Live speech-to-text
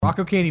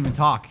Rocco can't even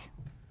talk.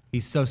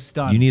 He's so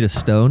stunned. You need a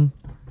stone?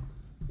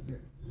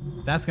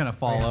 That's gonna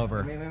fall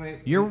over. Wait.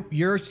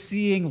 You're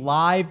seeing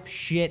live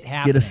shit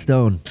happen. Get a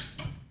stone.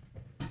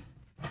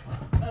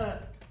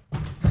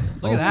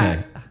 Look at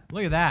that.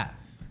 Look at that.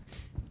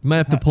 You might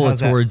have to pull it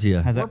towards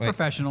you. We're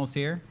professionals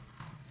here.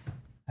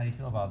 How do you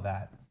feel about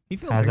that? He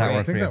feels How's great. that work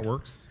I think for you? that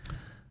works.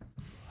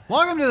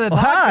 Welcome to the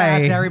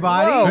podcast,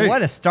 everybody. Whoa, Hey.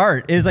 what a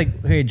start. It's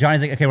like, hey,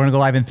 Johnny's like, okay, we're going to go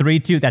live in 3,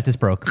 2. That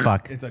just broke.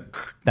 Fuck.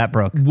 That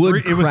broke.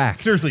 Wood It was cracked.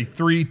 seriously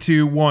 3,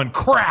 2, 1,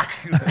 crack.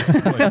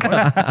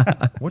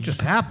 Like, what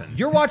just happened?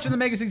 You're watching the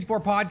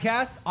Mega64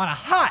 podcast on a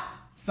hot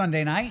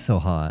Sunday night. So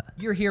hot.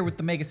 You're here with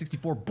the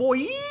Mega64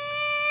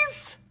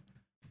 boys.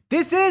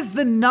 This is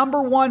the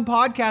 #1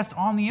 podcast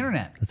on the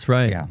internet. That's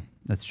right. Yeah,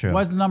 that's true. It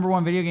was the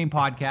 #1 video game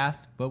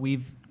podcast, but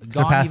we've gone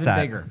Surpassed even that.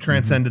 bigger.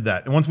 Transcended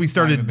that. And once we even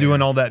started bigger.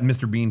 doing all that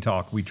Mr. Bean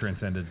talk, we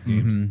transcended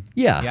games.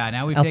 Yeah. Yeah,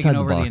 now we've Outside taken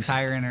over the box.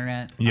 entire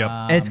internet.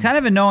 Yep. It's kind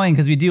of annoying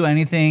because we do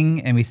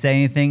anything and we say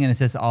anything and it's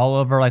just all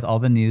over like all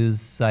the news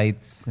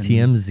sites. And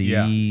TMZ.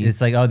 Yeah.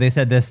 It's like, oh, they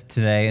said this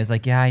today. It's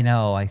like, yeah, I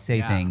know. I say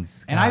Yeah.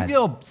 things. And I God.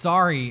 feel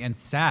sorry and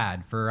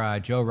sad for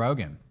Joe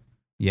Rogan.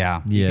 Yeah.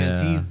 Because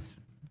Yeah. he's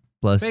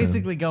Bless him.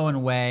 basically going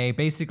away.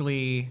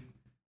 Basically,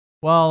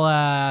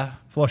 well,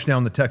 Flushed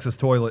down the Texas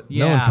toilet.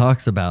 yeah. No one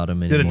talks about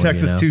him anymore. Did a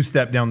Texas you know?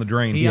 two-step down the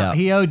drain. He, Yeah.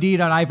 he OD'd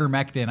on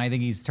ivermectin. I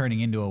think he's turning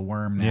into a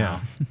worm now.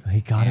 Yeah.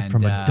 He got it And,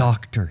 from a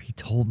doctor. He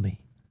told me.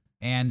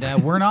 And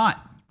we're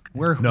not.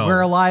 We're No.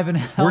 we're alive and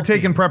healthy. We're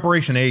taking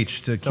preparation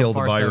H to So kill the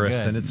far, so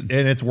virus, good.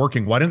 and it's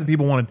working. Why don't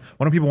people want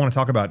to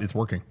talk about it? It's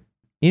working?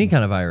 Any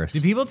kind of virus.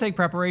 Do people take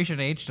preparation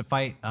H to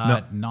fight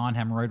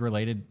non-hemorrhoid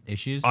related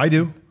issues? I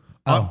do.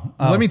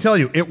 Let me tell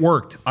you, it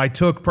worked. I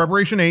took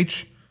preparation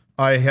H.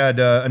 I had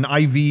an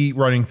IV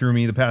running through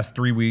me the past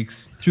 3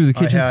 weeks. Through the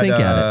kitchen sink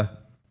at it.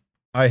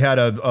 I had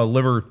a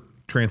liver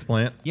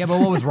transplant. Yeah, but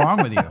what was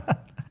wrong with you?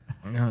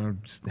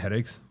 Just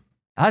headaches.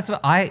 That's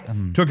what I,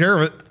 Took care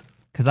of it.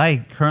 because I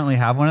currently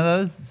have one of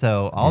those.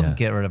 So I'll Yeah.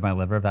 get rid of my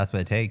liver if that's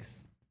what it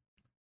takes.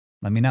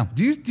 Let me know.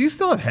 Do you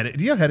still have headaches?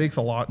 Do you have headaches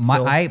a lot?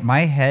 Still?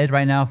 My head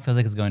right now feels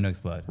like it's going to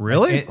explode.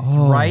 Really? Like, it's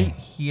right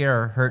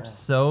here, hurts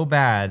so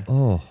bad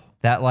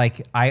that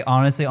like I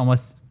honestly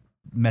almost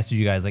messaged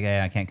you guys like, hey,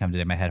 I can't come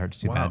today. My head hurts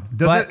too Wow.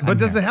 bad.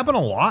 Does it happen a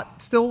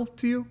lot still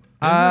to you?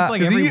 Isn't this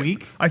like 'Cause every you-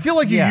 week? I feel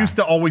like you Yeah. used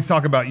to always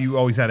talk about you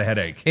always had a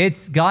headache.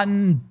 It's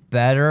gotten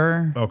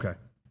better, Okay.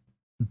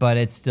 but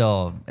it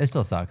still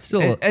sucks.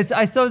 Still-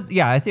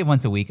 I think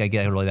once a week I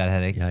get a really bad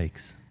headache.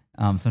 Yikes.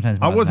 Sometimes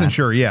I more than wasn't that.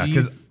 sure, yeah, Do you-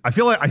 because I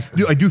feel like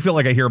I do feel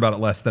like I hear about it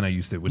less than I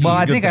used to. Which Well, is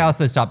a I good think I thing.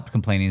 also stopped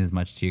complaining as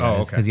much to you Oh,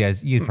 guys okay. because you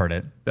guys you've heard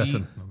it. That's Do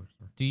you-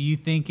 Do you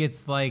think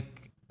it's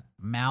like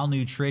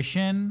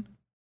malnutrition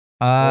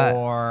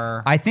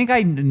or I think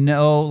I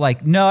know.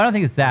 Like, no, I don't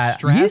think it's that.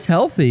 Stress? He's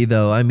healthy,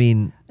 though. I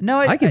mean, No,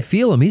 I can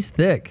feel him. He's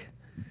thick.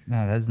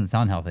 No, that doesn't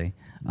sound healthy.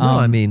 No,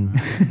 I mean,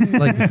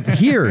 like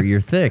here, you're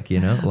thick, you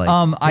know? Like,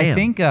 I damn,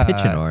 think,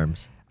 pitching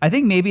arms. I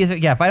think maybe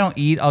if I don't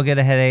eat, I'll get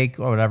a headache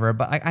or whatever.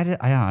 But I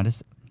don't know.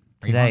 Just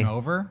are you today,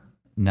 hungover?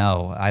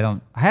 no, I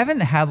don't. I haven't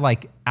had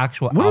like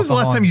actual. When was the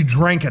last alcohol. time you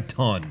drank a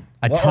ton?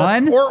 A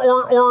ton?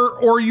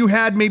 Or you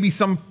had maybe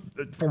some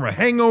form of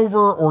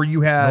hangover, or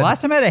you had The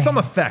last time I had a some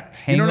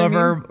effect. You know what I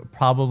hangover mean?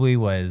 probably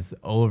was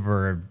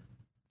over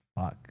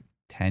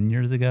 10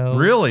 years ago.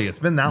 Really? It's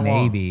been that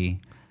long.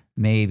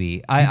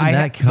 Maybe.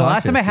 that The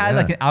last time I cautious, had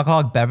like yeah. an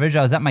alcoholic beverage,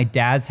 I was at my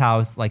dad's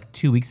house like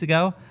 2 weeks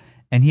ago,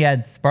 and he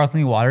had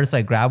sparkling water, so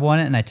I grabbed one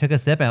and I took a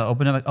sip and I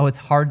opened it like, oh, it's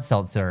hard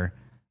seltzer.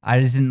 I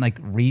just didn't like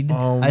read.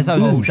 I just thought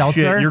it was Oh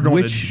seltzer. shit! You're going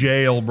to Which-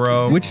 jail,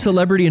 bro. Which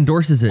celebrity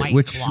endorses it? White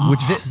Which Claw. which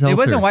It seltzer?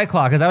 wasn't White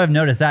Claw because I would have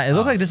noticed that. It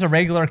looked like just a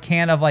regular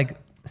can of like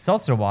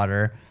seltzer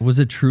water. Was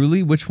it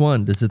truly? Which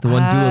one? Does it the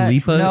one Dua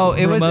Lipa? No,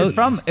 it was. It's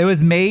promotes? from. It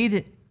was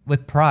made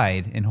with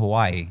pride in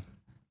Hawaii.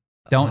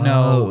 Don't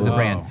know the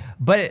brand,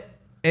 but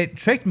it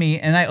tricked me,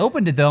 and I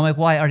opened it though. I'm like,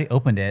 well, I already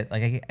opened it.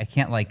 Like I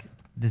can't like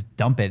just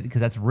dump it because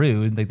that's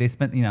rude. Like they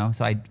spent,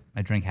 so I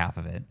drink half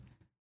of it,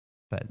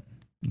 but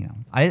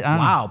I don't know.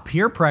 Wow,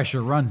 peer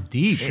pressure runs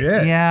deep.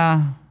 Shit.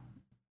 Yeah,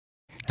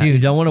 You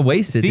don't want to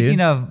waste it, dude. speaking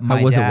of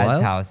my was it dad's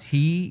wild? house,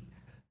 he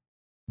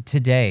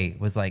today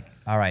was like,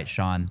 all right,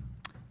 Sean,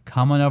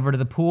 come on over to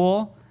the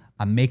pool.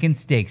 I'm making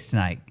steaks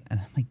tonight. And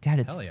I'm like, Dad,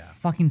 it's Hell yeah.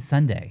 fucking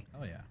Sunday.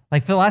 Oh yeah.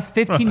 Like for the last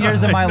 15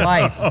 years of my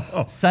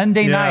life,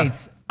 Sunday Yeah.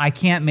 nights, I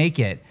can't make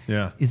it.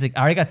 Yeah. He's like,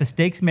 I already got the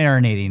steaks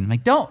marinating. I'm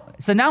like, don't.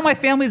 So now my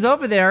family's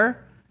over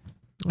there.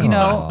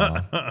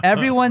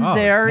 Everyone's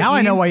there. Now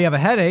I know eating- why you have a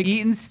headache.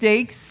 Eating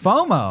steaks.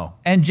 FOMO.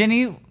 And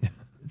Jenny,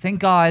 thank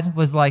God,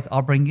 was like,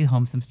 I'll bring you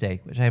home some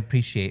steak, which I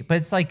appreciate. But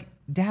it's like,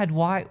 Dad,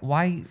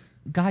 why?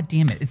 God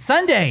damn it. It's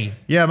Sunday.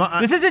 Yeah,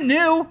 This isn't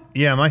new.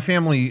 yeah. My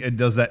family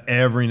does that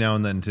every now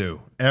and then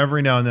too.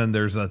 Every now and then,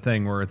 there's a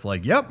thing where it's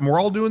like, "Yep, we're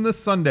all doing this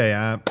Sunday.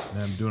 I'm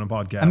doing a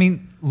podcast." I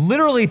mean,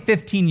 literally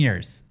 15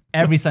 years.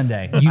 Every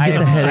Sunday. You get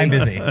the headache. I'm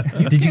busy.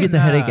 Did you get the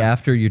can, headache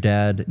after your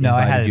dad No,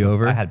 I invited had it you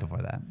over? I had before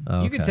that.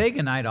 Oh, You can okay. take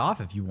a night off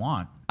if you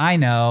want. I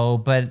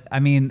know, but I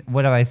mean,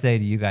 what do I say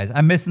to you guys?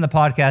 I'm missing the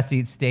podcast to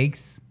eat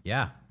steaks.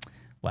 Yeah.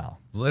 Well,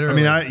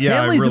 Literally. I mean,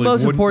 Family's the really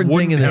most important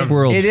thing in wouldn't this have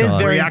world. It is Sean.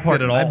 very reacted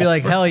important. at all. I'd be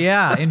like, hell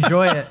yeah,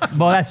 enjoy it.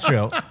 well, that's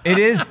true. It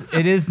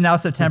is now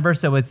September,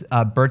 so it's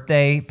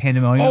birthday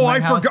pandemonium. Oh, in my I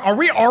house. forgot. Are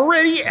we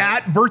already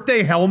at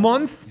birthday hell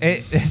month?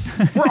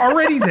 We're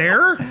already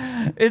there.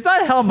 It's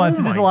not hell month.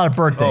 It's just a lot of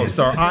birthdays.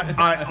 Oh, sorry.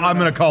 I'm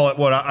gonna call it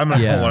what I'm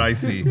gonna Yeah. call what I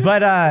see.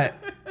 But I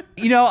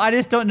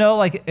just don't know.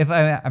 Like, if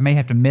I may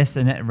have to miss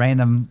a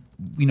random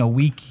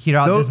week here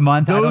out this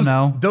month. I don't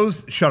know.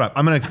 Shut up.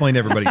 I'm going to explain to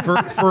everybody.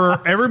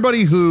 For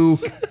everybody who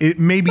it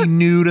may be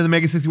new to the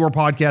Mega64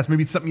 podcast,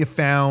 maybe it's something you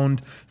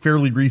found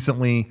fairly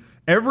recently.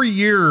 Every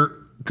year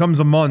comes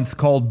a month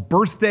called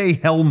Birthday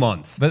Hell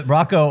Month. But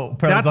Rocco,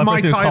 That's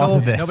my title. calls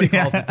it this. Nobody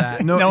calls it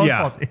that. No, one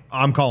yeah, calls it.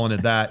 I'm calling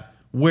it that.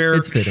 Where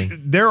It's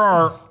fitting. there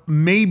are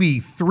maybe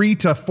 300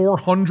 to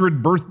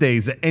 400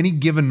 birthdays at any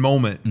given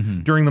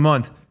moment during the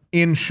month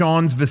in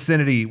Sean's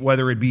vicinity,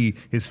 whether it be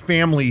his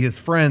family, his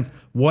friends,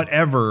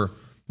 whatever.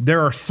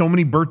 There are so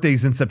many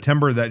birthdays in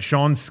September that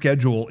Sean's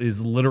schedule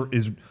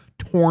is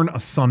torn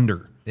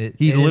asunder.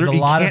 He literally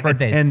a lot can't of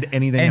birthdays. attend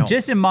anything and else.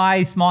 just in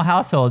my small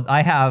household,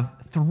 I have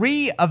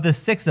 3 of the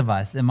 6 of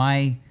us in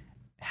my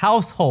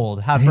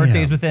household have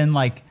birthdays within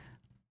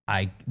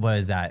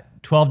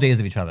 12 days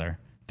of each other.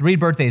 3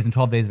 birthdays in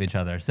 12 days of each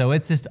other. So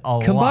it's just a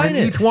Combine lot.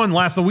 it. Each one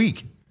lasts a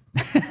week.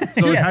 So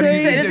Just how do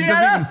you say- think Doesn't it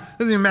add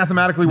doesn't even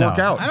mathematically work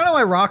No. out? I don't know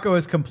why Rocco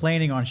is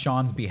complaining on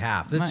Sean's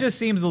behalf. This just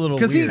seems a little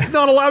weird. Because he's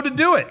not allowed to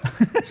do it.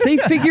 Say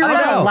figure I'm it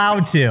not out.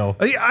 allowed to.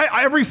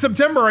 Every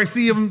September, I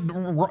see him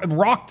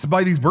rocked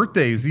by these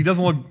birthdays. He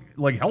doesn't look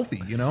like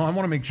healthy. I want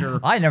to make sure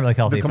I never look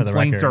healthy the for the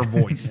complaints are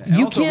record. voiced. And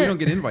You also, we can't- don't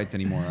get invites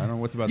anymore. I don't know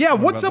what's about. Yeah, about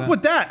what's up that.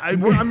 with that?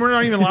 We're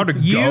not even allowed to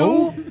You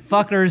go.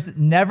 fuckers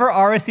never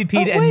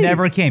RSVP'd Oh, and wait.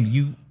 never came.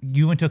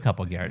 You went to a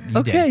couple, Garrett. You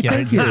Okay, did. Garrett,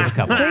 thank you. did a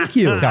couple. Thank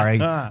you. Sorry,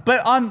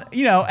 but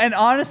and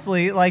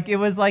honestly, it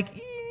was like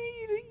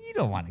you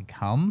don't want to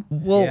come.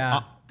 Well,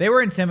 Yeah, they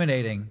were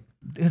intimidating.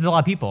 There's a lot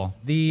of people.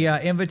 The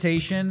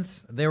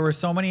invitations, there were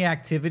so many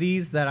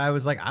activities that I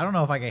was like, I don't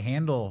know if I can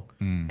handle.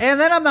 And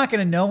then I'm not going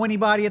to know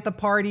anybody at the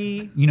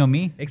party You know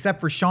me. except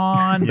for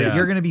Sean, Yeah. but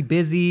you're going to be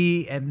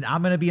busy and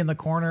I'm going to be in the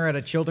corner at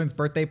a children's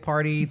birthday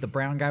party, the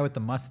brown guy with the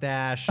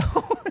mustache.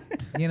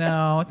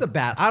 It's a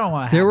bad, I don't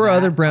want to there were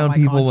other on brown my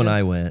people when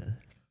I conscience. went.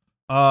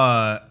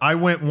 I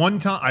went one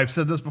time. I've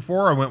said this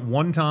before. I went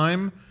one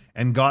time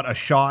and got a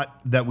shot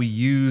that we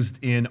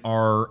used in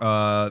our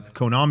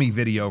Konami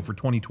video for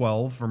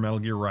 2012 for Metal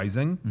Gear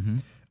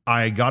Rising.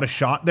 I got a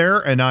shot there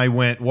and I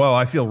went, whoa,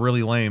 I feel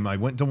really lame. I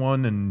went to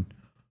one and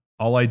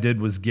all I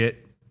did was get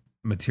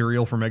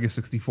material for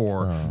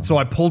Mega64. So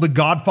I pulled a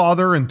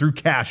Godfather and threw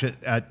cash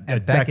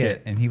at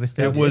Beckett. and he was It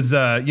stoked. was,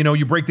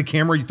 you break the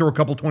camera, you throw a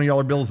couple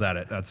 $20 bills at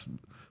it. That's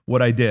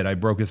what I did. I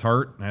broke his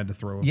heart. I had to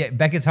throw. Yeah,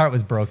 Beckett's heart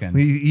was broken.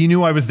 He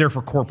knew I was there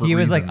for corporate He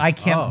was reasons. like, I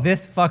can't. Oh.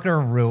 This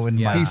fucker ruined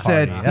my He party.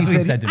 said, That's what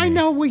he said to me. I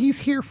know he's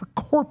here for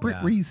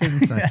corporate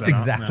reasons. I That's said, "Oh,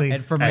 exactly. no."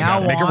 And from Hey, now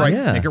make it on, right.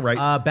 Yeah. Make it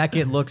right.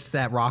 Beckett looks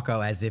at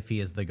Rocco as if he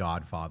is the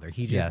Godfather.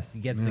 He just Yes.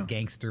 he gets the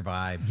gangster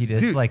vibes. He just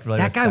Dude, really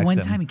that guy respects one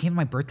him. time he came to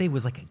my birthday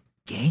was like a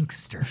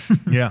gangster.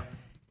 Yeah.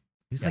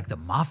 He was like the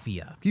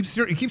mafia. He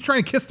keeps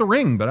trying to kiss the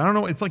ring, but I don't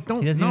know. It's like, don't.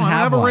 He doesn't No, even I don't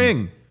have have a one.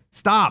 ring.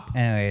 Stop.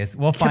 Anyways,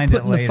 we'll Kept find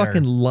it putting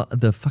later.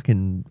 the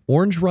fucking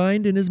orange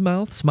rind in his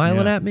mouth,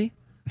 smiling Yeah. at me.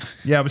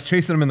 Yeah, I was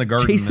chasing him in the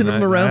garden. Chasing and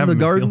him around I haven't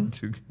the been garden?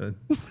 feeling too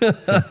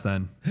good since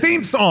then.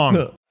 Theme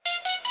song.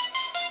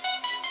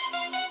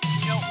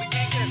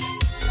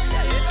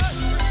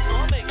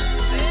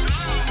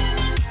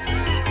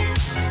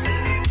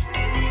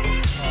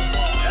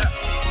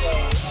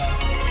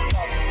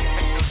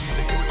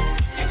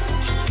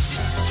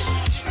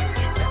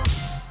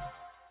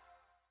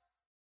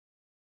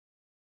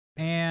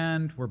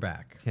 And we're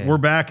back. Okay. We're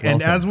back, and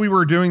Welcome. as we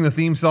were doing the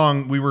theme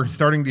song, we were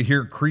starting to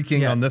hear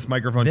creaking Yeah. on this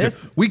microphone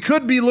This- too. We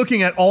could be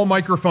looking at all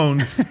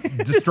microphones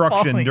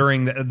destruction falling.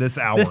 during this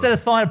hour. This set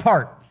is falling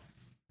apart.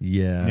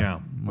 Yeah. yeah.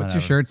 What's Whatever.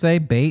 your shirt say?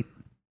 Bait?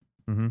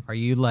 Mm-hmm. Are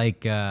you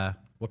like,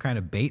 what kind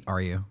of bait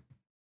are you?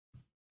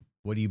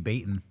 What are you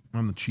baiting?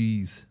 I'm the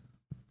cheese.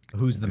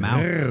 Who's the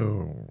mouse?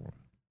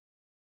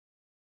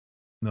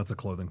 That's a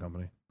clothing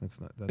company. That's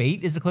not. That's,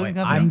 Bait is a clothing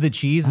company. I'm the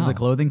cheese is Oh. a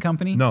clothing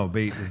company? No,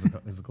 Bait is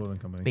a clothing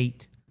company.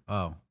 bait.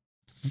 Oh.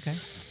 Okay.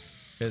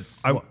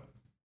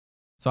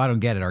 So I don't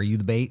get it. Are you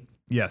the bait?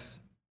 Yes.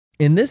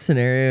 In this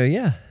scenario,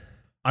 yeah.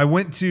 I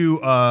went to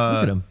Look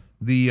at him.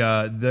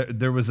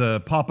 there was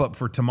a pop up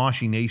for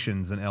Tamashi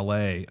Nations in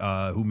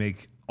LA who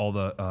make all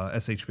the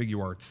SH figure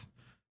arts.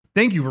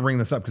 Thank you for bringing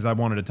this up because I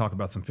wanted to talk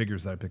about some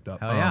figures that I picked up.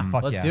 Hell yeah.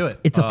 fuck Let's yeah. do it.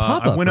 It's a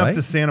pop up. I went right? up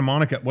to Santa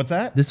Monica. What's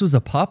that? This was a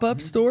pop up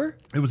store.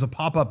 It was a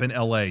pop up in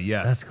LA.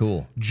 Yes, That's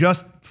cool.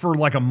 Just for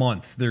like a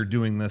month, they're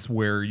doing this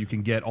where you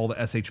can get all the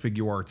SH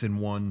figure arts in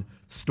one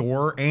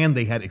store, and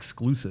they had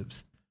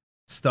exclusives,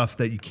 stuff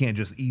that you can't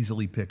just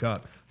easily pick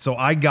up. So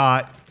I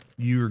got.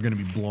 You're going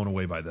to be blown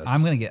away by this.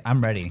 I'm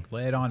ready.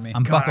 Lay it on me.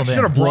 I'm God, I buckled should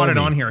in. have brought it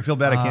Blow me. on here. I feel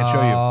bad I can't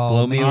show you.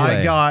 Blow me man. away.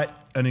 I got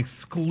an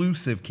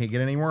exclusive. Can't get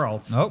anywhere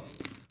else. Nope.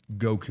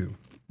 Goku.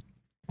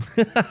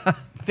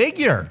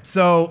 figure.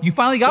 So You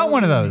finally got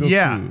one of those.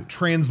 Yeah,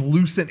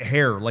 translucent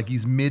hair, like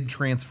he's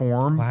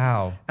mid-transform.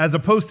 Wow. As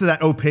opposed to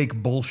that opaque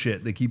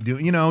bullshit they keep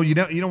doing. You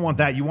don't want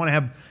that. You want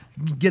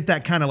to get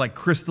that kind of like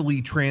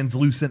crystally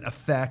translucent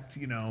effect.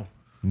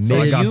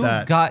 So I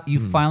got that. You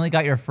finally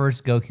got your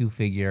first Goku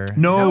figure.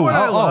 No, You know what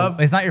I love?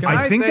 It's not your Can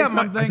first. I think say that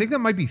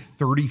something? might be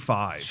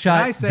 35. Shut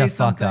Can I say the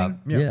fuck something? up.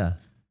 Yeah.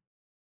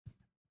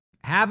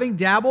 Having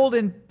dabbled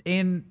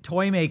in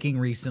toy making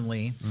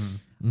recently,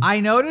 I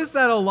noticed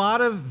that a lot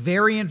of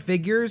variant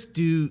figures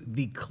do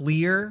the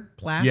clear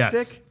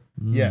plastic.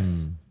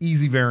 Yes.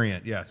 Easy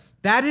variant. Yes.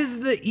 That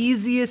is the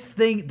easiest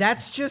thing.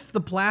 That's just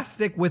the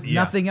plastic with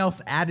nothing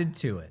else added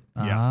to it.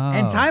 Yeah.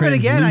 And time and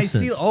again, I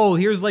see, Translucent.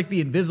 here's like the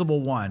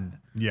invisible one.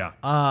 Yeah.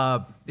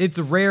 It's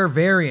a rare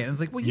variant. It's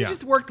like, well, you Yeah.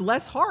 just worked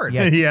less hard.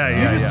 Yeah.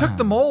 You just took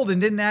the mold and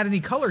didn't add any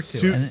color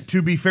to it.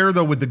 To be fair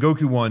though, with the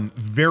Goku one,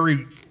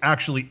 very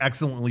actually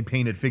excellently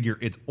painted figure.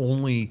 It's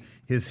only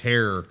his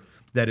hair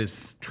that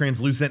is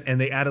translucent, and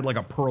they added like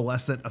a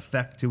pearlescent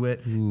effect to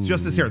it. It's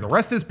just his hair. The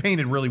rest is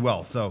painted really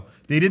well, so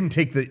they didn't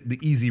take the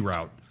easy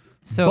route.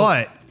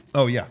 So-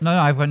 oh yeah.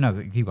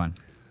 No, keep going.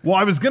 Well,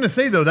 I was gonna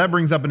say though, that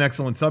brings up an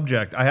excellent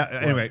subject.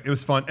 Anyway, it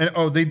was fun, and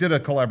they did a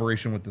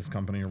collaboration with this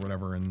company or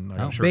whatever, and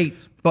I'm sure.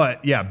 Bait.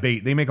 But yeah,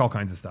 Bait. They make all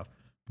kinds of stuff.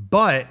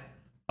 But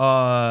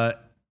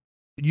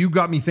you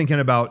got me thinking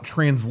about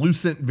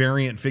translucent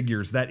variant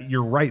figures. That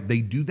you're right,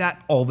 they do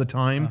that all the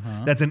time.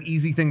 That's an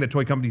easy thing that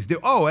toy companies do.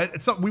 Oh,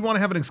 we want to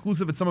have an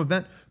exclusive at some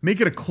event.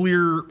 Make it a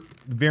clear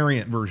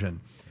variant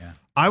version. Yeah.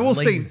 I will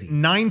Lazy. say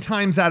 9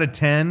 times out of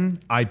 10,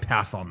 I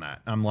pass on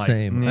that. I'm like,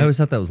 Same. "Meh." I always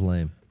thought that was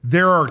lame.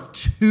 There are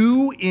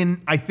 2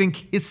 in, I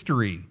think,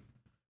 history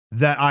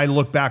that I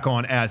look back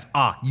on as,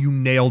 you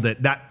nailed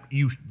it. That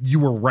you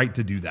were right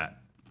to do that.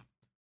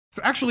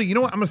 Actually, you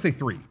know what? I'm going to say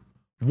 3.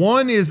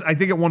 One is, I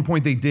think at one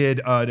point they did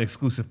an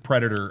exclusive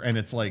Predator, and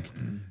it's like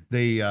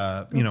they,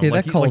 that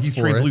like calls he's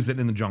for it. translucent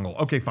in the jungle.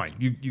 Okay, fine.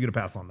 You get a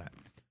pass on that.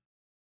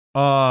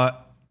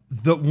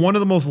 One of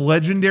the most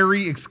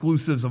legendary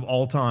exclusives of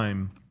all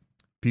time.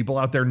 People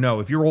out there know.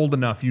 If you're old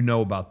enough, you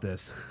know about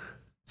this.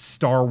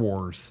 Star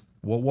Wars.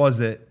 What was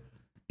it?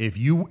 If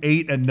you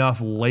ate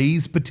enough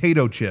Lay's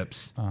potato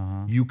chips,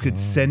 you could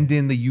send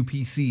in the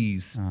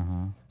UPCs.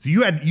 So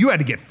you had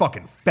to get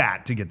fucking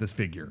fat to get this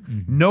figure.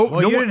 No, Well, no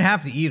you one- didn't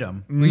have to eat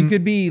them. Well, you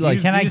could be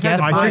like, Can I just had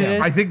guess to what buy it it.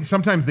 is? I think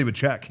sometimes they would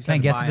check. Can I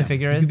guess what the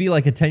figure you is? could be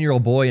like a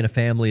 10-year-old boy in a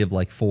family of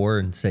like 4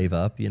 and save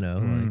up. Like,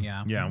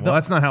 Yeah. Yeah, well,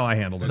 that's not how I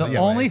handled it. The Yeah,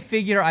 only anyways.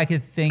 figure I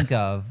could think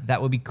of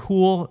that would be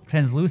cool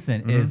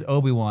translucent is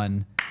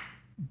Obi-Wan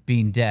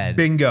being dead.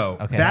 Bingo.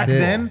 Okay, Back that's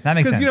then, cool. That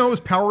makes because sense. it was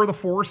Power of the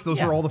Force. Those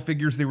Yeah. were all the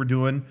figures they were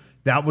doing.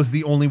 That was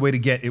the only way to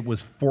get it.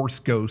 Was Force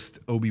Ghost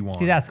Obi-Wan.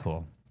 See, that's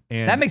cool.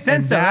 And, that makes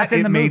sense, and though. That's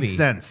in it the made movie.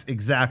 sense,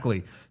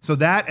 exactly. So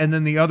that, and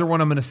then the other one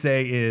I'm going to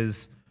say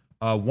is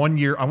one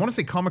year, I want to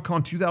say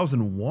Comic-Con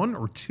 2001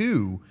 or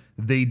 2,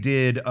 they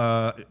did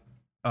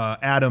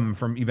Adam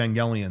from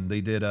Evangelion.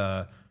 They did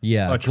a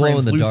glow in the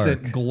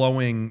translucent dark.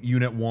 glowing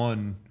Unit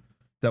 1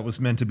 that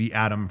was meant to be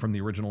Adam from the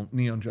original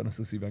Neon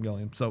Genesis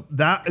Evangelion. So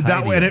that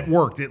and it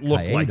worked. It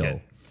looked like Kaido.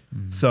 it.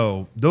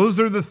 So those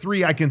are the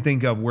 3 I can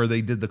think of where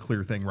they did the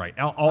clear thing right.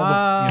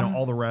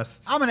 All the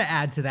rest. I'm going to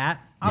add to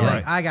that.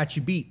 Yeah. I got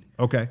you beat.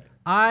 Okay.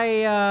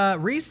 I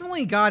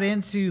recently got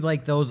into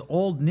like those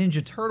old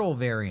Ninja Turtle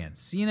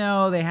variants.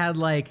 They had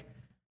like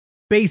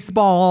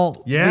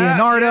baseball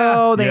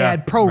Leonardo. They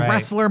had pro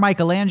wrestler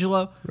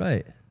Michelangelo.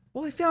 right.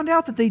 Well, I found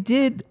out that they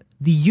did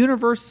the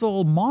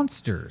Universal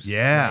monsters.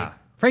 Yeah. Like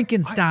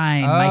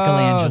Frankenstein,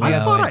 Michelangelo. I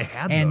thought I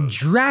had and those.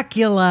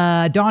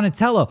 Dracula,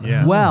 Donatello.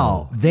 Yeah.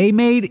 Well, they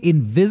made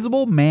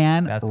Invisible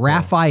Man That's cool.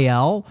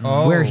 Raphael,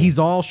 Oh. where he's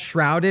all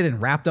shrouded and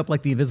wrapped up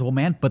like the Invisible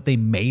Man, but they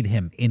made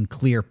him in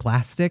clear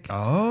plastic.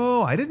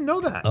 Oh, I didn't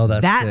know that. Oh,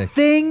 that's that sick.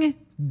 thing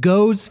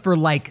goes for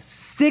like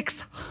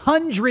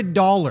 $600.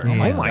 Oh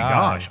my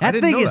gosh. I That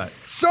didn't thing know is that.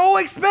 so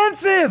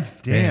expensive.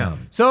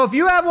 Damn. So if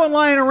you have one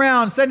lying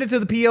around, send it to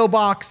the P.O.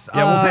 Box.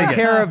 Yeah, we'll take it.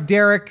 Care of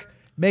Derek,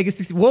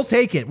 Mega64. We'll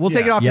take it. We'll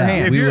take it off your Yeah.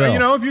 hand. If We you're,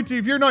 will.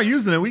 if you're not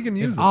using it, we can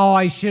use it. Oh,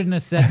 I shouldn't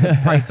have said the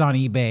price on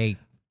eBay.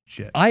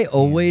 Shit. I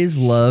always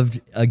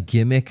loved a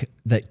gimmick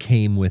that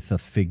came with a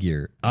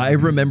figure. I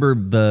remember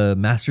the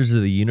Masters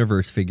of the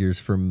Universe figures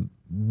from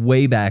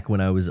way back when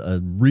I was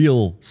a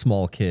real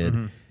small kid.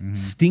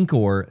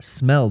 Stinkor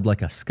smelled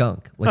like a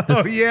skunk. Like the,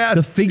 Oh, yeah,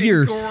 the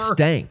figure Stinkor.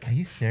 stank. Are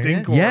you serious?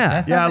 Stinkor. Yeah.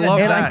 That Yeah, I sounds love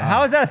like- that.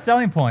 How is that a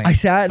selling point? I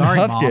sat Sorry,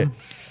 and huffed Mom. it.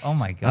 oh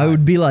my god. I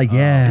would be like,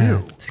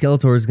 yeah,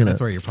 Skeletor's gonna That's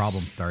where your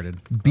problem started.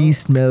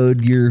 beast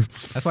mode. You're,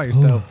 That's why you're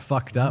so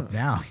fucked up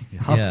now. You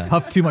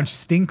huff too much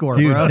stinkor,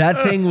 dude. bro.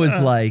 That thing was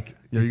like,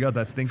 Yeah, you got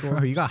that stinkor?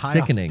 Bro, you got high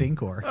sickening. off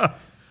stinkor.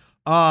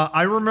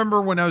 I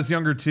remember when I was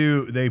younger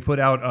too, they put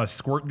out a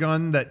squirt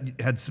gun that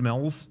had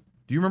smells.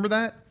 Do you remember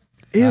that?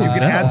 ew, You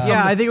could add some.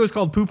 Yeah, I think it was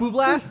called Poo Poo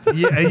Blast.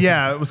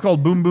 Yeah, it was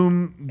called Boom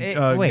Boom.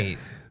 Wait.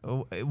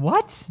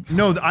 What?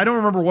 No, I don't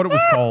remember what it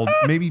was called.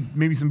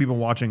 Maybe some people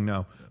watching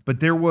know. But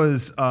there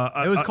was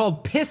It was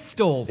called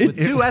Pistols with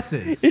 2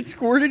 S's. It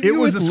squirted it you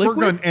was a with squirt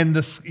liquid? gun,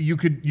 and you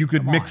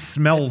could mix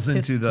smells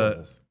into the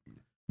Pistols.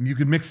 You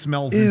could mix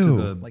smells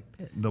into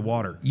the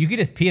water. You could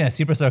just pee in a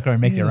super soaker and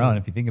make your own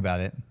if you think about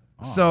it.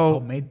 So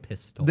homemade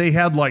pistol. they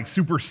had like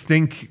super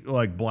stink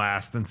like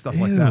blast and stuff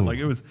like that. Like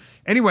it was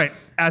anyway,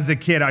 as a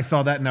kid, I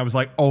saw that and I was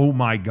like, oh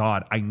my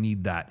God, I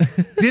need that.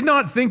 Did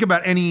not think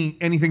about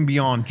anything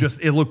beyond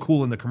just it looked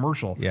cool in the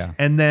commercial. Yeah.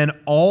 And then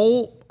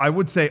I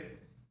would say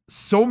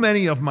so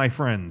many of my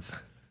friends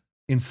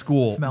in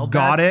school Smelled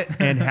got bad? it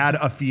and had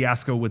a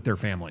fiasco with their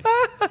family.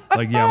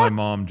 Like, yeah, my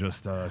mom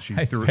just she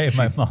I threw sprayed it.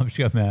 my mom.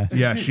 She got mad.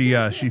 Yeah,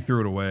 she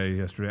threw it away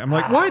yesterday. I'm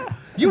like, what?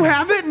 You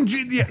have it? And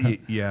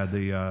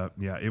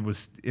it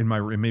was it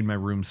made my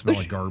room smell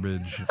like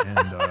garbage,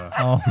 and we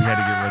had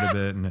to get rid of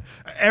it. And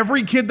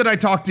every kid that I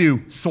talked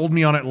to sold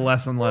me on it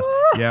less and less.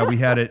 Yeah, we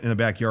had it in the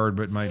backyard,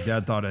 but my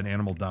dad thought an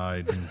animal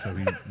died, and so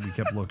we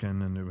kept looking,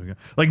 and it was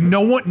like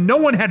no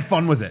one had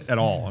fun with it at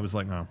all. I was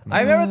like, no.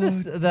 I remember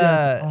the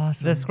that's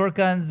awesome. squirt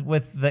guns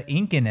with the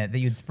ink in it that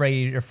you'd spray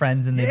your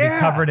friends and they'd be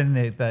covered in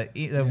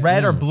the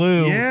red or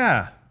blue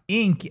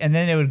ink, and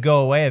then it would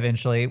go away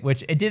eventually,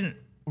 which it didn't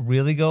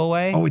really go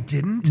away. Oh, it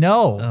didn't?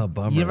 No. Oh,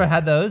 bummer. You ever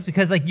had those?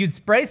 Because like you'd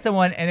spray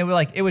someone and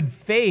it would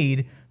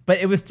fade, but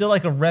it was still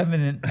like a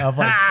remnant of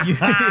like.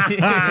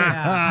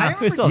 I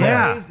It was remember still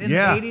there. toys in the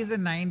 80s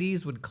and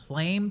 90s would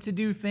claim to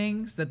do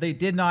things that they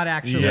did not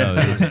actually No,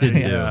 do. they just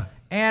didn't do.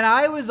 And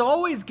I was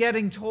always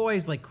getting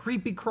toys like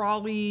creepy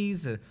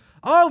crawlies.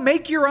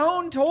 Make your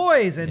own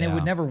toys. And it Yeah.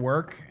 would never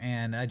work.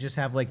 And I just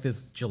have like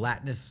this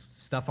gelatinous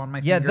stuff on my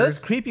Yeah, fingers.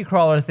 those creepy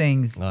crawler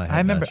things. Oh, I had I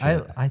remember. that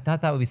shit. I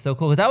thought that would be so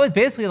cool because that was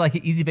basically like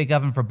an easy bake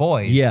oven for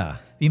boys. Yeah.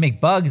 You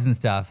make bugs and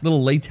stuff.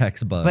 Little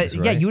latex bugs, But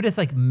yeah, right? you would just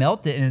like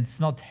melt it and it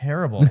smelled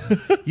terrible.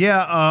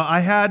 Yeah, I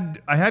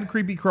had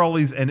creepy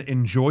crawlies and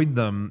enjoyed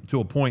them to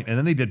a point, and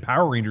then they did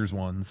Power Rangers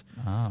ones,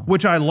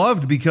 which I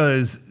loved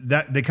because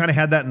that they kind of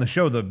had that in the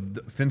show.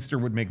 The Finster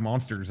would make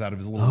monsters out of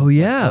his little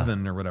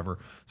oven or whatever.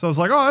 So I was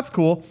like, oh, that's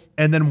cool.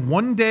 And then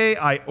one day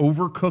I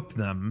overcooked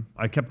them.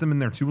 I kept them in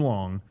there too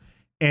long,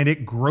 and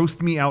it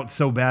grossed me out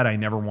so bad I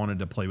never wanted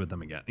to play with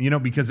them again.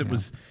 Because it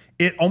was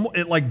it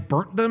like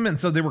burnt them, and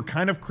so they were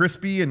kind of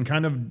crispy and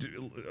kind of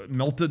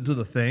melted to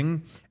the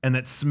thing, and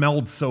that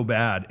smelled so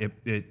bad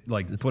it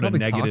like put a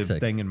negative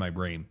thing in my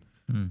brain.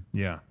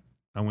 Yeah,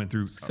 I went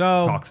through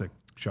toxic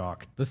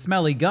shock. The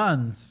smelly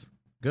guns,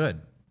 good.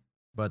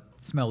 But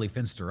smelly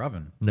Finster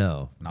oven,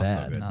 No, not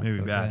bad. so good. Not Maybe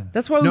so bad. good.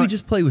 That's why No, we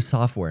just play with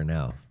software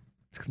now.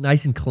 It's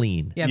nice and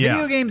clean. Yeah, Yeah.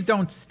 video games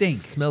don't stink.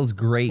 Smells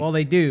great. Well,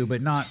 they do,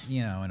 but not,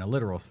 in a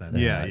literal sense.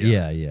 Yeah.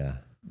 yeah.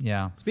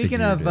 Yeah.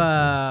 Speaking of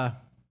Figurative,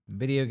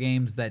 video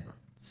games that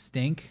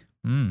stink,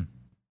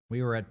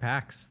 we were at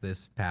PAX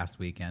this past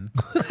weekend.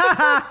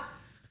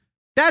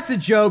 That's a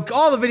joke.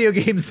 All the video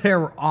games there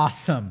were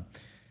awesome.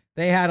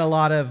 They had a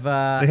lot of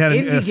They had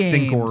indie a games.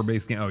 Stinkor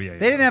based game. Oh yeah, They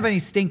didn't have any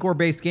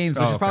Stinkor-based games,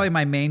 which is probably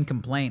my main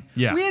complaint.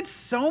 Yeah. We had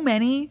so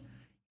many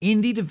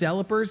indie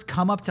developers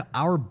come up to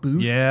our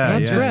booth Yeah,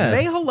 and yeah. just Rad.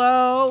 say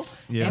hello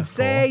Yeah, and that's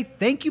say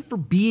thank you for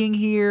being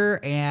here,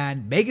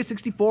 and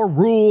Mega64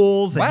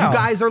 rules, and Wow. you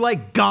guys are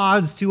like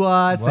gods to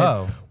us.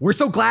 Whoa. And we're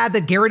so glad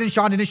that Garrett and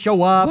Sean didn't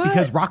show up What?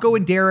 because Rocco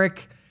and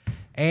Derek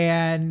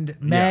and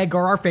Meg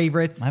are our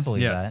favorites. I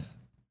believe Yes.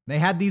 They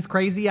had these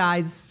crazy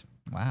eyes. that.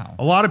 Wow.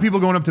 A lot of people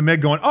going up to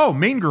Meg going, "Oh,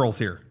 Main Girl's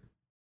here."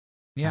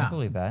 Yeah. I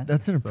believe that.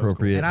 That's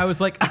inappropriate. And I was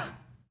like,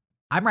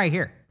 I'm right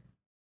here.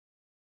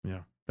 Yeah,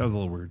 that was a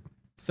little weird.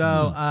 So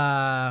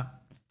I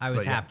was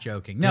But yeah. half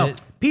joking. No, Did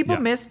it- people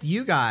Yeah. missed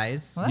you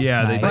guys. Well, that's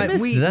Yeah, they nice. did. But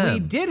missed we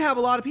them. did have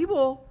a lot of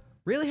people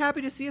really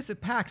happy to see us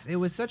at PAX. It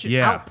was such an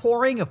Yeah.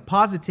 outpouring of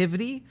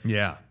positivity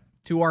Yeah.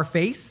 to our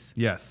face,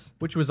 Yes.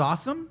 which was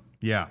awesome.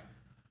 Yeah.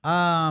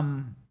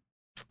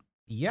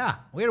 Yeah,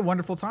 we had a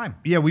wonderful time.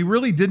 Yeah, we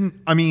really didn't.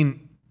 I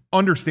mean,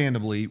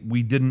 understandably,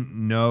 we didn't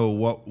know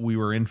what we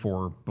were in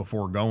for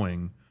before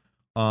going.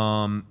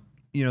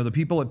 The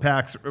people at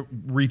PAX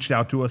reached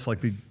out to us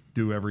like they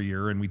do every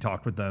year, and we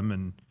talked with them,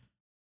 and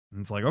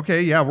it's like,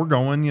 okay, yeah, we're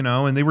going,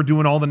 and they were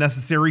doing all the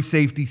necessary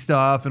safety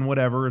stuff and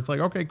whatever. It's like,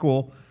 okay,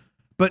 cool.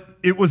 But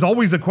it was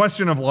always a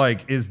question of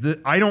like,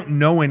 I don't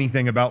know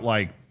anything about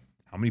like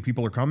how many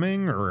people are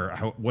coming or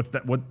what's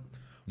that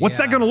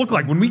Yeah. going to look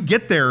like when we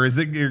get there? Is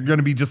it going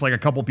to be just like a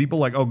couple people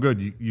like, oh,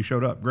 good, you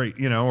showed up, great,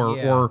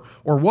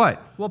 or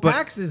what? Well, But,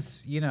 PAX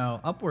is,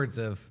 upwards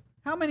of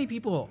how many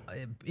people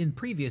in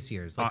previous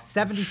years? Like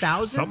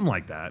 70,000? something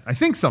like that. I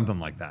think something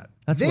like that.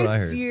 That's what I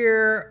This heard.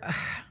 year,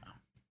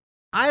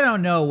 I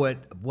don't know what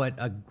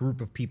a group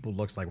of people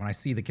looks like when I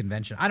see the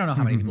convention. I don't know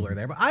how many people are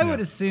there, but I would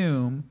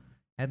assume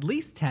at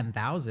least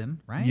 10,000,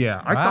 right? Yeah,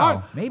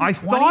 Wow. Maybe I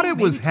 20, thought it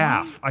was maybe 20?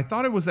 half. I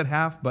thought it was at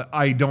half, but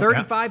I don't.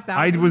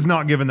 35,000? I was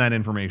not given that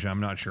information.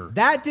 I'm not sure.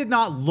 That did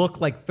not look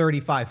like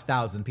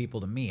 35,000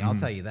 people to me. I'll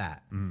tell you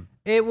that.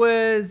 It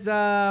was,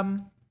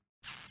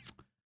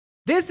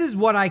 this is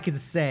what I could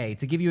say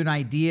to give you an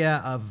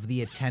idea of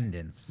the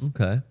attendance.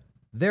 Okay.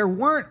 There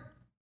weren't,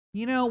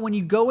 when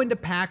you go into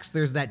PAX,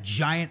 there's that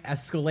giant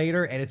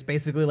escalator and it's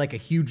basically like a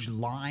huge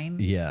line.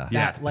 Yeah.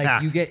 Yeah, That it's like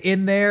packed. you get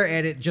in there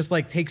and it just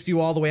like takes you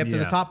all the way up to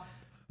the Yeah. top.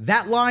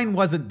 That line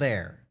wasn't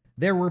there.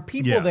 there were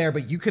people there,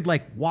 but you could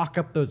like walk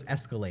up those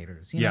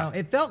escalators. You know,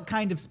 it felt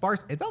kind of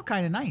sparse. It felt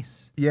kind of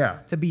nice. Yeah.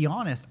 To be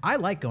honest, I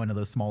like going to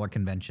those smaller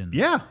conventions.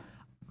 Yeah.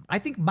 I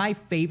think my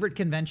favorite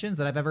conventions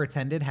that I've ever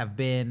attended have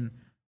been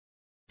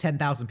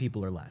 10,000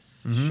 people or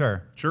less.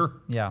 Sure. Sure.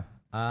 Yeah.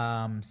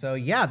 So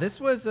yeah,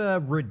 this was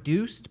a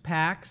reduced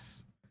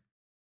PAX.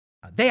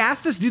 They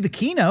asked us to do the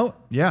keynote.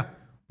 Yeah.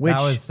 Which,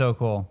 that was so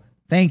cool.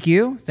 Thank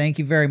you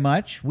very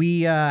much.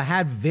 We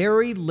had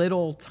very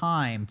little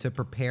time to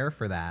prepare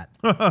for that,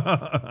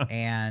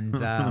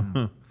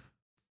 and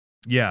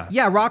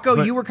yeah,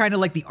 Rocco, you were kind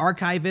of like the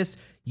archivist.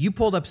 You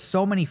pulled up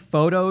so many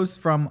photos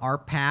from our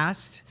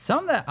past.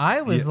 Some that I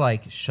was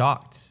like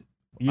shocked.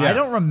 Yeah. I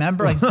don't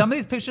remember like some of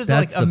these pictures are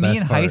like That's of the me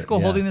best in high part, school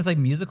yeah. holding this like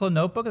musical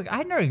notebook. Like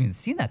I'd never even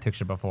seen that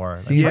picture before.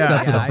 See Like,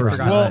 stuff for the I first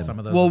forgot time. about some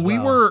of those as we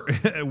well.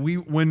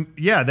 were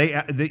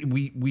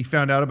we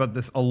found out about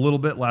this a little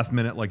bit last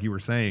minute, like you were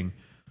saying.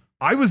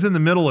 I was in the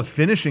middle of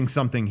finishing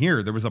something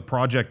here. There was a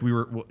project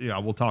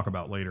we'll talk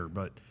about later,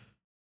 but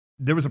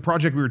there was a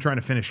project we were trying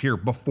to finish here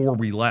before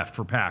we left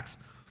for PAX.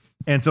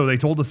 And so they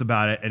told us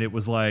about it, and it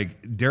was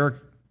like, Derek,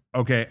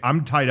 okay,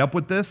 I'm tied up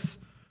with this.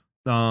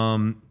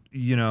 I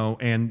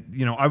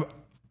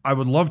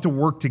would love to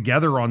work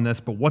together on this,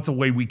 but what's a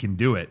way we can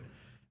do it?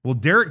 Well,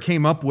 Derek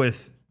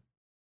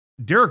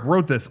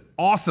wrote this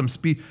awesome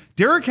speech.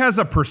 Derek has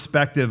a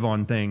perspective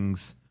on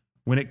things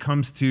when it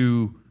comes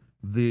to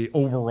the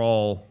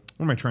overall,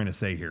 what am I trying to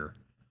say here?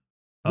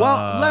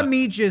 Well, let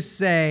me just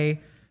say,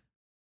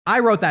 I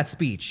wrote that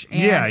speech,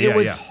 and it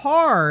was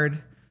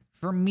hard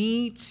for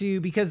me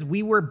because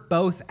we were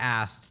both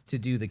asked to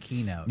do the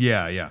keynote.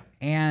 Yeah.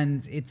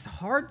 And it's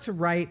hard to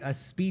write a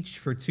speech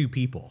for two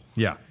people.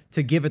 Yeah.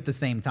 To give at the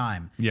same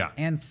time. Yeah.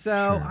 And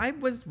so I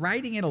was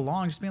writing it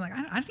along, just being like,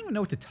 I don't even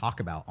know what to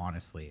talk about,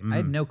 honestly. I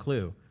had no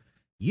clue.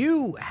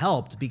 You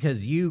helped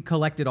because you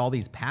collected all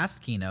these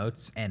past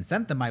keynotes and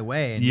sent them my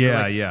way. And you were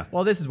like,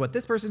 well, this is what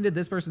this person did,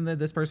 this person did,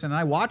 this person. And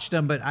I watched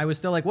them, but I was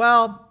still like,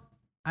 well,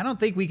 I don't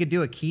think we could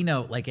do a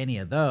keynote like any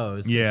of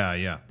those.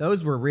 Yeah.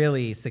 Those were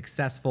really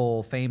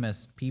successful,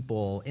 famous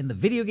people in the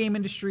video game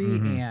industry.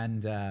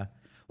 And,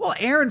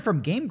 Aaron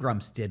from Game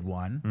Grumps did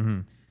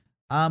one.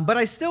 But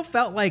I still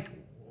felt like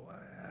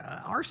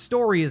our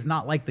story is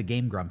not like the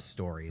Game Grumps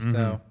story.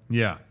 So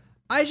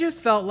I just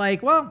felt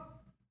like, well,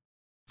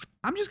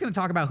 I'm just going to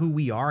talk about who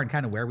we are and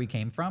kind of where we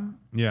came from.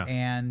 Yeah.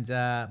 And,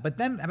 but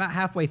then about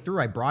halfway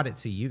through, I brought it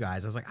to you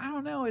guys. I was like, I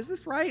don't know, is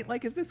this right?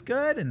 Like, is this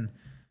good? And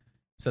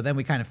so then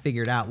we kind of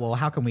figured out, well,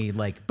 how can we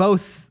like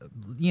both,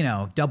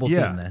 double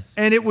team this?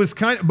 And it was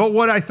but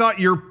what I thought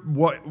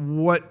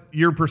what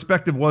your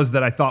perspective was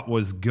that I thought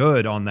was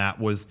good on that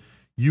was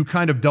you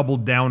kind of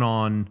doubled down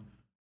on,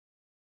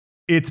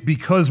 it's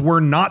because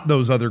we're not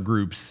those other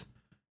groups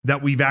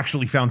that we've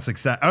actually found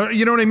success.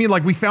 You know what I mean?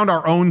 Like we found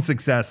our own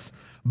success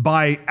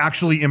by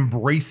actually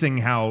embracing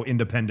how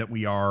independent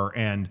we are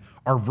and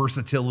our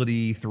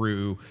versatility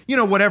through,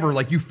 whatever,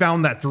 like you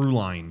found that through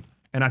line.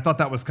 And I thought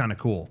that was kind of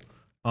cool.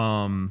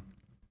 I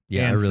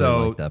really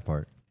like that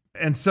part.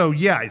 And so,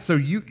 so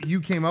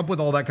you came up with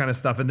all that kind of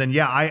stuff. And then,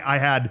 I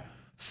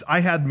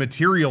had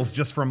materials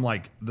just from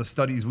like the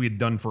studies we had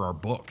done for our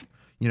book,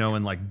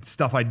 and like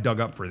stuff I dug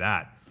up for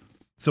that.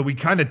 So we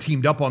kind of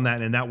teamed up on that.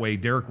 And in that way,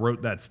 Derek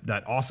wrote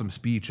that awesome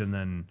speech. And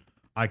then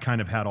I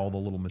kind of had all the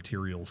little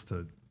materials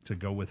to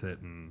go with it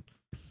and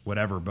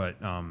whatever. But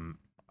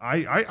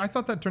I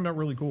thought that turned out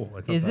really cool.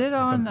 Is it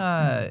on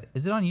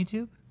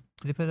YouTube?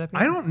 Did they put it up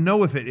yet? I don't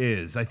know if it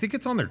is. I think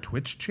it's on their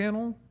Twitch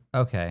channel.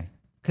 Okay.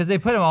 Because they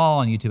put them all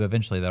on YouTube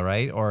eventually, though,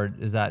 right? Or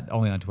is that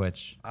only on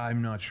Twitch?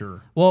 I'm not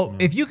sure. Well,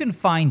 if you can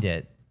find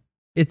it.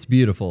 It's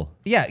beautiful.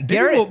 Yeah, Maybe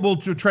Garrett. we'll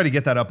try to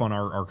get that up on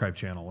our archive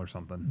channel or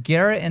something.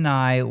 Garrett and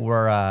I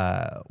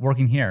were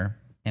working here,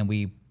 and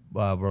we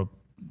were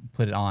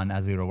put it on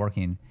as we were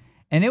working.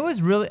 And it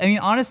was really,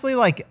 honestly,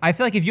 like, I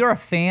feel like if you're a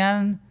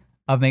fan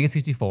of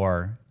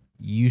Mega64,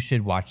 you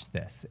should watch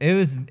this. It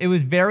was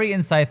very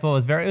insightful.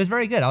 It was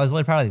very good. I was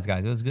really proud of these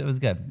guys. It was good.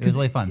 It was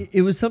really fun.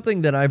 It was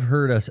something that I've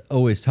heard us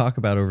always talk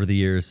about over the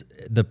years,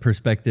 the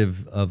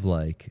perspective of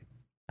like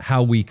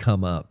how we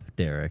come up,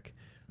 Derek.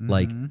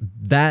 Like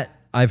that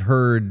I've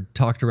heard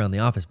talked around the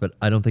office, but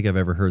I don't think I've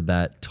ever heard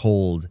that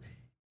told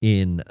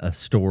in a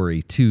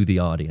story to the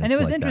audience. And it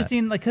was like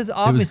interesting, that. like, because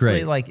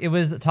obviously, like, it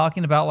was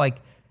talking about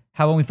like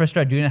how when we first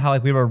started doing it, how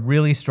like we were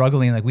really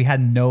struggling, like we had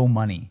no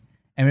money.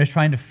 And we were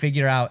trying to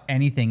figure out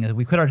anything.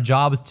 We quit our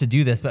jobs to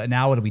do this, but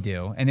now what do we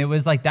do? And it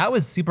was like, that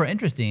was super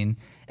interesting.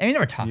 And we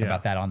never talked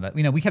about that on the,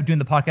 we kept doing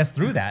the podcast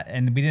through that,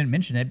 and we didn't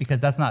mention it because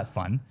that's not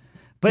fun.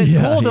 But it's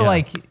cool to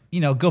like,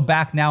 go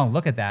back now and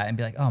look at that and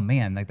be like, oh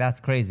man, like that's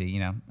crazy.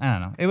 I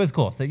don't know. It was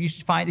cool. So you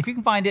should if you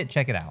can find it,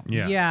 check it out.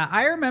 Yeah.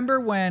 I remember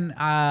when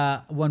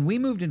we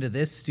moved into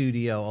this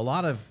studio, a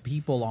lot of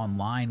people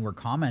online were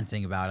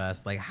commenting about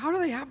us, like, how do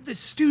they have this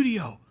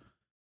studio?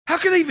 How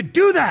can they even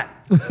do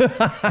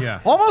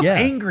that? Almost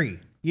angry,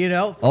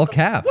 all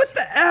caps. What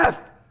the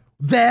F?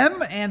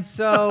 Them. And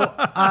so,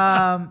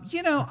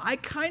 I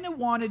kind of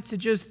wanted to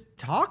just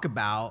talk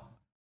about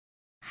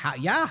how,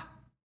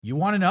 you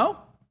want to know?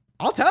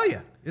 I'll tell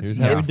you. Here's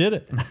how we did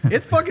it.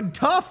 It's fucking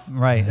tough.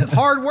 Right. It's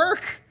hard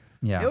work.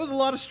 Yeah. It was a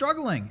lot of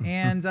struggling,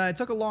 and it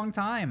took a long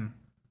time.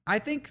 I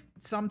think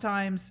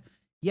sometimes,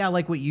 yeah,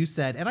 like what you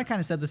said, and I kind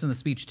of said this in the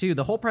speech too,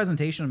 the whole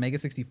presentation of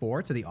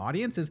Mega64 to the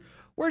audience is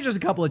we're just a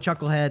couple of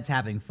chuckleheads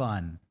having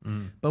fun.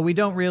 But we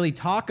don't really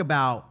talk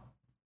about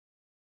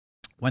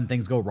when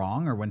things go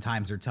wrong or when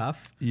times are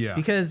tough. Yeah.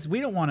 Because we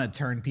don't want to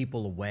turn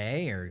people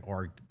away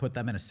or put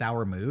them in a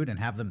sour mood and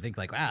have them think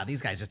like, wow,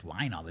 these guys just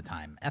whine all the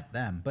time. F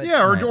them. But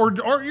Yeah,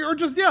 or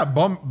just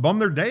bum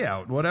their day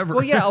out, whatever.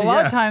 Well, yeah, a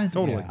lot of times,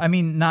 totally. I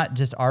mean, not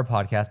just our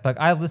podcast, but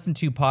I listen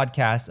to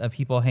podcasts of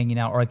people hanging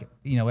out or like,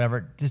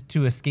 whatever, just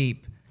to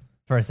escape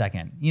for a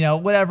second,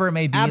 whatever it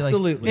may be.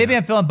 Absolutely. Like, maybe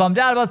I'm feeling bummed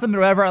out about something or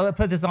whatever. I'll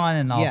put this on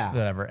and I'll Yeah.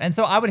 whatever. And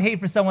so I would hate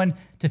for someone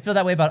to feel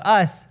that way about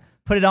us,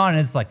 put it on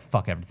and it's like,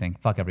 fuck everything,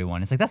 fuck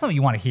everyone. It's like, that's not what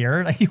you want to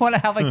hear. Like you want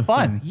to have like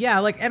fun. yeah,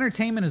 like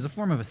entertainment is a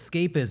form of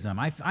escapism.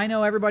 I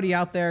know everybody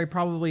out there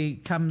probably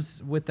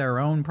comes with their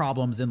own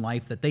problems in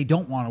life that they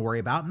don't want to worry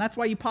about. And that's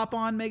why you pop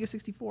on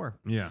Mega64.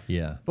 Yeah.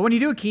 Yeah. But when you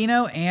do a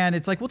keynote and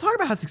it's like, we'll talk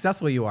about how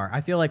successful you are. I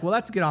feel like, well,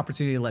 that's a good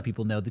opportunity to let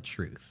people know the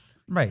truth.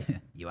 Right.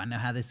 You want to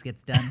know how this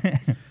gets done?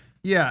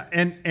 Yeah,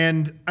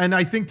 and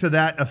I think to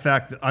that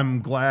effect,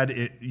 I'm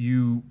glad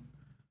you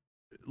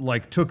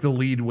like took the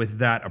lead with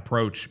that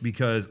approach,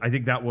 because I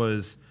think that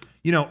was,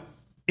 in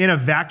a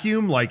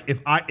vacuum, like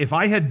if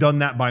I had done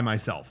that by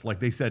myself, like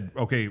they said,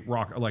 okay,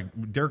 like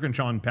Derek and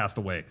Sean passed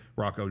away,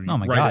 Rocco. Oh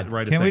my write God.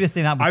 a Can we thing. just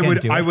say not we I can't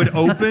would do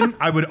it?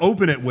 I would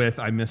open it with,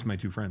 I miss my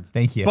two friends.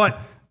 Thank you. But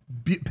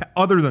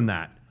other than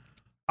that,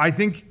 I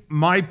think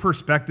my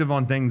perspective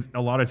on things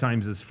a lot of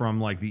times is from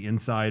like the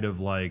inside of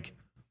like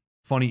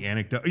funny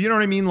anecdote. You know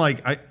what I mean?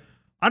 Like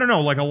I don't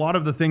know, like a lot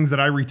of the things that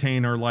I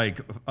retain are like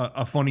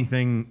a funny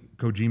thing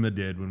Kojima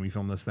did when we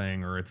filmed this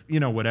thing, or it's,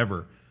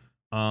 whatever.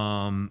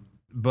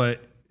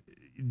 But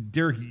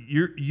Derek,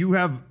 you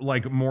have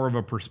like more of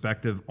a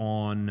perspective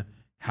on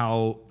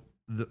how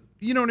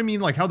you know what I mean?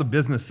 Like how the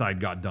business side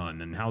got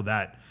done and how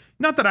that,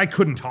 not that I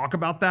couldn't talk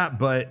about that,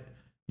 but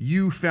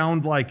you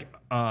found like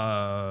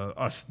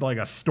a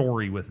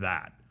story with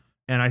that.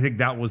 And I think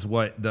that was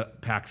what the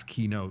PAX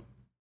keynote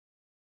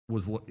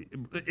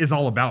is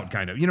all about,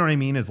 kind of. You know what I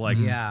mean? Is like,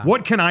 Yeah.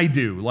 what can I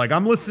do? Like,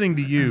 I'm listening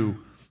to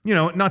you,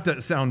 not to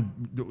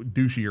sound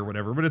douchey or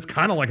whatever, but it's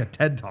kind of like a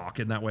TED talk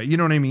in that way. You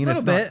know what I mean?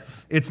 Little bit.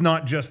 It's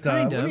not just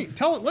Kind let me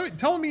of.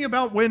 tell me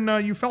about when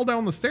you fell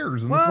down the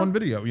stairs in this one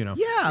video.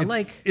 Yeah,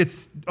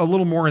 it's a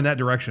little more in that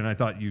direction. I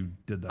thought you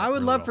did that. I would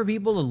really love well. for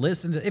people to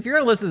listen to, if you're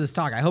going to listen to this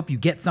talk, I hope you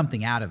get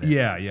something out of it.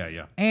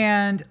 Yeah.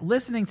 And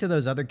listening to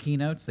those other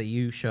keynotes that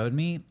you showed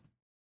me,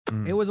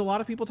 it was a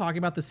lot of people talking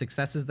about the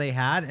successes they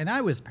had, and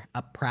I was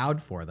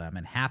proud for them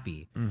and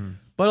happy.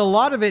 But a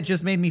lot of it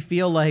just made me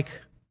feel like,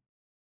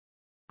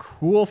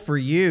 cool for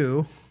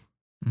you,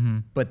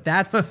 but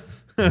that's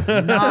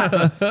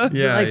not.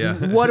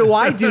 What do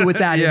I do with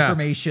that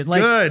information?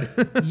 Like,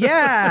 good.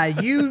 yeah,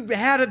 you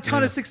had a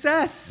ton of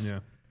success. Yeah.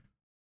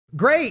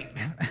 Great.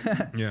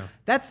 Yeah.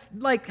 That's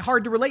like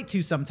hard to relate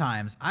to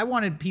sometimes. I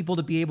wanted people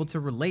to be able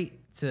to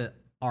relate to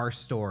our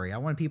story. I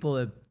wanted people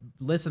to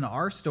listen to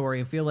our story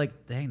and feel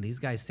like, dang, these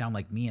guys sound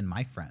like me and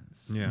my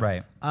friends. Yeah.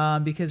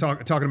 Right. Because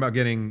Talking about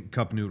getting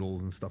cup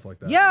noodles and stuff like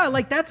that. yeah,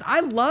 like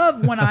I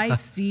love when I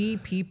see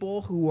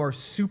people who are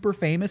super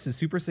famous and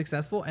super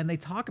successful and they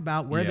talk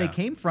about where they Yeah.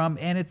 came from,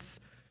 and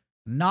it's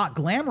not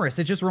glamorous.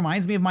 It just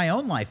reminds me of my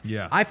own life.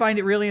 Yeah. I find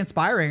it really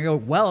inspiring. I go,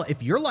 well,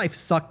 if your life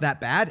sucked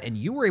that bad and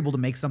you were able to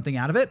make something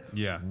out of it,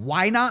 Yeah.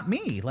 why not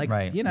me? Like,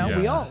 Right.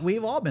 Yeah.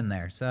 we've all been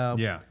there. So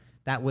Yeah.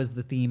 that was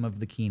the theme of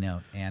the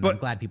keynote, and But- I'm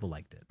glad people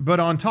liked it. But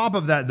on top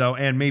of that, though,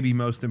 and maybe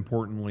most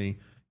importantly,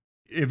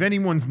 if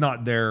anyone's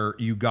not there,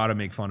 you got to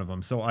make fun of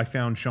them. So I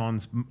found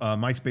Sean's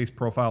MySpace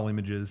profile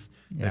images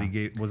that he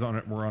gave were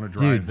on a drive.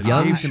 Dude, that he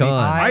young gave to me.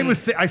 Sean. I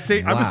was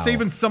Wow.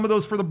 saving some of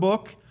those for the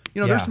book.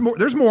 Yeah.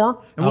 There's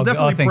more, and we'll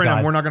definitely thank print them.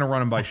 God. We're not going to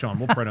run them by Sean.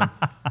 We'll print them,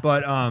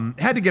 but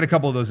had to get a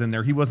couple of those in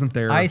there. He wasn't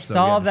there. I so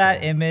saw yeah,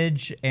 that so-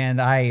 image and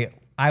I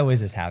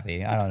was just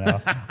happy. I don't know.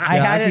 I I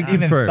hadn't can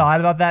even confirm. thought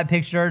about that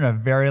picture in a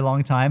very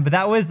long time, but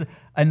that was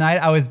a night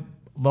I was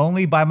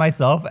lonely by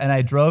myself and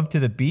I drove to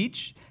the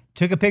beach,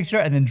 took a picture,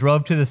 and then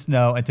drove to the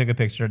snow and took a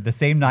picture the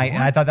same night.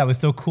 And I thought that was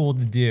so cool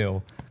to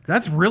do.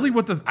 That's really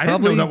what I didn't know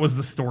Probably that was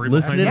the story.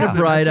 listening behind to it.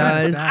 Bright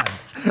That's Eyes.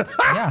 sad.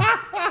 Yeah.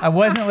 I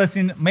wasn't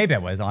listening. Maybe I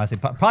was, honestly.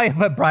 Probably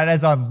put Bright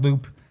Eyes on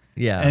loop.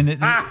 Yeah. And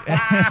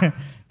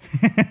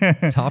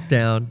Top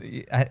down.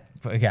 yeah.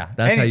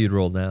 That's how you'd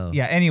roll down.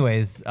 Yeah.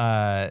 Anyways, so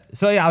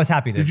yeah, I was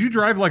happy to. Did you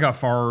drive like a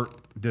far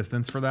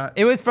distance for that?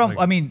 It was from, Like-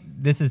 I mean,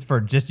 this is for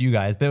just you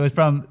guys, but it was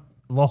from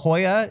La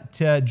Jolla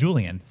to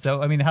Julian.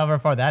 So, I mean, however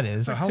far that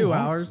is. So how 2 long?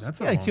 hours. That's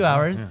a Yeah, like long 2 time,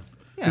 hours.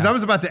 Because Yeah. I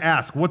was about to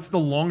ask, what's the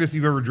longest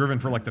you've ever driven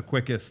for like the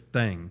quickest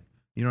thing?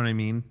 You know what I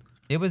mean?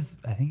 It was,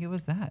 I think it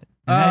was that.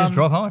 And I just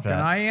drove home after Can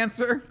that. I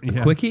answer?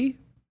 Yeah. Quickie?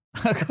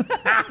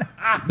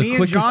 Me and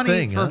quickest Johnny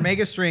thing, for huh?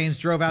 Mega Strains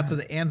drove out to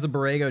the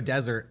Anza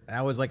Desert.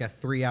 That was like a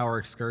 3-hour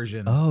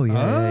excursion Oh, yeah.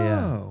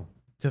 Oh.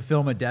 to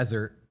film a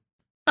desert.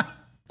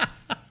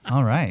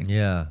 All right.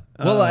 Yeah.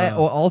 Well,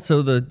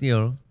 also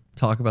the,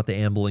 talk about the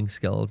ambling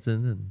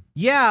skeleton and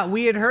Yeah,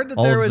 we had heard that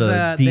All there of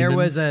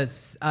was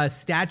the a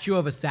statue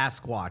of a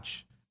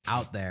Sasquatch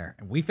out there,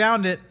 and we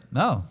found it.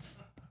 No,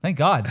 thank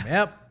God.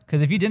 Yep.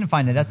 Because if you didn't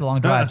find it, that's a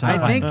long drive. to not I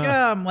find think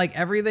it. like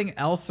everything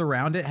else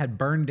around it had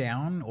burned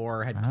down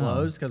or had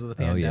closed because of the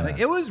Oh, yeah. pandemic.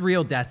 It was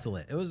real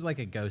desolate. It was like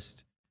a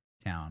ghost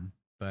town.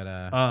 But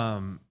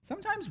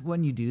sometimes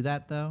when you do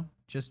that though,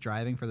 just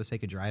driving for the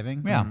sake of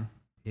driving, Yeah.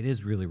 it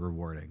is really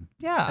rewarding.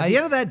 Yeah, At the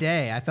end of that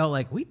day, I felt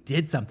like we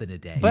did something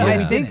today. But Yeah. I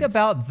We think didn't.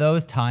 about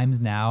those times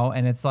now,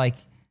 and it's like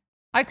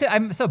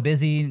I'm so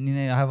busy, you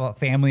know, I have a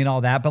family and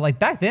all that. But like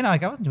back then, I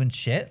wasn't doing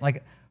shit.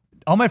 Like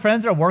all my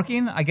friends are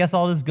working. I guess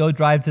I'll just go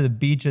drive to the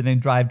beach and then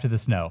drive to the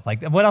snow.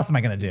 Like what else am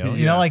I gonna do?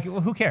 You know, like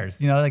who cares?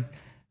 You know, like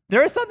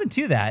there is something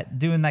to that,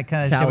 doing that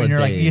kind of shit when Salad you're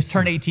like you days. just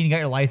turn 18, you got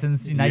your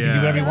license, you know, you can do Yeah.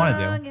 whatever you want to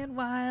do. Young and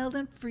wild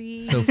and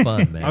free. so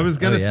fun, man. I was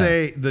gonna Oh, yeah.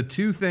 say the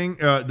two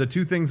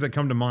things that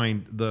come to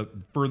mind. The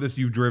furthest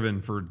you've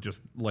driven for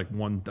just like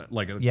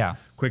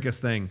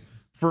quickest thing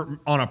for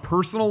on a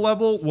personal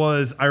level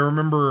was I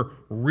remember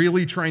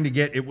really trying to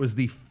get. It was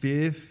the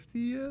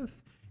 50th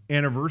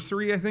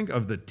anniversary, I think,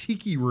 of the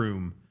Tiki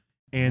Room,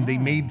 and they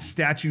made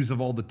statues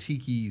of all the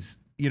tikis,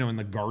 you know, in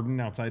the garden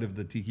outside of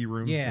the Tiki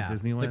Room Yeah, at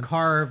Disneyland. the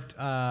carved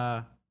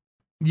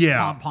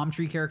yeah, palm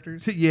tree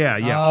characters. Yeah,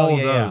 Oh, all of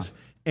yeah, yeah. those.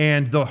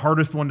 And the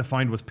hardest one to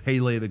find was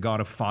Pele, the god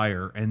of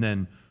fire. And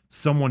then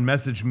someone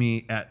messaged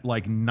me at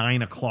like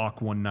 9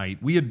 o'clock one night.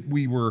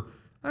 We were,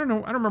 I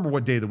don't remember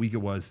what day of the week it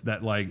was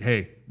that like,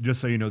 hey,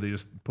 just so you know, they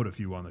just put a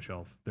few on the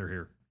shelf. They're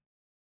here.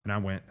 And I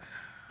went,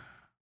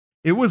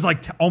 it was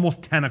like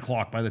almost 10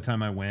 o'clock by the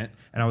time I went.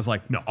 And I was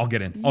like, no, I'll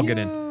get in. I'll get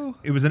in.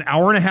 It was an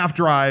hour and a half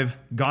drive,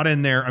 got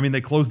in there. I mean,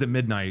 they closed at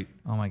midnight.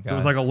 Oh my So it God.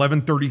 was like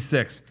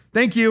 11:36.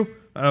 Thank you.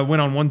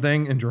 Went on one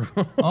thing and drove.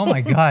 Oh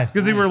my God.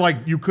 Because they were like,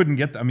 you couldn't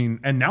get. I mean,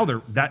 and now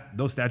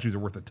those statues are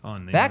worth a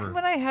ton. They Back never-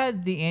 when I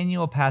had the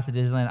annual pass to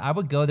Disneyland, I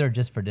would go there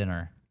just for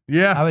dinner.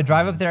 yeah, I would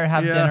drive up there,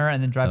 have Yeah. dinner,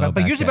 and then drive Oh, back.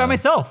 But back usually by down.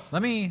 myself.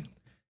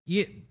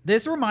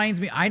 This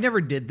reminds me, I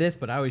never did this,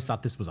 but I always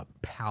thought this was a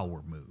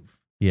power move.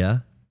 Yeah.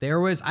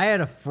 I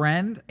had a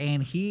friend,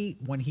 and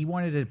when he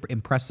wanted to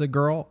impress a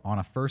girl on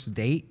a first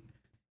date,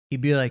 he'd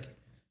be like,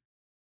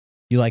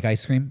 "You like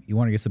ice cream? You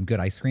want to get some good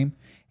ice cream?"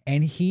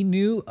 And he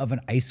knew of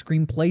an ice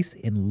cream place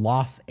in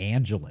Los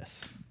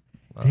Angeles.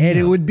 And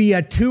it would be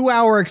a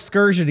 2-hour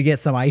excursion to get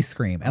some ice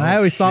cream. And I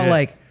always thought shit.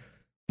 like,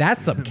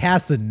 that's some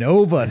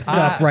Casanova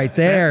stuff right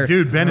there.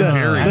 dude, Ben and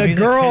Jerry's. The Music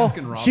girl,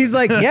 can rock she's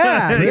like,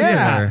 yeah,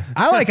 Yeah.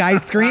 I like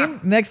ice cream.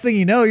 Next thing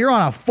you know, you're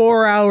on a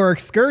 4-hour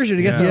excursion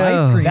to get some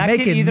Yeah. ice cream, That could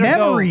making either go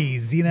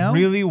memories, you know?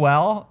 really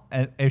well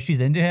if she's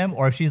into him,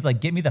 or if she's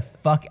like, get me the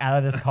fuck out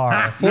of this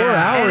car. 4 And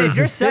hours if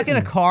you're of stuck in a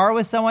sitting. car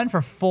with someone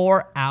for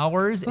 4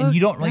 hours and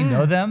you don't really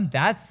know them,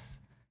 that's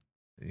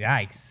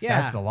yikes.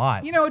 That's a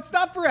lot. You know, it's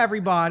not for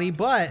everybody,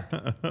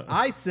 but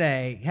I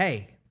say,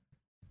 hey,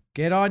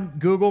 get on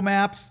Google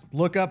Maps,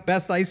 look up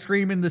best ice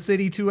cream in the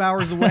city 2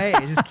 hours away,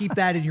 and just keep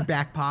that in your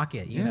back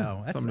pocket. You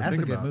know, that's something to a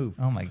think good about. move.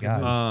 Oh my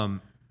God.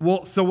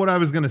 Well, so what I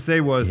was gonna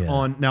say was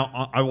Yeah.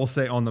 I will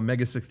say on the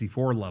Mega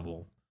 64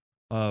 level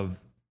of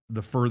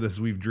the furthest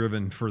we've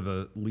driven for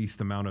the least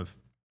amount of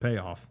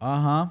payoff.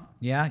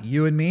 Yeah,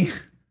 you and me.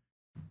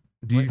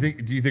 Do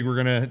you think we're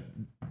gonna?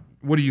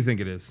 What do you think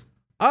it is?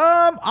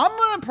 I'm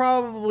gonna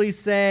probably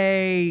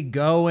say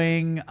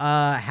going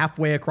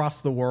halfway across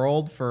the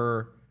world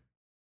for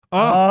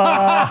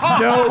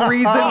no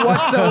reason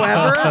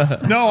whatsoever.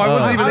 No, I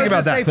wasn't even I was thinking about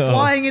gonna say that.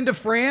 flying into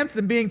France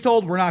and being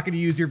told we're not going to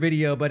use your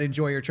video, but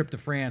enjoy your trip to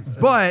France.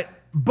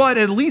 But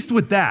at least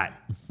with that,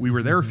 we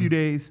were there a few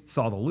days,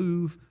 saw the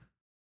Louvre,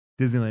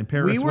 Disneyland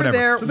Paris, we were whatever.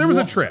 there. So there was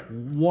a trip.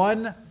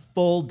 One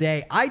full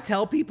day. I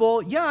tell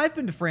people, yeah, I've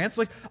been to France.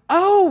 Like,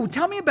 oh,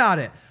 tell me about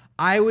it.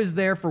 I was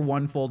there for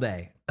one full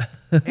day.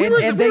 We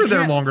were they there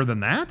can't- longer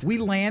than that. We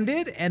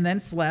landed and then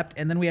slept,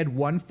 and then we had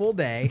one full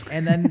day,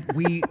 and then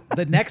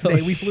the next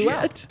day we flew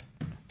out.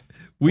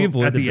 We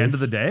avoided at the end of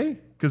this. the day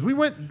because we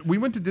went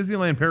to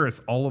Disneyland Paris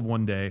all of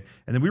one day,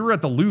 and then we were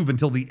at the Louvre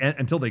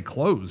until they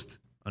closed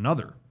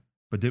another.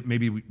 But did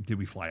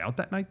we fly out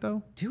that night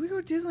though? Did we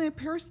go to Disneyland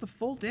Paris the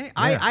full day? Yeah.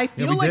 I Yeah,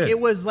 feel we like did. it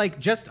was like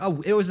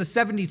it was a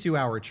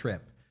 72-hour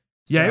trip.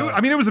 Yeah, So,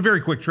 I mean it was a very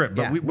quick trip,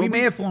 but yeah, we may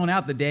have flown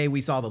out the day we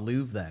saw the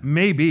Louvre then.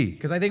 maybe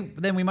Because I think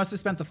then we must have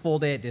spent the full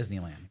day at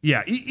Disneyland.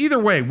 yeah. Either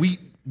way,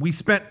 we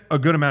spent a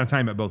good amount of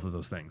time at both of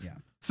those things. Yeah.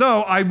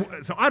 So I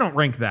don't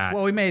rank that.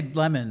 Well, we made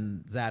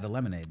lemons out of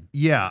lemonade.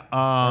 Yeah.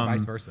 Or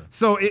vice versa.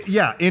 So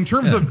in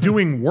terms of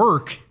doing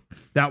work,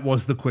 that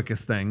was the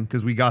quickest thing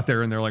because we got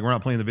there and they're like, we're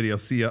not playing the video.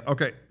 See ya.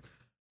 Okay.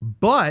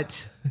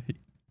 But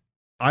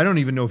I don't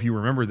even know if you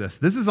remember this.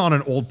 This is on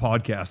an old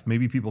podcast.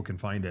 Maybe people can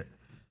find it.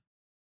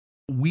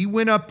 We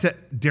went up to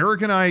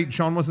Derek and I,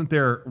 Sean wasn't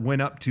there,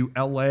 went up to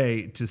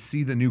LA to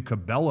see the new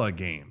Cabela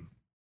game.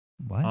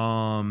 What?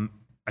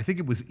 I think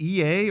it was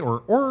EA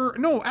or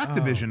no,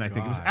 Activision. Oh, I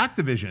think it was God.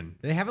 Activision.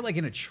 Did they have it like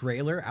in a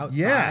trailer outside?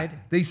 Yeah,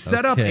 they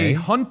set up Okay. a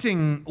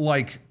hunting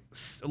like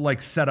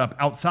like set up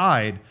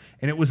outside,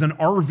 and it was an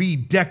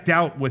RV decked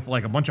out with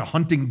like a bunch of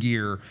hunting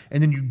gear,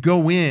 and then you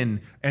go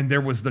in and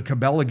there was the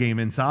Cabela game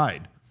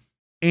inside.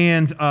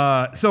 And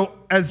so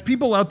as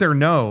people out there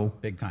know,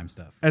 Big time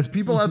stuff. as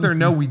people out there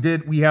know,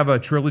 we have a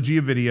trilogy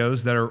of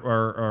videos that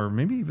are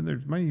maybe even there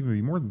might even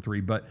be more than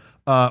 3, but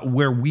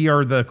where we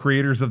are the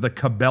creators of the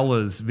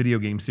Cabela's video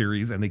game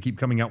series, and they keep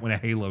coming out when a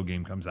Halo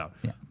game comes out.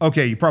 Yeah.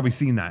 Okay, you've probably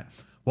seen that.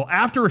 Well,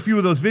 after a few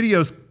of those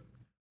videos,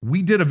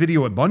 we did a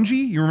video at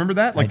Bungie. You remember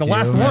that? Like I the do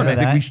last one, I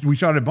remember think that. we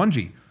shot at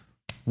Bungie.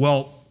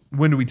 Well,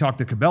 when do we talk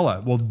to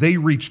Cabela? Well, they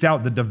reached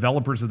out. The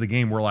developers of the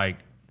game were like,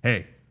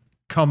 "Hey,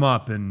 come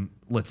up and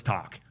let's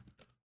talk."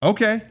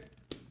 Okay,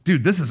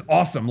 dude, this is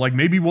awesome. Like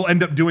maybe we'll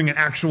end up doing an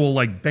actual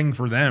like thing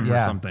for them or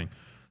Yeah. something.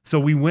 So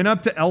we went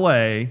up to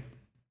LA,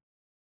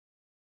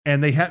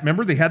 and they had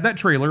that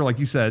trailer, like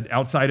you said,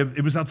 outside of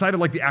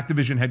like the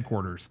Activision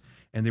headquarters.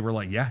 And they were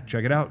like, yeah,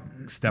 check it out.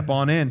 Step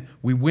on in.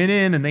 We went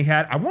in and they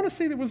had, I want to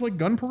say there was like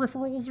gun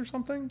peripherals or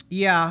something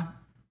Yeah.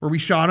 where we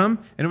shot them,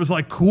 and it was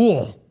like,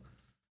 cool.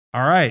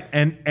 All right.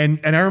 And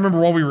I remember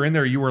while we were in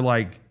there, you were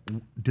like,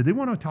 did they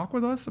want to talk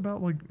with us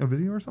about like a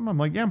video or something? I'm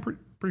like, yeah, I'm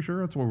pretty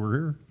sure that's why we're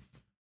here.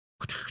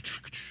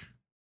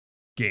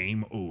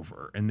 Game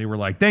over. And they were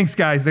like, thanks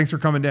guys. Thanks for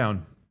coming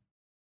down.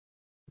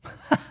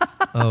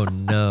 Oh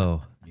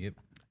no. Yep.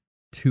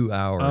 2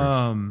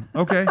 hours.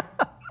 Okay.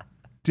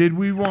 Did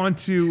we want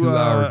to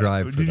 2-hour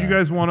drive for did you that.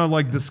 guys want to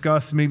like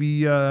discuss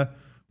maybe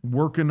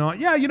working on,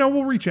 yeah,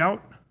 we'll reach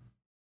out.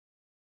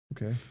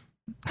 Okay.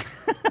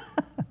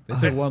 They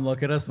took one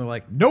look at us and they're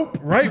like, nope.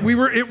 Right?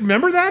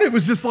 Remember that? It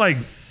was just like,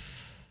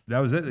 that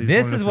was it. They just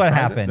This wanted us is to what try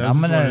happened. They I'm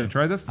just gonna- wanted to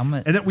try this. I'm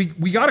gonna- And then we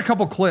got a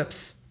couple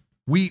clips.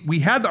 We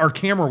had our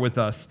camera with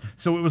us,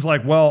 so it was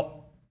like, well,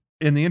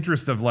 in the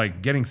interest of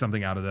like getting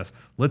something out of this,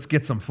 let's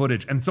get some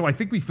footage. And so I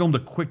think we filmed a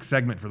quick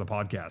segment for the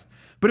podcast,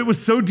 but it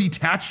was so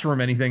detached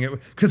from anything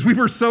because we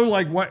were so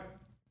like, what?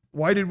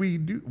 Why did we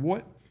do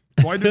what?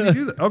 Why did we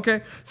do that?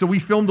 Okay, so we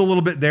filmed a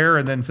little bit there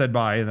and then said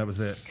bye, and that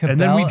was it.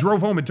 And then we Cabela- drove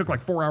home. It took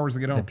like 4 hours to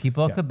get home. The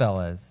people Yeah. at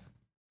Cabela's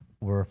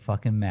were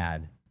fucking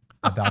mad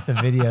about the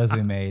videos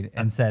we made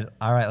and said,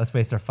 all right, let's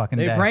waste our fucking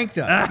They day. pranked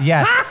us.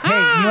 Yes. Hey,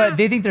 you know what?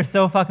 They think they're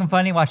so fucking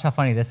funny. Watch how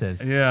funny this is.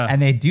 Yeah.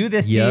 And they do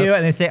this to Yep. you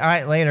and they say, all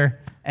right, later.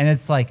 And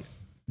it's like,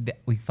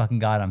 we fucking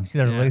got them. See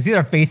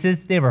their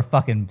faces? They were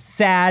fucking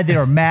sad. They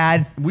were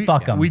mad.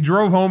 Fuck them. We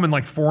drove home in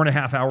like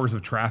 4.5 hours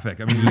of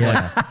traffic. I mean, it was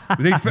Yeah.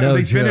 like, No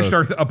they finished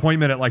joke. our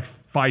appointment at like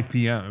 5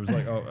 p.m. It was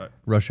like,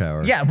 Rush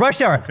hour. yeah,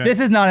 rush hour. This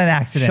is not an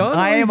accident. Sean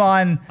I am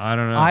always- on. I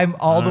don't know. I'm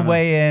all the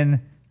way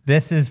in.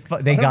 This is.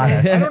 They got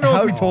us. I don't know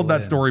if we How- told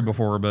that story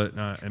before, but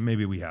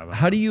maybe we haven't.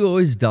 How do you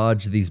always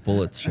dodge these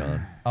bullets,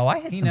 Sean? Oh, I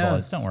hit He some knows.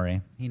 bullets. Don't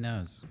worry. He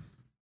knows.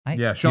 Yeah,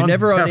 You're Sean's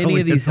never on any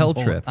definitely of hit these some hell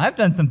bullets. trips. I've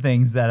done some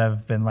things that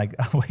have been like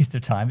a waste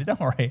of time. But don't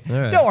worry. All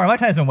right. Don't worry. My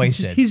time's been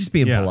wasted. He's just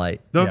being Yeah.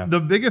 polite. Yeah. The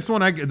biggest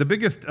one, the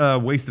biggest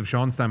waste of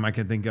Sean's time I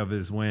can think of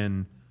is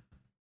when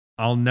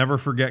I'll never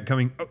forget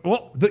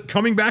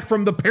coming back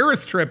from the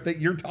Paris trip that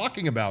you're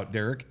talking about,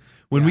 Derek.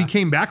 When we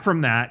came back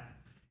from that,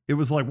 it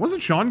was like,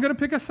 wasn't Sean going to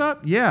pick us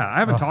up? Yeah, I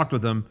haven't talked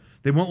with them.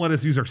 They won't let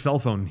us use our cell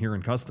phone here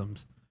in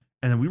customs.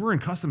 And then we were in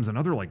customs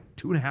another like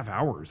 2.5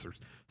 hours or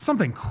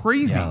something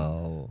crazy.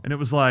 No. And it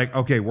was like,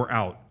 okay, we're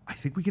out. I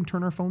think we can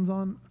turn our phones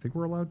on. I think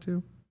we're allowed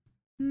to.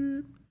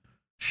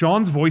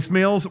 Sean's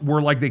voicemails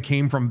were like they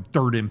came from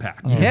Third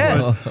Impact.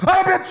 Yes.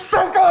 I've been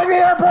circling the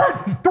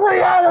airport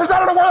 3 hours. I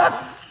don't know where the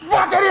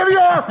fuck any of you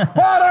are.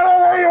 I don't know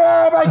where you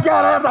are. Oh my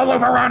God, I have to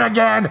loop around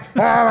again. Oh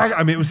my God.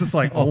 I mean, it was just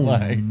like, oh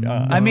my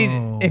God. I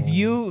mean, if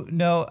you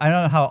know, I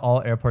don't know how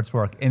all airports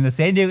work. In the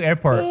San Diego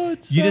airport,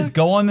 you just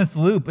go on this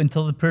loop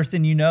until the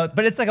person you know,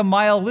 but it's like a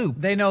mile loop.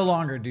 They no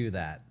longer do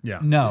that. Yeah.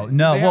 No. They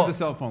Well, have the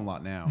cell phone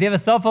lot now. they have a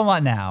cell phone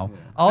lot now.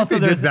 Also, they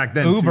did there's back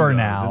then too, Uber though,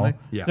 now. didn't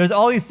they? Yeah. There's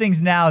all these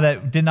things now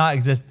that did not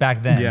exist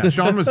back then. Yeah.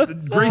 Sean was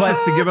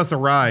gracious to give us a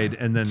ride,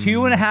 and then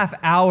 2.5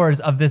 hours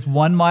of this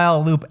 1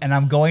 mile loop, and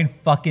I'm going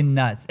fucking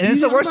nuts. And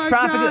it's the Oh worst my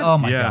traffic. God. Oh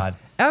my Yeah. God.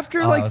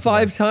 After Oh, like that's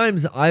 5 worse.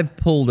 times, I've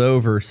pulled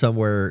over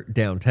somewhere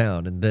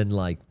downtown and then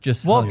like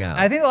just Well, hung out.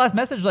 I think the last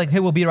message was like, "Hey,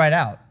 we'll be right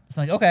out." It's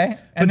like, okay.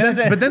 And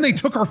but then they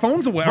took our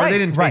phones away, or Right, they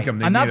didn't right. take them.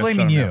 They I'm not made us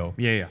blaming shut 'em you. down.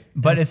 Yeah, yeah.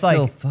 but That's it's like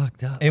still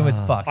fucked up. it was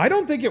fucked. I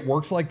don't think it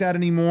works like that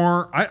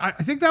anymore. I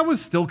think that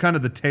was still kind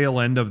of the tail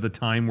end of the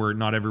time where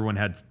not everyone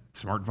had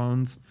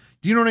smartphones.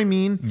 Do you know what I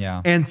mean?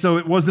 Yeah. And so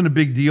it wasn't a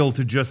big deal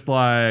to just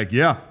like,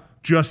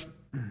 just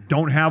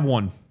don't have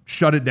one.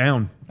 Shut it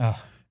down.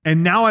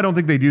 And now I don't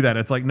think they do that.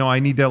 It's like, no, I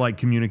need to like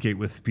communicate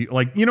with people.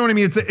 Like, you know what I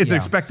mean? It's an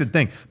expected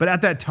thing. But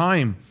at that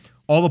time,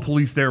 all the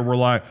police there were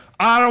like,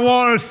 I don't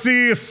want to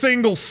see a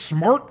single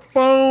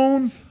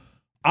smartphone.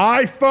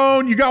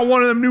 iPhone, you got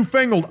one of them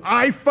newfangled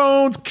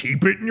iPhones,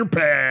 keep it in your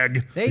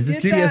bag. They Is this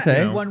did that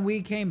TSA? when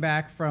we came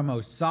back from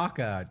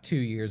Osaka 2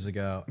 years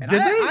ago. And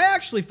Did they? I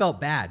actually felt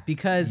bad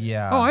because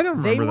Yeah. Oh, I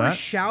don't they remember were that.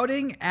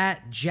 shouting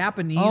at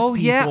Japanese Oh, people.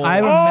 yeah, I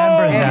remember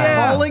and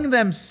that. calling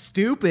them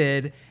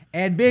stupid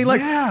and being like,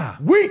 Yeah.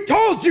 we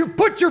told you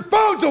put your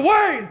phones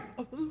away.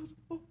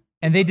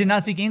 And they did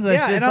not speak English.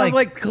 Yeah, It's and I was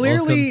like,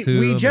 clearly, Welcome to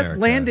we just America.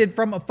 landed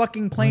from a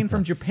fucking plane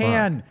from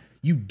Japan.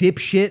 You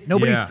dipshit.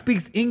 Nobody Yeah.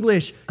 speaks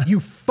English. You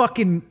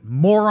fucking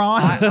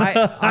moron.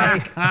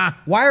 I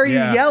Why are you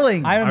Yeah.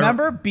 yelling? I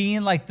remember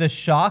being like the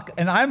shock,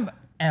 and I'm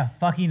a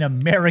fucking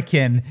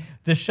American.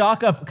 The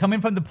shock of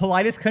coming from the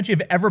politest country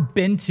I've ever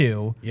been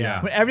to.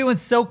 Yeah. When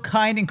everyone's so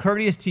kind and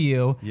courteous to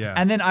you. Yeah.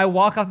 And then I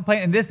walk off the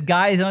plane, and this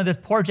guy is on this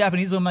poor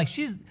Japanese woman. I'm like,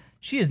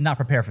 she is not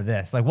prepared for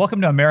this. Like,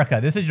 welcome to America.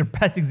 This is your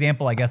best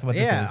example, I guess, of what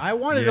this Yeah, is. I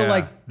wanted Yeah, to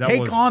like that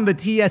take was- on the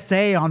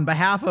TSA on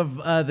behalf of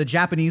the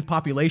Japanese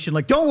population.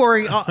 Like, don't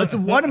worry, it's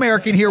one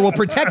American here will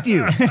protect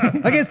you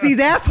against these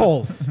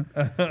assholes.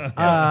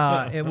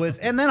 It was,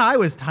 and then I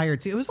was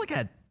tired too. It was like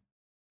a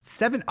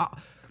 7.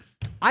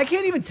 I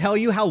can't even tell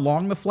you how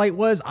long the flight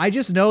was. I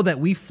just know that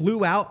we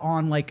flew out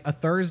on like a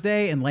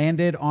Thursday and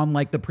landed on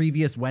like the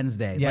previous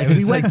Wednesday. Yeah, like it we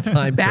was went like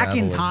time back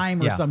in traveling.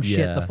 time or Yeah. some shit.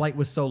 Yeah. The flight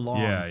was so long.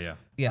 Yeah.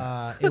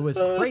 Yeah. It was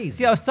crazy.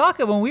 See,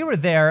 Osaka, when we were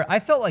there, I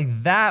felt like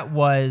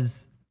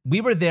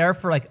we were there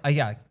for like,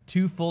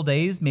 2 full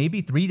days, maybe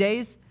 3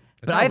 days.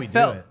 But how we do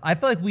it. I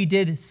felt like we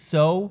did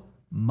so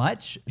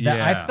much that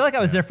I Yeah, feel like I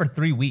was there for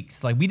 3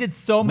 weeks. Like we did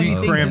so many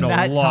things crammed in a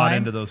that lot time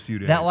into those few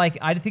days. that like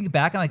I think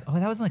back, I'm like, oh,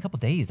 that was only a couple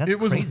days. That's It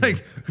was crazy.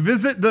 like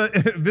visit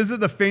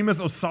the famous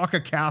Osaka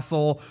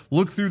castle,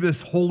 look through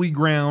this holy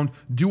ground,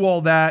 do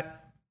all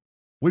that.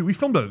 Wait, we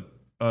filmed a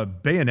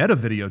Bayonetta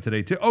video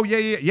today too. Oh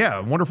yeah.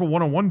 Wonderful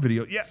 101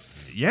 video.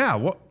 Yeah.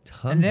 What?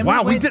 And then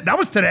Wow, we we did. That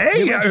was today.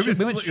 We Yeah, went, it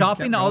we went kept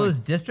shopping to all going. those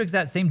districts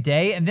that same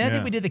day, and then I Yeah.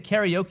 think we did the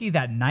karaoke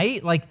that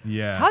night. Like,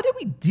 Yeah. how did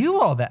we do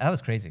all that? That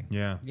was crazy.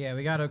 Yeah. Yeah,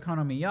 we got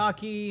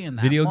Okonomiyaki and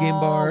that Video game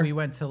mall. bar. We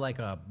went to like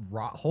a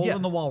hole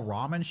in the wall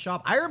ramen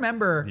shop. I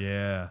remember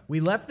Yeah. we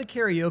left the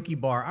karaoke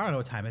bar. I don't know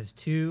what time it is.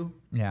 2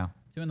 Yeah.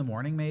 in the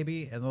morning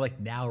maybe, and they're like,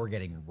 now we're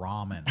getting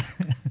ramen.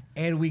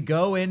 And we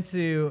go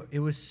into, it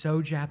was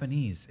so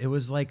Japanese. It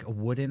was like a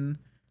wooden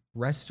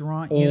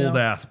restaurant, Old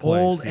ass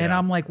place, old. And yeah.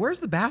 I'm like, where's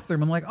the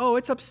bathroom? I'm like, oh,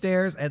 it's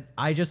upstairs. And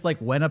I just like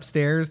went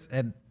upstairs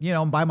and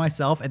I'm by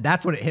myself, and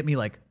that's when it hit me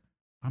like,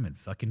 I'm in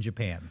fucking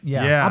Japan.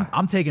 Yeah. Yeah.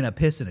 I'm taking a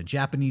piss in a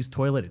Japanese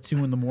toilet at 2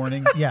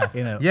 a.m. Yeah.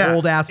 In an Yeah.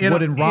 old ass In a-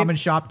 wooden ramen in-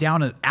 shop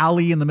down an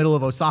alley in the middle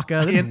of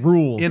Osaka. This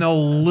rules. In a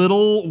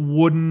little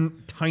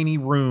wooden tiny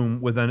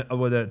room with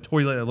a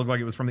toilet that looked like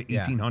it was from the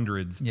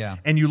 1800s. Yeah.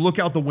 And you look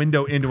out the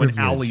window into an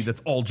alley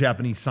that's all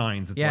Japanese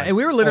signs. It's yeah, like, and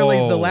we were literally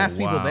the oh, last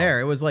people wow.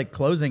 there. It was like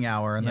closing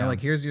hour, and they're Yeah. like,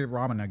 "Here's your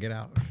ramen, now get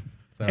out."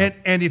 So,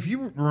 And if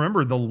you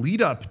remember, the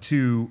lead up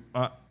to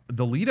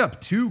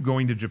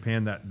going to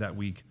Japan that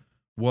week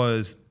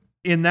was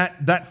in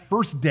that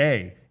first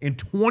day. In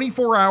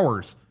 24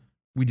 hours,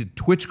 we did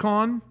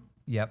TwitchCon.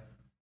 Yep.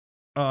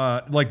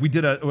 Like we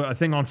did a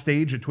thing on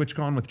stage at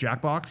TwitchCon with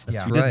Jackbox.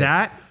 Yeah. We did right.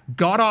 that.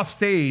 Got off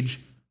stage,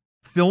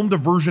 filmed a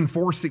version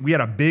 4. We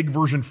had a big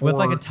version 4 With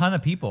like a ton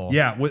of people.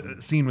 Yeah,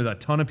 scene with a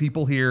ton of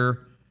people here,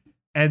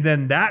 and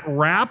then that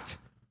wrapped.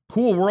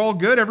 Cool, we're all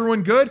good.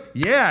 Everyone good?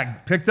 Yeah.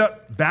 Picked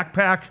up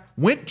backpack,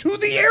 went to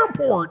the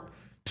airport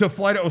to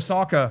fly to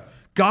Osaka.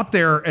 Got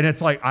there, and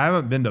it's like I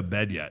haven't been to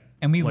bed yet.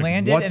 And we Like,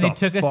 landed, what and they the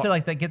took us fuck? to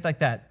like get like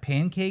that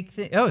pancake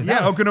thing. Oh, that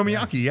Yeah, was-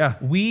 okonomiyaki. Yeah,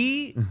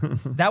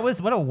 that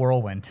was what a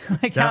whirlwind.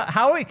 Like That-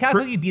 how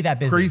could you be that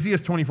busy?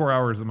 craziest 24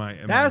 hours of my.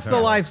 that's the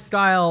entire life.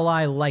 lifestyle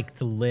I like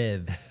to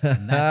live,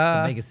 and that's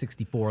the Mega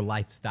 64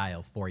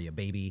 lifestyle for you,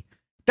 baby.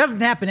 Doesn't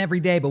happen every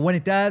day, but when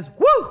it does,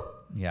 woo!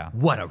 Yeah.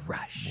 What a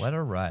rush! What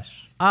a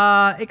rush.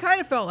 It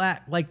kind of felt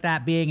like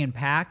that being in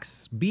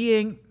PAX.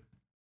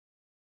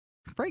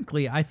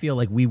 Frankly, I feel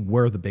like we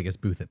were the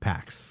biggest booth at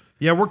PAX.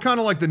 Yeah, we're kind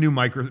of like the new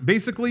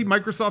Basically,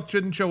 Microsoft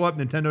shouldn't show up.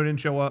 Nintendo didn't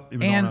show up. It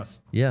was And on us.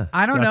 Yeah.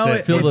 I don't That's know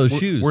it. Fill if, those We're-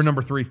 shoes. We're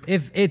number 3.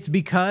 if it's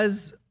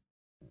because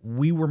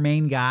we were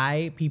main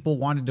guy, people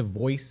wanted to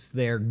voice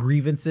their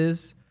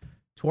grievances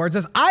towards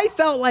us. I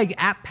felt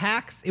like at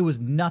PAX, it was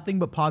nothing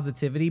but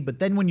positivity. But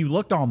then when you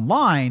looked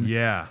online,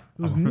 Yeah.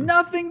 it was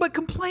nothing but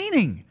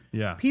complaining.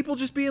 Yeah. People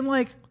just being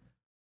like,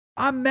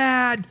 I'm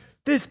mad.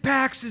 This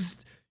PAX is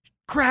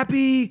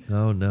crappy.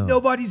 Oh no.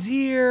 Nobody's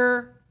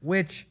here.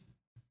 Which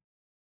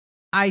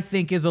I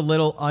think is a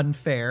little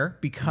unfair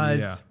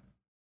because Yeah.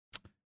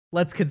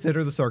 let's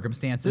consider the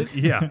circumstances.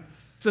 Yeah.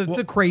 It's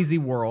a crazy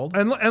world.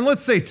 And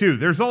let's say too,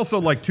 there's also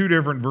like 2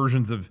 different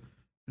versions of.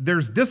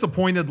 There's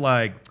disappointed,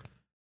 like,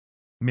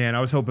 man,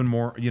 I was hoping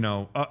more.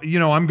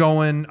 I'm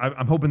going.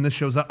 I'm hoping this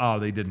shows up. Oh,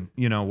 they didn't.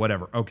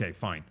 Whatever. Okay,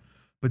 fine.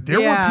 But there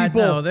Yeah, were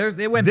people. no,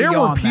 they went there were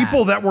beyond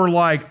people that. that were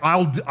like,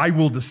 I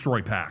will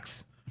destroy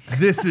PAX.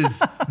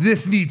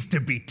 This needs to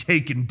be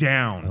taken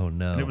down. Oh,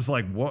 no. And it was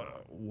like,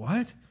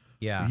 what?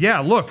 Yeah. Yeah.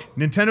 Look,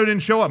 Nintendo didn't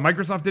show up.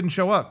 Microsoft didn't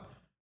show up.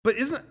 But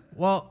isn't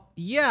Well,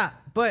 yeah,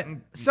 but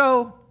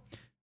so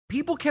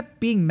people kept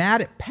being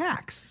mad at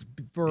PAX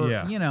for,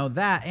 Yeah.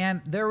 that.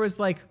 And there was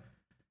like,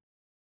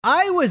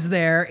 I was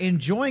there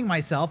enjoying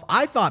myself.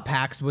 I thought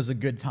PAX was a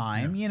good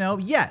time.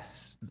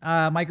 Yes,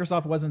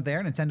 Microsoft wasn't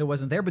there, Nintendo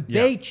wasn't there, but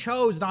they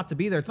chose not to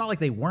be there. It's not like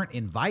they weren't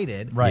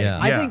invited. Right.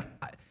 Yeah.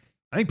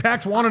 I think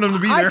PAX wanted them to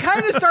be I there.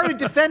 kind of started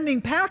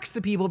defending PAX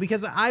to people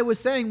because I was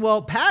saying,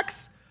 well,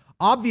 PAX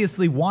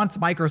obviously wants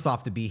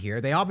Microsoft to be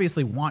here. They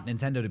obviously want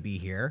Nintendo to be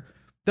here.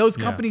 Those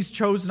companies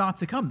chose not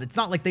to come. It's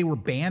not like they were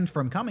banned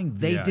from coming.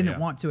 They didn't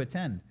want to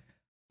attend.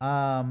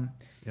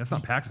 It's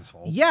not PAX's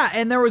fault. Yeah,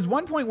 and there was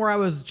one point where I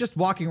was just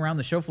walking around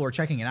the show floor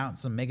checking it out, and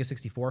some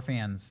Mega64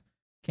 fans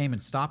came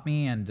and stopped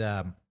me,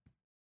 and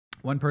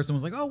one person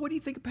was like, "Oh, what do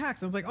you think of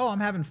PAX?" I was like, "Oh, I'm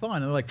having fun."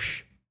 And they're like,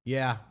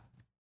 "Yeah."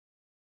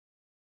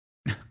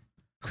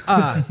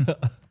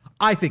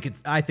 I think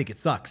it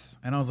sucks.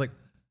 And I was like,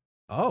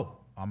 "Oh,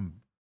 I'm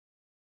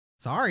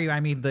sorry. I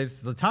mean,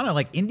 there's a ton of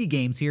like indie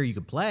games here you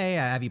could play.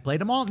 Have you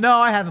played them all?" "No,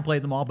 I haven't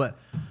played them all, but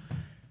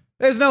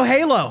there's no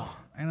Halo."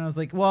 And I was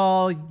like,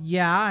 "Well,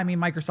 yeah. I mean,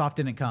 Microsoft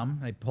didn't come.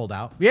 They pulled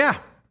out." "Yeah.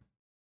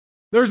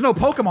 There's no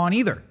Pokemon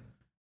either."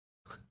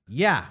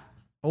 "Yeah.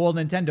 Well,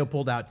 Nintendo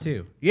pulled out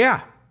too."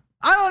 "Yeah.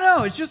 I don't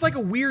know. It's just like a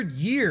weird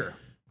year."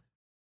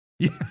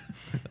 Yeah.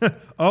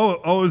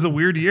 Oh, it was a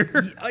weird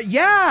year.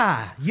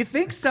 Yeah, you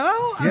think so?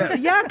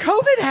 Yeah,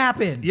 COVID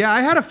happened. Yeah,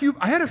 I had a few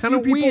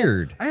people.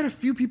 Weird. I had a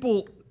few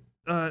people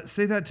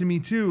say that to me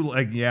too.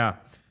 Like, yeah,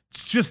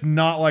 it's just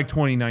not like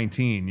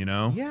 2019, you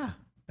know? Yeah.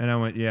 And I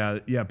went, yeah,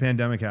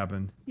 pandemic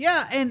happened.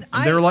 Yeah, and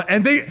They were like,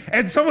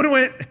 and someone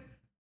went,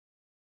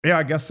 yeah,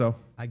 I guess so.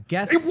 I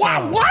guess Hey,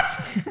 so.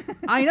 what?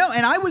 I know,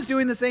 and I was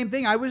doing the same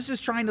thing. I was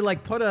just trying to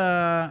like put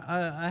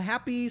a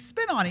happy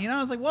spin on it. You know,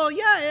 I was like, well,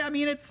 yeah, I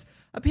mean, it's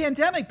a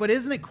pandemic, but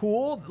isn't it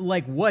cool?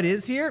 Like, what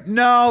is here?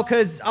 No,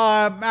 because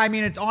I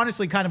mean, it's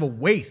honestly kind of a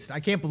waste.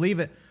 I can't believe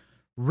it.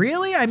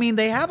 Really? I mean,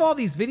 they have all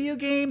these video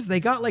games. They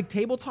got like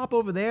tabletop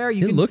over there.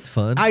 It looked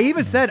fun. I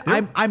even said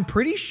I'm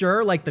pretty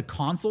sure like the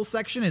console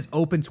section is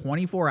open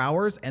 24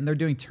 hours, and they're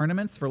doing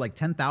tournaments for like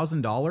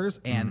 $10,000,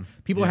 and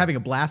people are having a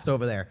blast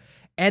over there.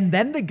 And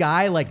then the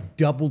guy like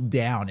doubled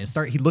down and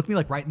he looked me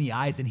like right in the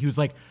eyes, and he was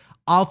like,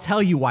 "I'll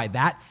tell you why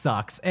that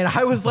sucks." And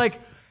I was like,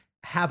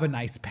 "Have a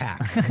nice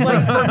PAX."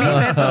 Like for me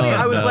mentally,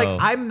 I was like,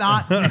 I'm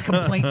not in the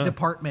complaint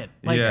department.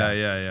 Like,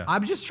 Yeah.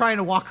 I'm just trying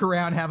to walk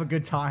around, have a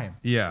good time.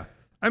 Yeah.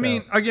 I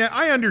mean, again,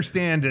 I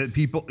understand that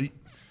people.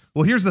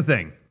 Well, here's the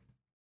thing.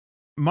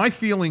 My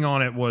feeling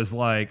on it was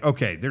like,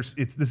 okay, this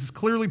is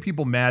clearly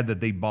people mad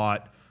that they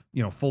bought,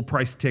 full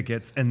price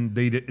tickets, and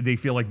they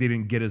feel like they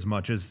didn't get as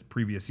much as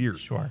previous years.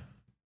 Sure.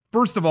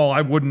 First of all,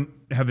 I wouldn't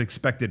have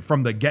expected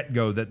from the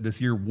get-go that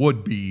this year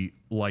would be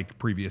like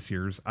previous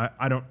years.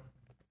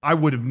 I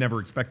would have never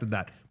expected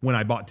that when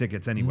I bought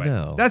tickets anyway.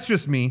 No. That's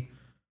just me.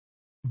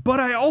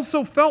 But I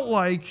also felt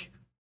like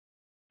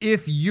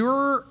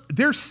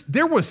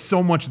there was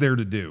so much there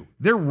to do.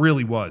 There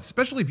really was,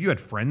 especially if you had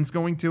friends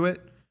going to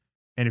it.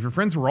 And if your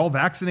friends were all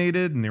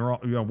vaccinated and they were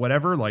all,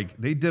 whatever, like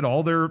they did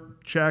all their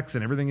checks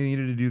and everything they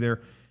needed to do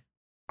there,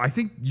 I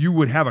think you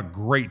would have a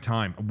great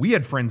time. We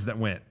had friends that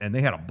went and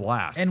they had a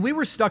blast. And we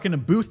were stuck in a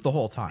booth the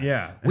whole time.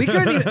 Yeah. we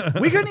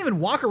couldn't even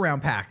walk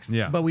around PAX.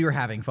 Yeah. But we were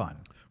having fun.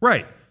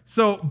 Right.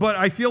 So, but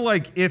I feel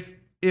like if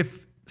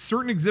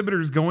certain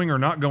exhibitors going or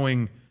not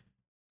going,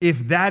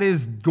 if that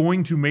is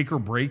going to make or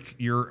break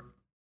your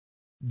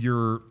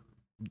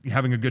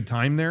having a good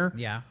time there,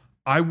 Yeah.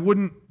 I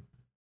wouldn't.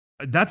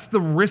 That's the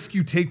risk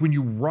you take when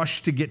you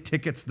rush to get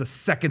tickets the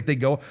second they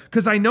go.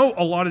 Because I know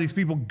a lot of these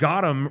people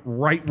got them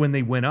right when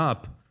they went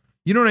up.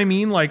 You know what I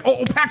mean? Like,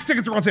 oh, PAX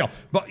tickets are on sale.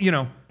 But,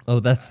 Oh,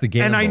 that's the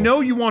gamble. and I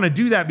know you want to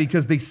do that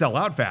because they sell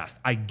out fast.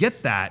 I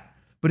get that.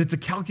 But it's a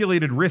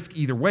calculated risk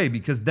either way,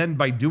 because then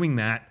by doing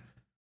that,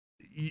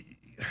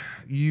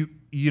 you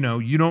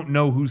don't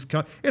know who's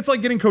coming. It's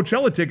like getting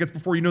Coachella tickets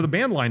before you know the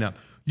band lineup.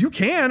 You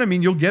can. I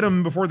mean, you'll get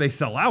them before they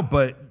sell out,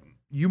 but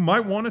you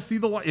might want to see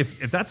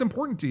if that's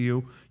important to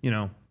you.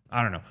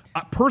 I don't know.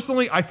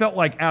 Personally, I felt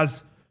like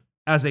as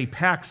a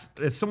PAX,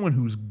 as someone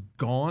who's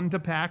gone to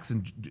PAX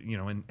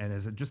and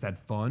has just had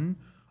fun,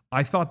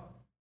 I thought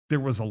there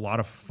was a lot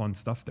of fun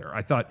stuff there.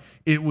 I thought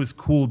it was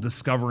cool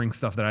discovering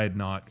stuff that I had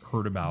not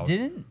heard about.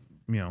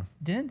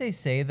 Didn't they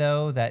say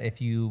though that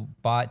if you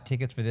bought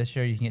tickets for this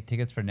year, you can get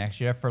tickets for next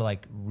year for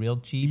like real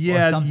cheap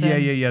or something?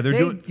 Yeah.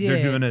 They're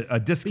They doing a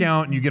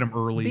discount and you get them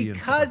early and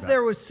stuff like Because that.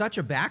 there was such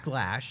a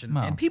backlash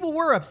and people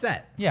were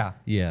upset. Yeah.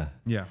 Yeah.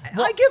 Yeah.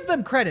 I give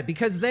them credit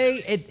because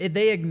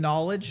they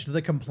acknowledged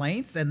the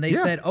complaints and they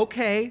said,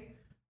 okay,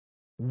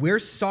 we're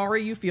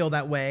sorry you feel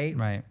that way.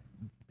 Right.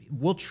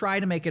 We'll try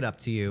to make it up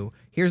to you.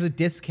 Here's a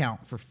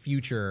discount for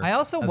future I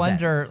also events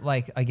wonder,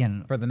 like,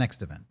 again, for the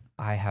next event.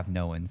 I have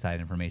no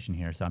inside information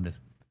here, so I'm just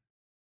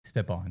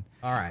spitballing.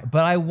 All right.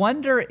 But I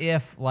wonder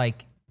if,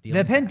 like, Dealing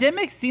the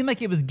pandemic seemed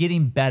like it was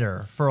getting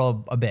better for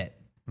a bit.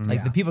 Like,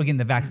 Yeah. the people getting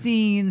the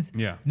vaccines,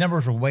 Yeah.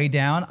 numbers were way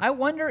down. I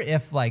wonder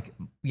if, like,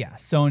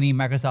 Sony,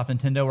 Microsoft,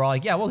 Nintendo were all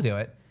like, yeah, we'll do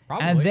it.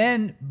 Probably. And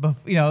then,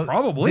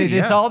 Probably, they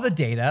yeah. saw the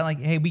data.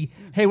 Like,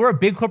 hey, we're a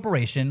big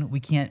corporation.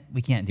 We can't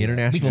do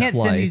International it. We can't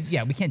send these. flights.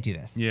 Yeah, we can't do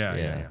this.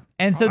 Yeah.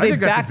 And so I they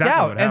think that's backed exactly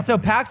out. what And so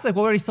happened, yeah. PAX like,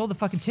 well, we already sold the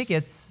fucking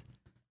tickets.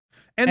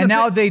 And the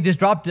now thi- they just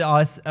dropped to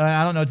us, and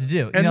I don't know what to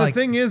do. And like,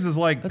 thing is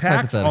like That's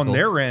PAX on hypothetical.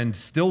 their end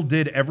still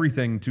did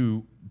everything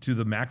to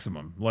the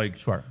maximum. Like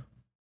sure.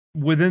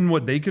 within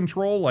what they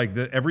control, like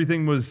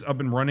everything was up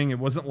and running. It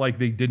wasn't like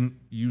they didn't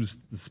use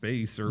the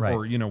space or Right.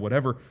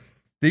 whatever.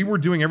 they were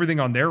doing everything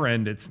on their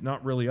end. It's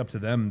not really up to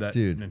them that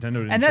Dude. Nintendo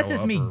didn't And that's show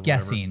just up me or whatever.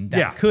 guessing.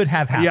 That could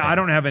have happened. Yeah, I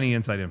don't have any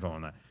inside info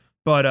on that.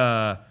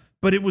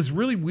 But it was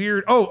really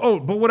weird.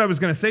 But what I was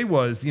gonna say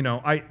was,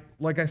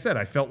 like I said,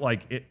 I felt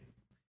like it.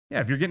 Yeah,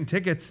 if you're getting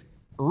tickets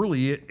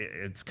early,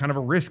 it's kind of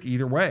a risk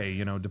either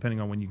way, depending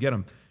on when you get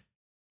them.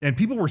 And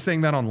people were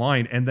saying that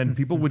online, and then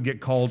people would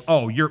get called,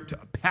 you're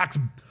PAX,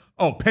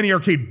 Penny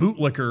Arcade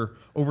bootlicker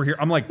over here.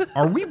 I'm like,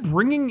 are we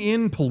bringing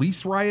in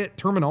police riot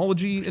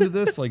terminology into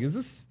this? Like, is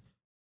this?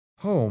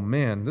 Oh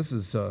man, this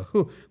is.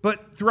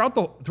 But throughout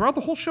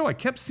the whole show, I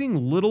kept seeing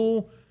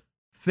little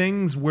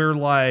things where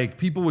like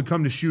people would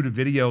come to shoot a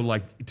video,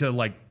 like to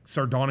like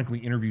sardonically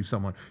interview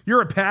someone.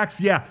 You're at PAX,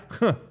 yeah.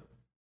 Huh.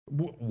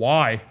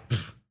 Why?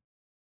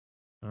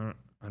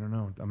 I don't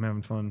know. I'm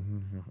having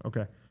fun.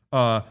 Okay.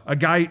 A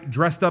guy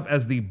dressed up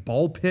as the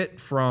ball pit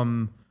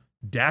from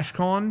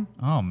DashCon.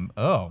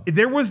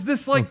 There was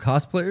this like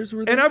cosplayers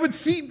were there? and I would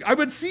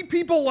see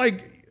people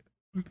like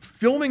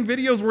filming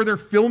videos where they're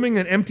filming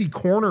an empty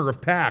corner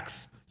of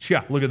PAX.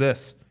 Yeah, look at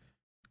this.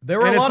 There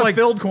were And a it's lot like- of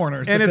filled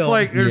corners. And to it's film.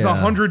 like there's Yeah.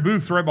 100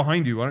 booths right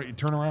behind you. Why don't you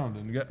turn around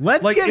and get?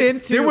 Let's get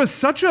into- There was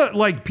such a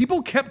like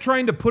people kept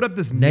trying to put up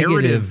this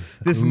Negative.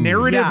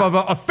 narrative Yeah. of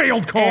a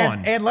failed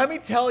con. And let me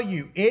tell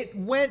you, it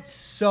went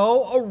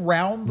so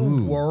around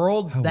the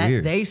world how that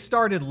weird. they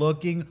started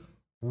looking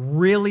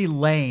really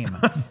lame.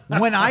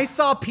 When I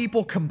saw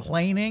people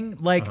complaining,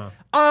 like,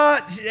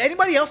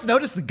 anybody else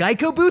notice the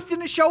Geico booth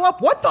didn't show up?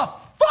 What the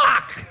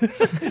fuck? This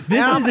is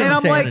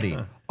insanity. I'm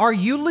like, are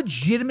you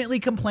legitimately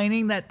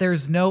complaining that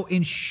there's no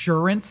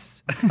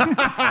insurance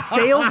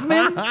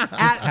salesman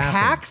at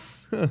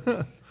PAX?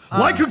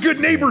 Like a good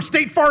neighbor,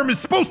 State Farm is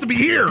supposed to be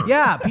here.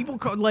 Yeah, people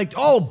call, like,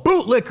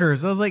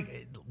 bootlickers. I was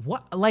like,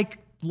 what?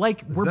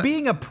 Like we're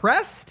being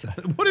oppressed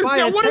What is by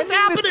that? What is attending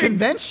happening? this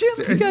convention?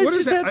 You guys What is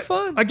just that? had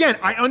fun. Again,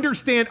 I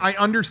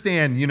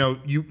understand.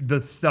 You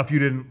the stuff you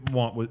didn't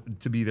want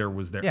to be there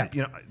was there. Yeah.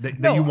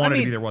 That you wanted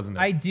to be there wasn't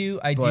there. I do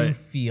But-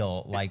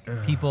 feel like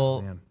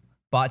people man.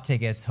 bought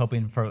tickets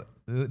hoping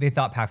they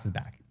thought PAX was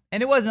back.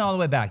 And it wasn't all the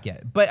way back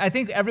yet. But I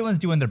think everyone's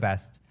doing their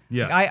best.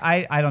 Yes.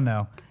 Like, I don't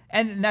know.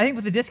 And I think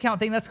with the discount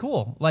thing, that's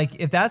cool. Like,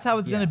 if that's how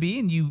it's going to be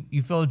and you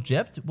feel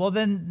gypped, well,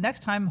 then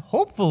next time,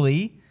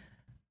 hopefully,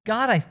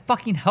 God, I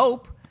fucking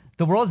hope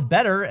the world's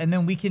better and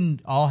then we can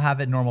all have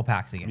it normal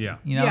PAX again. Yeah.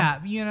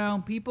 Yeah,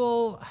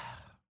 people,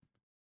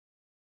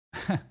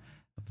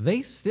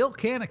 they still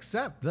can't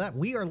accept that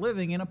we are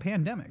living in a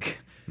pandemic.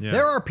 Yeah.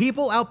 There are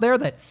people out there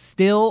that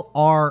still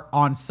are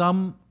on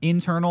some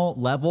internal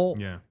level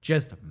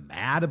just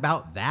mad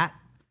about that.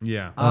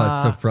 Yeah. Oh,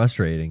 it's so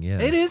frustrating. Yeah.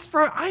 It is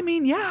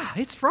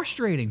it's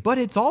frustrating, but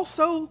it's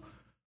also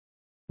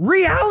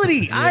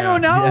reality. I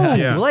don't know.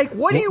 Yeah. Like,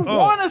 what do you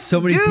want us so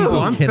to many do? people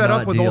I'm fed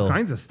cannot up with all deal.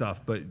 kinds of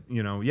stuff, but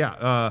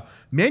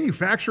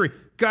manufacturing.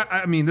 God,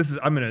 I mean,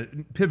 I'm going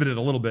to pivot it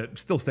a little bit.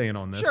 Still staying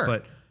on this,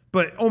 Sure.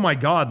 but oh my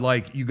God,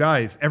 like you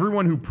guys,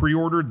 everyone who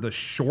pre-ordered the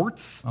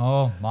shorts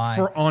Oh, my.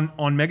 for on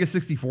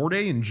Mega64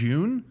 Day in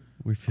June,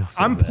 We feel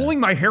so I'm bad. pulling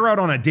my hair out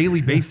on a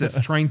daily basis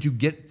trying to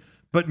get.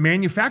 But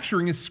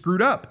manufacturing is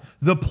screwed up.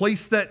 The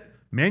place that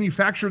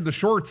manufactured the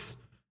shorts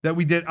that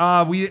we did,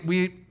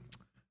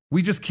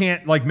 we just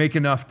can't like make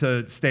enough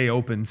to stay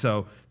open.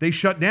 So they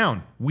shut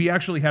down. We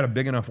actually had a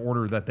big enough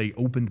order that they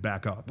opened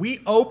back up.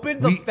 We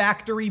opened the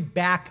factory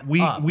back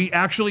up. We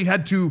actually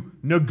had to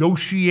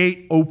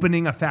negotiate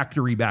opening a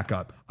factory back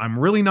up. I'm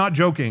really not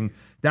joking.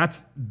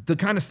 That's the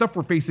kind of stuff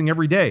we're facing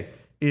every day.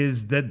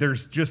 Is that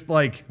there's just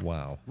like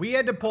Wow. We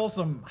had to pull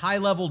some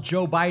high-level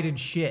Joe Biden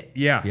shit.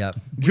 yeah. Yep.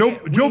 Joe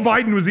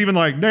Biden was even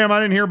like, damn, I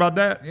didn't hear about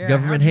that. Yeah,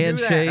 Government how'd you do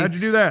that? handshake. How'd you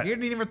do that? You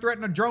didn't even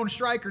threaten a drone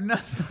strike or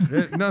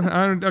nothing.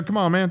 No, come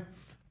on, man.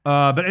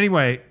 But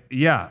anyway,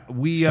 yeah,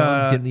 we.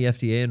 Sean's getting the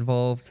FDA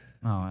involved.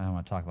 Oh, I don't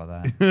want to talk about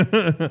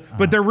that.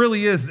 But there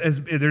really is,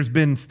 there's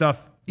been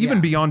stuff even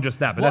Yeah. beyond just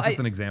that. But Well, that's just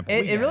an example.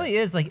 It really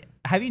is like,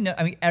 have you know?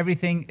 I mean,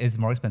 everything is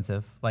more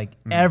expensive. Like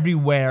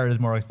everywhere is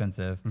more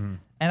expensive.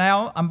 And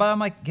I'm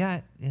like, yeah,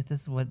 this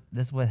is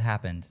what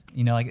happened.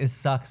 Like it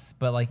sucks.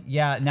 But like,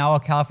 yeah, now a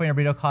California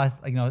burrito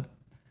costs like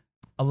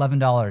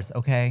 $11.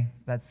 Okay,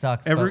 that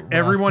sucks. but what else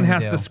Everyone can we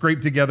has do? to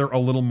scrape together a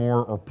little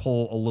more or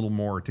pull a little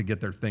more to get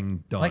their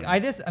thing done. Like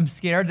I'm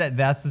scared that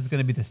that's just going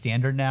to be the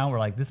standard now. We're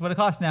like, this is what it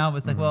costs now. But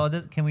it's like, well,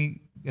 can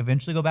we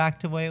eventually go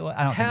back to what it was?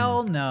 I don't.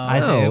 Hell no. I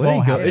say No, it it won't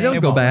ain't go- happen. it don't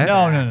go won't. back.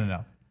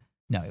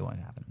 No, it won't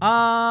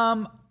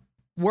happen.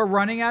 We're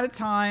running out of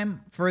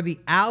time for the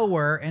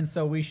hour, and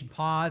so we should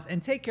pause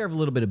and take care of a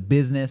little bit of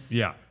business.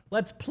 Yeah.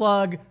 Let's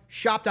plug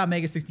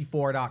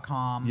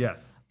shop.mega64.com.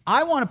 yes.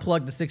 I want to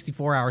plug the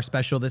 64-hour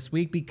special this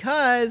week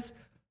because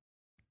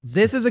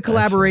this is a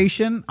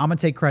collaboration. I'm going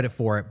to take credit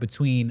for it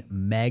between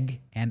Meg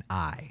and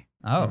I.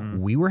 Oh,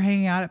 We were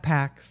hanging out at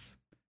PAX.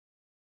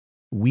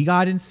 We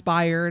got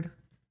inspired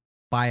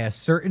by a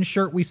certain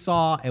shirt we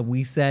saw, and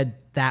we said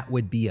that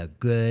would be a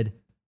good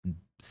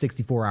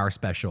 64-hour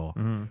special.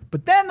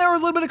 But then there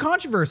was a little bit of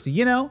controversy,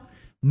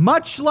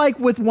 much like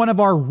with one of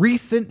our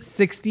recent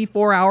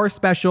 64-hour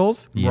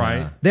specials,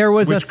 Right. there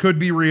was Which could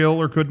be real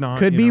or could not.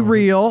 could you be know.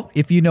 real,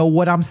 if you know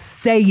what I'm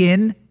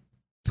saying.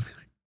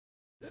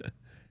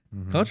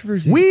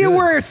 Controversy. We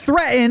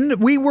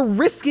were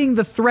risking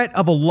the threat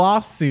of a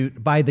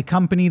lawsuit by the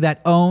company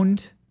that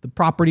owned the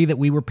property that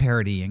we were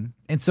parodying.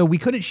 And so we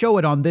couldn't show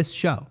it on this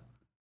show.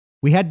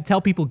 We had to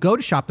tell people, go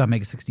to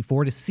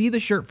shop.mega64 to see the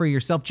shirt for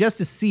yourself, just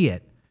to see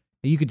it.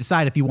 And you could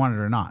decide if you want it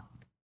or not.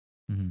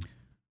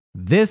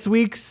 This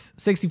week's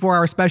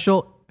 64-hour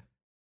special,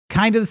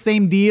 kind of the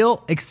same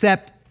deal,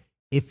 except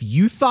if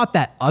you thought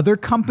that other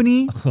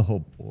company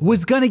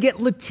was going to get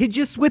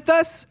litigious with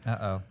us,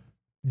 Uh-oh.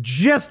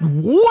 just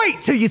wait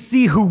till you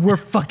see who we're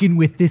fucking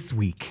with this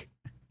week.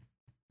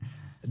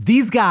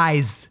 These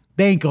guys,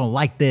 they ain't gonna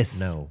like this.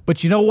 No.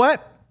 But you know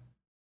what?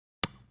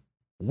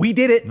 We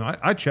did it. No,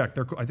 I checked.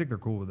 I think they're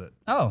cool with it.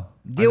 Oh.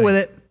 Deal with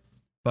it.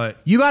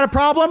 But You got a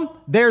problem?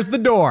 There's the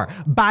door.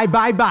 Bye,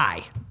 bye,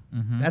 bye.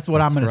 That's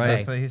what I'm gonna right. say.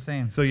 That's what he's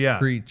saying. so yeah,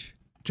 Preach.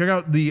 check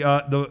out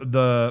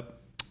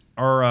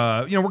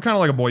our we're kind of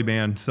like a boy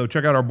band, so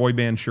check out our boy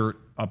band shirt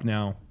up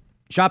now.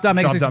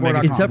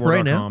 Shop.mega64.com. It's up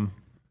right now?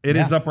 It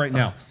is up right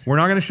now. We're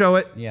not going to show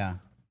it. Yeah.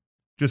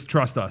 Just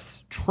trust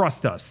us.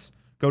 Trust us.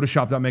 Go to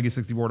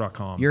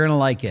shop.mega64.com. You're gonna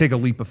like it. Take a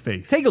leap of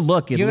faith. Take a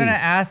look at You're least. going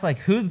to ask, like,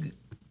 who's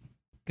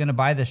going to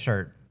buy this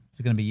shirt?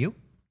 Is it going to be you?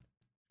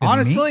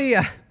 Gonna be me? Honestly,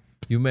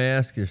 You may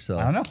ask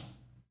yourself. I don't know.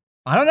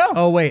 I don't know.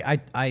 oh wait,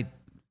 I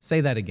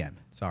say that again.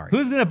 Sorry.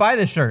 Who's going to buy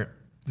this shirt?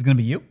 Is it going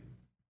to be you?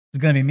 Is it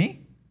going to be me?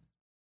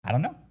 I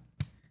don't know.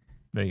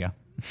 There you go.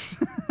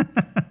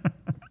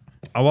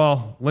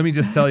 Well, let me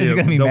just tell Is it you,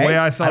 gonna be the May? way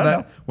I saw I don't that,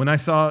 know. when I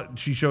saw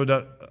she showed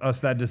us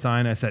that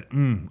design, I said,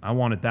 I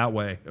want it that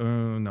way.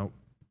 No,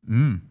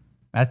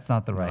 That's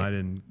not the I right.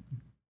 didn't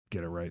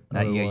get it right.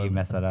 Not yet. You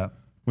messed that up.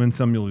 Win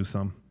some, you lose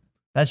some.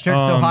 That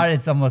shirt's so hot,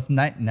 it's almost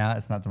no,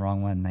 it's not the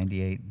wrong one.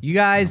 98. You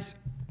guys,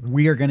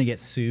 we are gonna get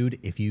sued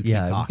if you keep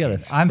Yeah, we talking.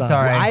 gotta I'm stop.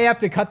 sorry. I have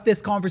to cut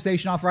this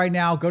conversation off right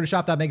now. Go to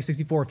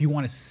shop.mega64 if you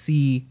want to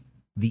see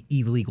the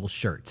illegal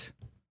shirt.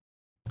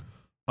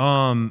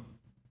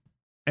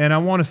 And I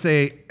want to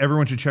say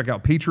everyone should check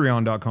out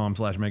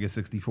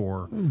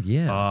patreon.com/mega64.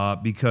 yeah.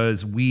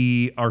 Because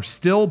we are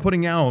still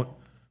putting out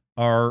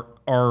our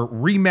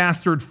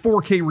remastered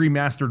 4K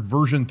remastered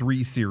version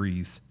 3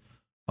 series.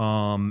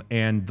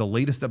 And the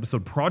latest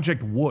episode,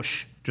 Project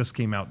Whoosh, just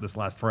came out this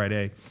last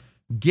Friday.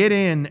 Get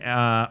in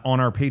on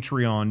our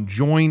Patreon,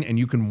 join, and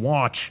you can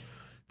watch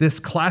this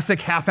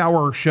classic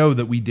half-hour show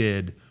that we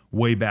did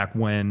way back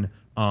when.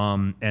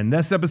 And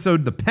this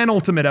episode, the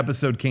penultimate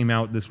episode, came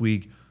out this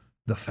week.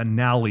 The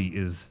finale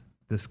is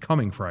this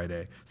coming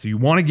Friday. So you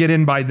want to get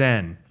in by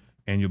then,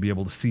 and you'll be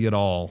able to see it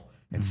all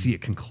and see it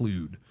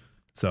conclude.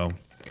 So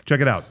check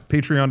it out.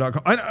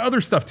 Patreon.com. And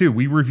other stuff too.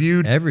 We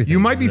reviewed Everything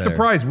You might be is there.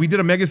 surprised. We did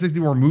a Mega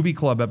 64 Movie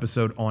Club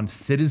episode on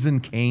Citizen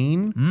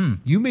Kane.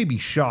 You may be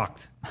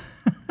shocked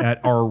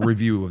at our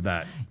review of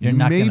that. You're you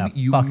not may, gonna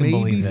you fucking may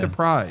believe be this.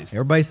 surprised.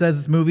 Everybody says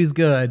this movie's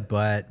good,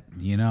 but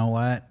you know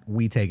what?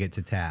 We take it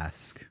to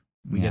task.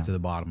 We Yeah. get to the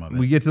bottom of it.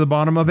 We get to the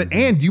bottom of it.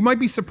 And you might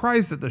be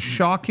surprised at the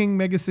shocking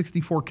Mega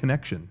 64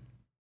 connection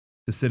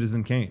to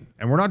Citizen Kane.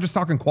 And we're not just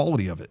talking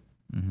quality of it.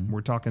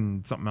 We're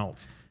talking something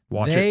else.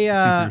 Watch it, see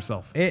for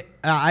yourself.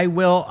 I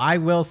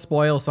will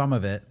spoil some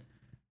of it.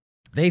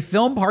 They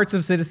filmed parts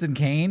of Citizen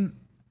Kane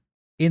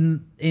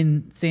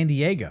in San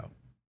Diego.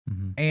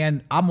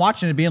 And I'm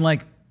watching it being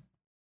like,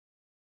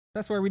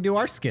 that's where we do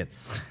our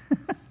skits.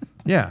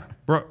 Yeah,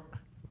 bro.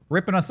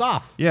 Ripping us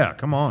off. Yeah,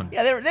 come on.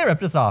 Yeah, they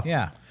ripped us off.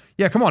 Yeah.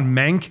 Yeah, come on,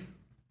 Mank.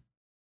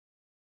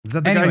 Is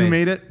that the guy who Anyways.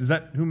 made it? Is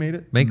that who made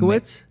it?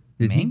 Mankiewicz?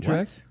 Did he Mank?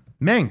 direct?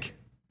 Mank.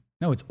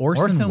 No, it's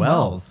Orson, Orson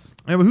Welles.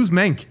 Yeah, but who's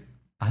Mank?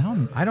 I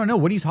don't. I don't know.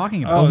 What are you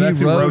talking about? he that's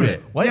who wrote wrote it.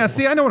 it. What- Yeah,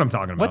 see, I know what I'm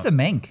talking about. What's a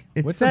mank?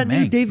 It's What's that a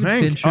new Mank? David Mank?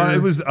 Fincher.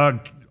 It was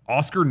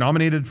Oscar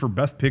nominated for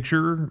Best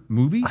Picture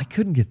movie. I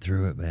couldn't get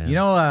through it, man. You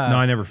know, no,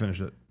 I never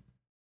finished it.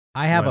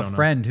 I have I a don't know.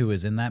 friend who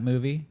was in that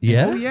movie.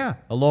 yeah? Oh yeah.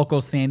 A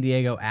local San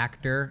Diego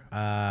actor.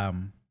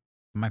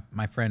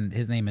 My friend,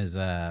 his name is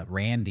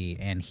Randy,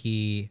 and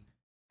he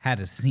had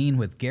a scene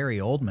with Gary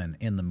Oldman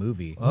in the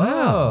movie.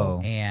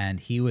 Oh. And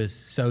he was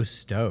so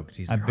stoked.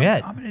 He's I like,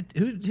 bet. I'm gonna,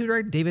 who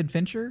directed David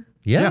Fincher?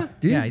 Yeah, Yeah.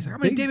 dude. Yeah, he's like,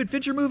 I'm in a big- David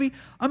Fincher movie.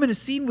 I'm in a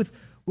scene with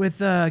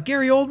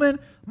Gary Oldman.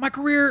 My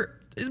career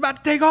is about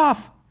to take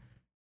off.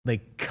 They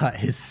cut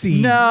his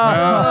scene. No.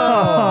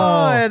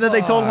 And then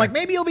they told him, like,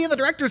 maybe you'll be in the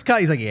director's cut.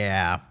 He's like,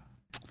 yeah.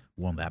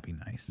 Won't that be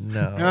nice?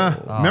 No.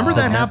 Remember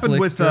that The happened Netflix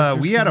with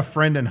director's we had a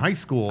friend in high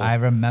school. I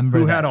remember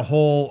who that. had a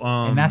whole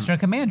And Master and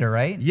Commander,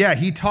 right? Yeah,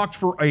 he talked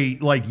for a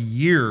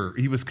year.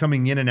 He was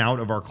coming in and out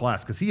of our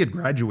class because he had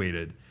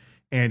graduated,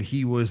 and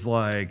he was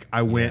like,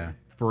 "I went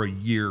for a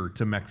year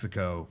to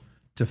Mexico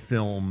to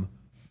film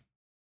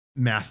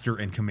Master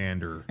and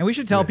Commander." And we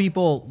should tell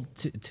people,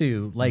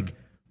 too, like,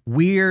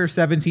 we're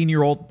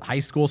 17-year-old high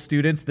school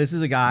students. This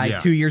is a guy Yeah.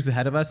 2 years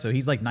ahead of us. So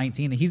he's like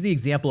 19. And he's the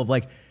example of,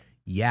 like,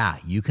 yeah,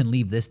 you can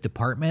leave this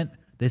department,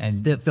 the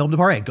film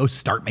department, and go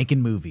start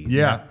making movies.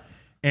 Yeah.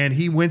 And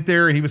he went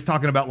there and he was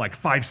talking about like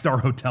 5-star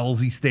hotels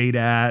he stayed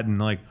at and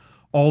like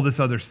all this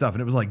other stuff.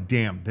 And it was like,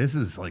 damn, this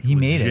is like He legit.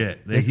 made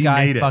it. This He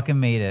guy made it. fucking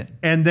made it.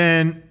 And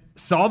then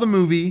saw the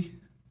movie,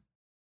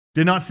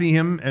 did not see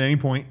him at any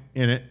point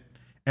in it.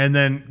 And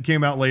then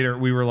came out later.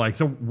 We were like,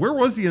 so where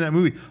was he in that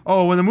movie?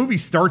 Oh, when the movie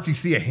starts, you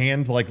see a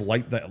hand like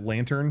light that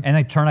lantern. And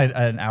they turn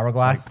an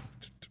hourglass.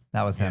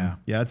 That was him.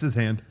 Yeah, it's his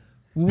hand.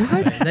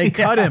 What? They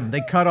cut him.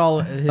 They cut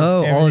all his.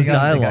 all his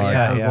dialogue.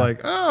 I was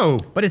like, oh.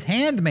 But his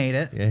hand made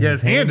it. Yeah,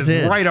 his hand is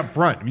hand's in. right up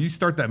front. I mean, you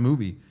start that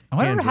movie. I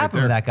wonder hand's what right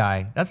happened with there. that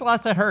guy. That's the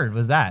last I heard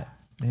was that.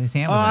 His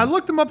hand was I in it.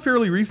 looked him up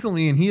fairly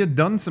recently, and he had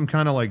done some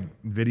kind of like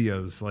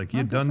videos. Like he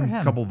had good for done a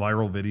him. couple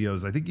viral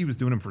videos. I think he was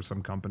doing them for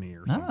some company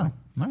or something.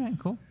 Oh, all right,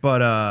 cool.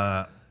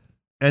 But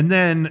and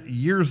then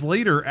years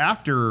later,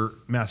 after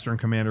Master and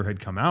Commander had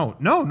come out,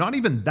 no, not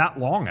even that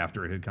long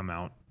after it had come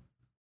out,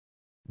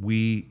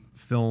 we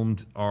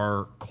filmed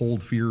our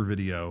Cold Fear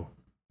video.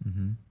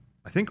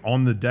 I think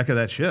on the deck of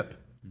that ship.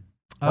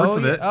 Parts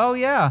of it. Oh,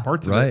 yeah.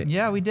 Parts of Right. it.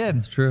 Yeah, we did.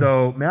 It's true.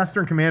 So Master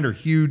and Commander,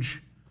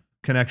 huge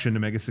connection to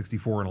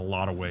Mega64 in a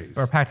lot of ways.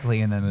 Or practically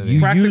in the movie. you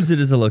practic- use it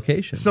as a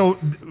location. So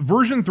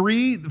version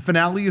 3, the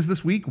finale is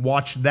this week.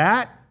 Watch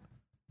that,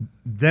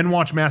 then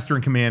watch Master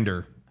and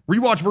Commander.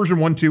 Rewatch version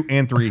 1, 2,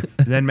 and 3,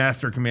 then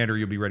Master and Commander.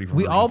 You'll be ready for.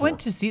 We version all 4. went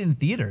to see it in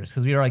theaters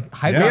because we were like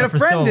hyped Yeah. We on had it a for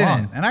so friend in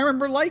long. it, and I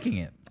remember liking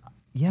it.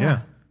 Yeah.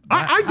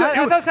 I did. I thought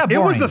it was kinda it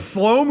was boring. a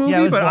slow movie, Yeah,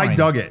 it was but I boring.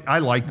 dug it. I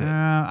liked it.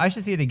 I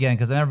should see it again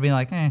because I remember being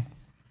like, I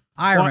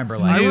remember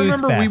Well, liking I it.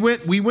 Snooze remember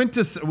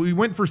fest. we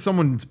went for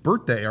someone's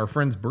birthday, our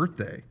friend's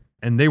birthday,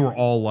 and they were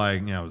all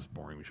like, "Yeah, it was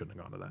boring. We shouldn't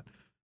have gone to that."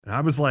 And I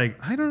was like,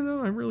 "I don't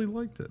know. I really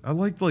liked it. I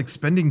liked like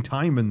spending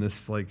time in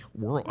this like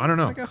world. I don't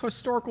know." It's like a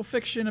historical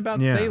fiction about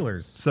Yeah.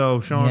 sailors.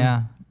 So Sean,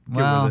 yeah. get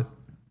Well, with it.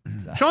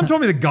 Sean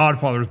told me The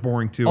Godfather was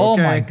boring too. oh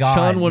okay? my God.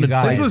 Sean you wanted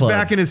guys. This Fight was Club.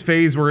 back in his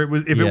phase where it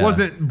was. If it Yeah.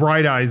 wasn't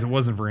Bright Eyes, it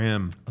wasn't for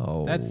him.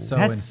 oh, That's so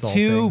That's insulting.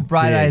 two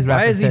Bright Eyes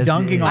Why is he references.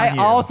 dunking on I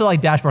you? also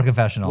like Dashboard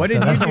Confessional. What so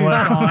did you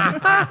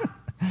that's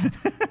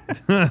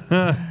do,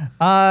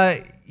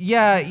 Sean?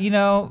 Yeah, you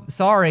know,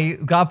 sorry.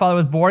 Godfather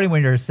was boring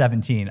when you're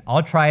 17.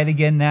 I'll try it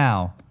again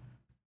now.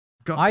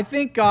 I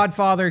think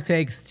Godfather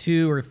takes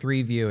 2 or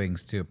 3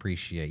 viewings to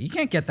appreciate. You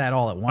can't get that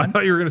all at I once.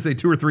 thought you were going to say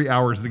 2 or 3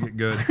 hours to get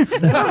good.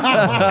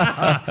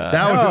 That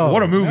would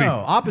what a movie.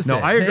 No, opposite. No,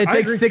 I agree. It I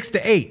takes agree. 6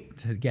 to 8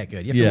 to get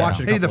good. You have Yeah. to watch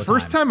it a Hey, couple the of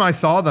first times. time I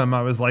saw them,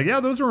 I was like, yeah,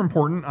 those are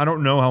important. I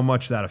don't know how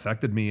much that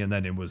affected me. And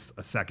then it was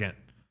a second.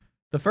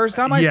 The first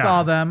time I Yeah.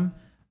 saw them,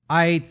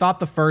 I thought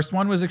the first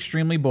one was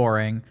extremely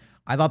boring.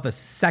 I thought the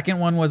second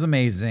one was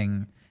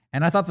amazing.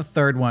 And I thought the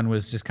third one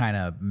was just kind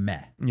of meh.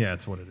 Yeah,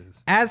 it's what it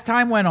is. As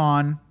time went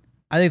on,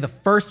 I think the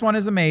first one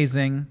is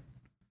amazing.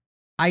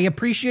 I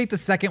appreciate the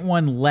second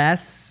one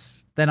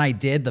less than I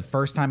did the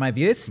first time I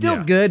viewed it. It's still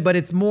Yeah. good, but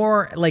it's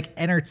more like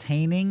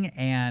entertaining.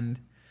 And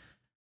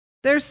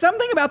there's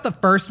something about the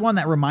first one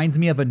that reminds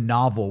me of a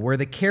novel where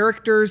the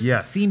characters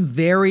Yes. seem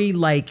very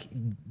like,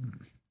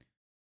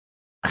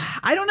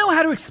 I don't know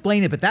how to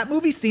explain it, but that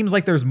movie seems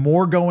like there's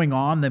more going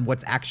on than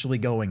what's actually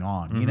going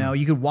on. You know,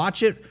 you could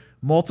watch it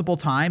multiple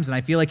times and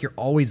I feel like you're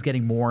always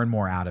getting more and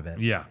more out of it.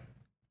 Yeah.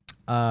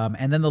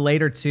 And then the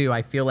later two,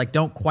 I feel like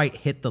don't quite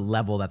hit the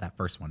level that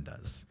first one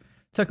does.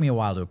 Took me a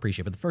while to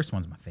appreciate, but the first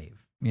one's my fave.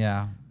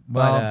 Yeah.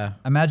 Well,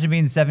 But, imagine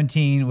being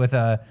 17 with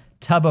a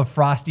tub of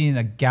Frosty and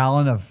a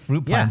gallon of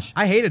fruit Yeah, punch.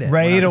 I hated it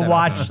when I Ready to was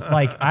watch, 17.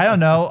 like, I don't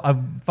know, a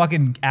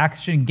fucking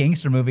action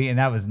gangster movie, and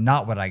that was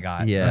not what I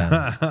got.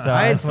 yeah. So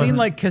I had just seen wasn't-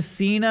 like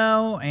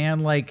Casino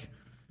and like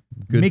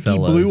Mickey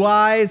Goodfellas. Blue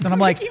Eyes, and I'm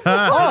like,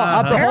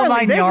 oh, apparently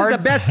nine this is yards.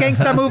 the best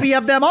gangster movie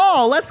of them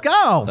all. Let's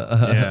go.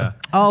 Yeah.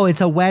 Oh,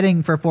 it's a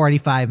wedding for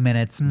 45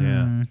 minutes.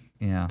 Yeah.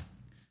 Yeah.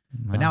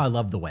 But now I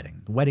love the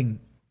wedding. The wedding,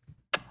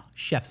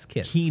 chef's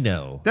kiss.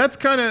 Kino. That's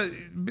kind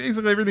of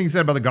basically everything you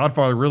said about The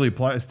Godfather really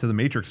applies to the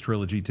Matrix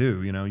trilogy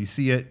too. You know, you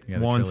see it Yeah,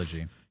 the once,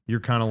 trilogy. you're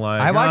kind of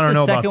like, I watched don't the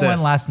know about second one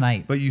this. last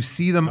night. But you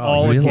see them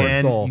all really?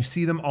 again. Poor soul. You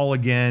see them all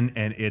again,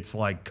 and it's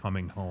like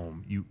coming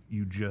home.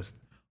 You just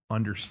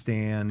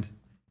understand.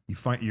 You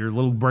find your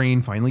little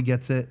brain finally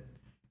gets it,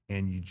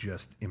 and you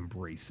just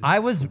embrace it. I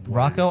was,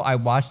 Rocco, I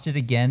watched it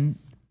again,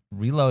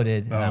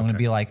 reloaded, and I'm going to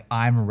okay. be like,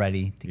 I'm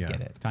ready to Yeah,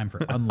 get it. time for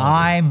unloading.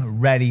 I'm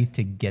ready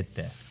to get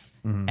this.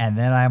 And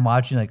then I'm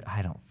watching like,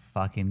 I don't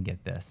fucking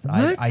get this.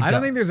 I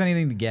don't think there's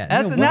anything to get.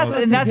 That's, You and know, that's,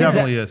 what's and to that's get?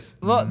 Definitely is.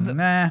 Well,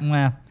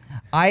 Nah.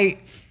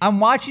 I'm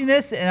watching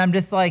this and I'm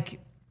just like,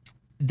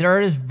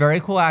 there is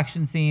very cool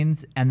action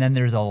scenes, and then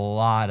there's a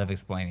lot of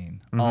explaining,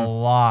 a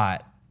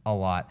lot.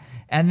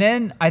 And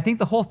then I think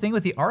the whole thing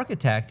with the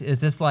architect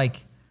is just like,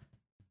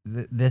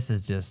 this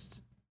is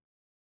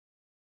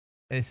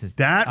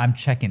That I'm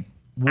checking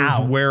was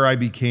out. where I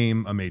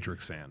became a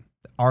Matrix fan.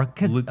 Oh.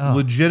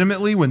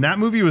 Legitimately, when that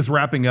movie was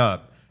wrapping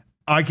up,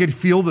 I could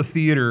feel the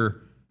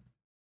theater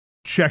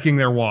checking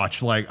their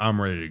watch, like, I'm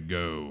ready to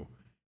go.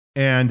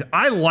 And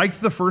I liked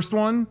the first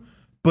one,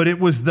 but it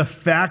was the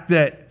fact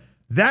that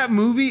That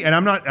movie, and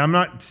I'm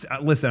not.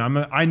 Listen,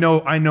 I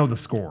know the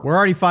score. We're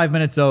already 5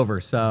 minutes over,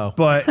 so.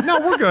 But no,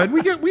 we're good.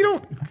 We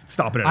don't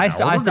stop it at an I hour.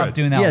 We're stopped good.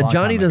 doing that. a Yeah, long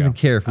Johnny time doesn't ago.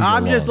 care if we go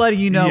I'm just long. letting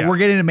you know Yeah. we're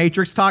getting into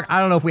Matrix talk. I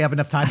don't know if we have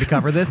enough time to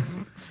cover this.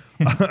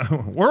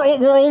 We're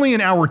only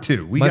in hour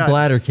 2. We My got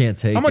bladder can't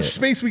take how much it.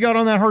 space we got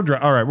on that hard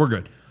drive. All right, we're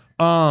good.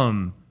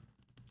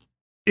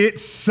 It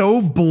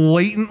so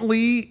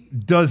blatantly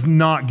does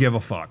not give a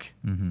fuck.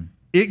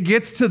 It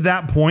gets to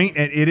that point,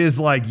 and it is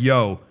like,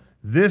 yo,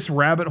 this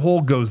rabbit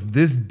hole goes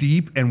this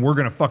deep, and we're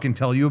gonna fucking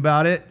tell you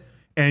about it,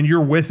 and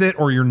you're with it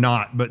or you're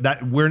not. But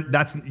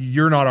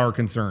you're not our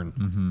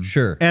concern.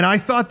 Sure. And I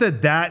thought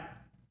that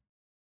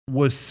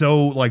was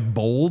so like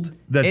bold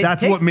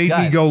that's what takes made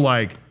me go guts.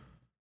 like,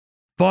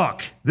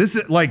 fuck. This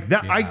is like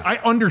that. I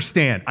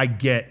understand. I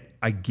get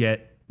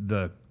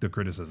the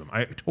criticism.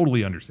 I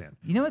totally understand.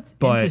 You know what's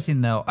But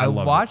interesting though? I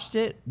loved watched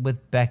it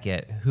with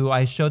Beckett, who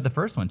I showed the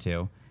first one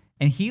to,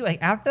 and he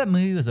like after that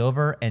movie was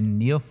over and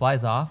Neo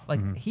flies off,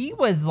 like he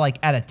was like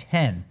at a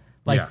 10.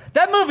 Like Yeah.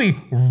 that movie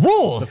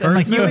rules. The and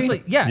like first he was movie?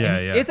 like, yeah, Yeah,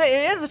 and yeah.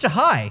 it is such a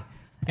high.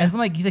 And so I'm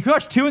like, he's like, can we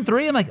watch 2 and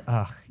 3? I'm like,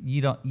 ugh,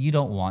 you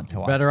don't want to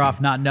watch. Better these.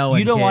 off not knowing,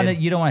 You don't want to.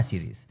 kid. You don't want to see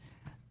these.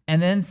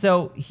 And then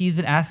so he's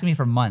been asking me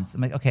for months.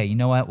 I'm like, okay, you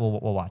know what? We'll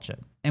watch it.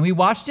 And we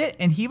watched it,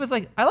 and he was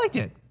like, I liked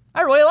it.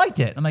 I really liked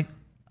it. I'm like,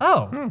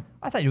 oh,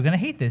 I thought you were gonna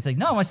hate this. Like,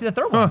 no, I want to see the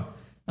third one.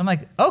 I'm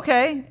like,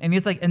 okay. And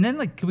he's like, and then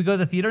like, can we go to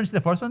the theater and see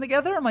the fourth one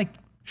together? I'm like,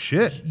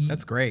 Shit.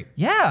 That's great.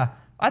 yeah.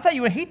 I thought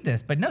you would hate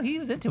this, but no, he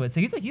was into it. So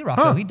he's like, you,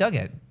 Rocco. He dug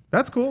it.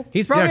 That's cool.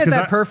 He's probably Yeah, at 'cause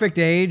that perfect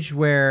age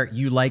where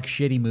you like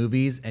shitty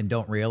movies and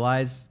don't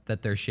realize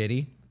that they're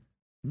shitty.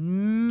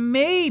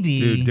 Maybe.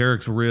 Dude,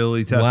 Derek's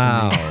really testing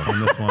Wow. me on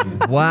this one.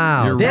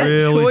 Wow. You're This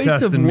really choice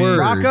of testing me. words.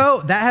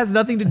 Rocco, that has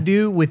nothing to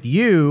do with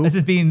you. This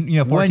is being,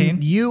 14.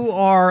 When you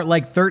are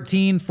like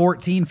 13,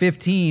 14,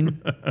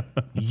 15,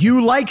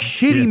 you like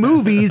shitty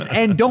movies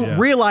and don't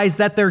realize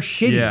that they're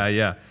shitty. Yeah.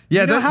 Yeah.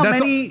 You know how that's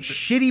many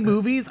shitty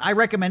movies I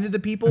recommended to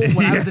people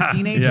when I was a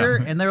teenager?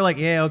 And they're like,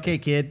 yeah, okay,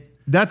 kid.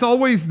 That's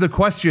always the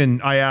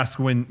question I ask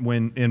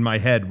when in my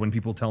head when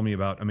people tell me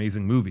about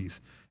amazing movies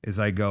is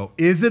I go,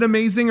 is it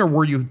amazing or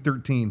were you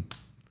 13?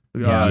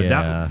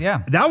 Yeah.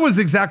 That was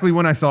exactly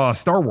when I saw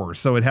Star Wars,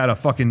 so it had a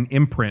fucking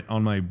imprint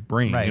on my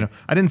brain. Right.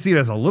 I didn't see it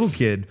as a little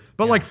kid,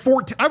 but like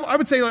 14, I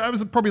would say I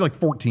was probably like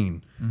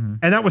 14, and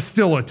that was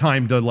still a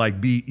time to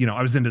like be,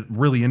 I was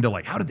really into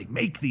like how did they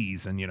make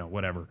these and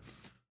whatever.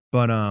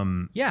 But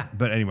Yeah.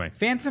 But anyway,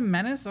 Phantom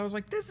Menace, I was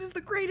like, this is the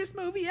greatest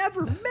movie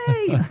ever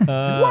made.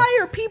 Why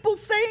are people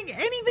saying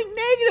anything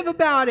negative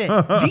about it?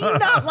 Do you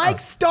not like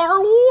Star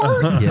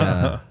Wars?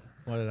 Yeah.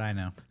 What did I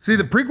know? see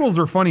the prequels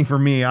are funny for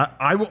me.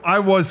 I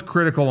was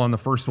critical on the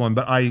first one,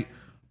 but I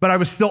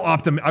was still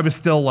I was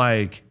still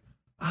like,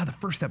 the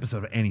first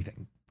episode of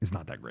anything is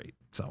not that great.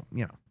 So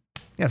yeah,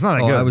 it's not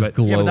that good. I was but,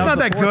 glowing. it's not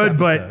That was that the fourth good,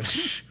 but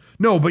episode.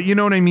 no, but you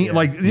know what I mean.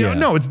 Like Yeah.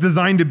 no, it's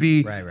designed to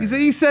be. Right,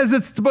 He says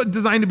it's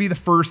designed to be the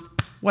first.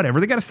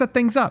 Whatever, they got to set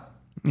things up.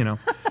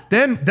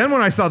 Then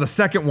when I saw the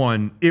second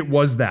one,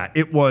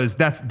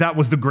 that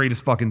was the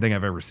greatest fucking thing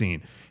I've ever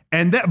seen.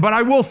 But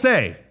I will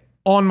say,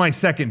 on my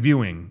second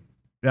viewing,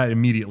 that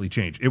immediately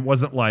changed. It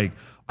wasn't like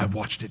I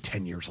watched it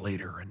 10 years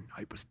later and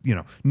I was,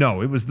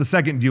 no, it was the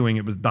second viewing.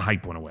 It was the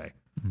hype went away.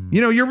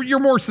 You're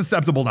more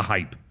susceptible to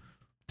hype,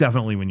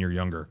 definitely when you're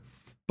younger.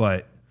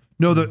 But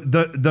no,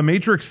 the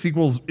Matrix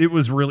sequels, it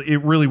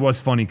really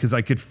was funny because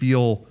I could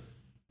feel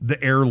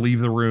the air leave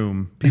the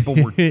room. People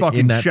were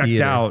fucking checked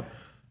theater. out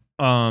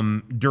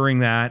during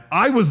that.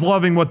 I was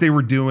loving what they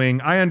were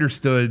doing. I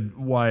understood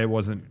why it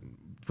wasn't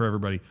for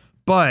everybody,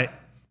 but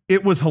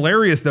it was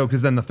hilarious though,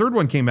 because then the third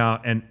one came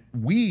out and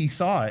we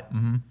saw it.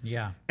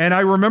 Yeah. And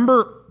I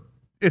remember,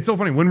 it's so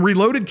funny, when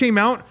Reloaded came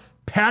out,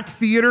 packed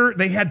theater,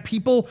 they had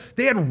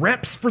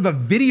reps for the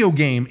video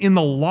game in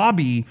the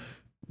lobby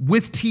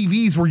with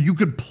TVs where you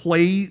could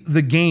play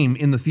the game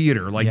in the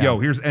theater. Like, Yeah. yo,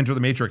 here's Enter the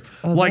Matrix.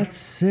 Oh, like, that's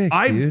sick,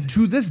 I dude.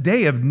 to this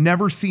day have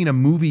never seen a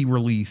movie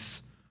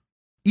release.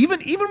 Even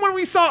when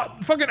we saw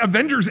fucking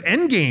Avengers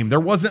Endgame, there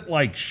wasn't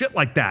like shit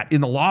like that in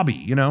the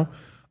lobby,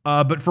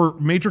 But for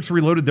Matrix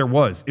Reloaded, there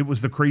was. It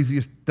was the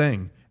craziest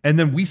thing. And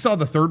then we saw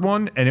the third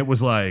one, and it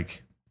was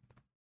like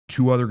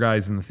 2 other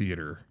guys in the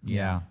theater.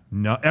 Yeah.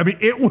 No, I mean,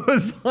 it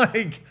was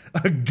like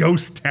a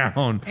ghost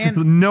town.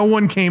 And no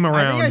one came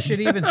around. I think I should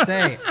even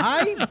say,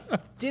 I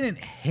didn't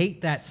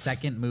hate that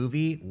second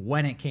movie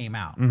when it came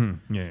out.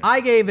 Yeah.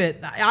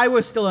 I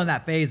was still in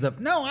that phase of,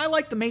 no, I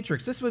like The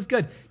Matrix. This was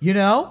good.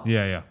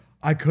 Yeah.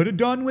 I could have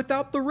done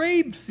without the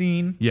rave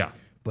scene. Yeah.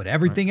 But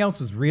everything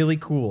else was really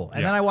cool.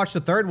 And then I watched the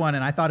third one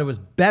and I thought it was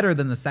better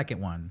than the second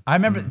one. I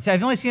remember, see,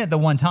 I've only seen it the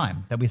one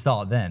time that we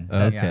saw it then,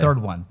 Okay. the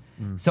third one.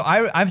 So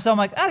I'm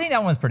like, I think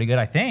that one's pretty good,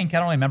 I think. I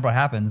don't really remember what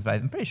happens, but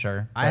I'm pretty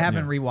sure. I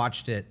haven't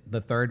rewatched it, the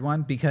third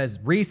one, because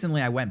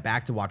recently I went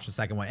back to watch the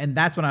second one. And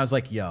that's when I was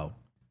like, yo,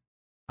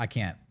 I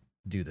can't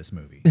do this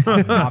movie.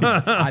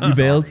 I'm You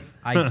bailed? sorry.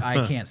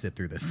 I can't sit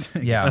through this.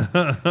 Yeah.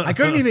 I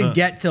couldn't even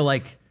get to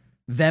like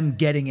them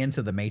getting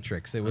into the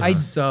Matrix. It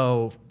was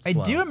so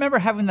slow. I do remember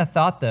having the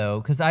thought though,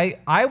 because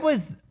I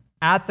was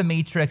at the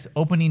Matrix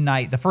opening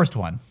night, the first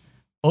one,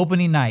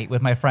 opening night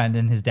with my friend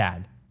and his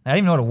dad. I didn't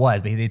even know what it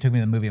was, but they took me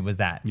to the movie. It was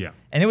that. Yeah.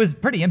 And it was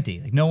pretty empty.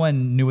 Like no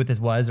one knew what this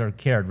was or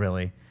cared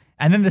really.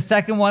 And then the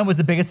second one was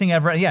the biggest thing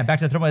ever. Yeah, back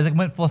to the third one. It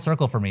went full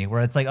circle for me,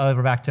 where it's like, oh,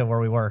 we're back to where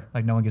we were.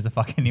 Like no one gives a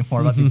fuck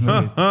anymore about these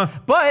movies.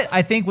 But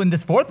I think when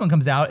this fourth one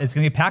comes out, it's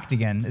gonna be packed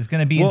again. It's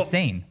gonna be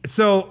insane.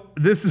 So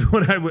this is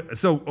what I would.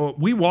 So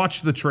we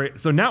watched the trailer.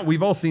 So now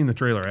we've all seen the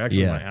trailer. I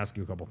actually want to ask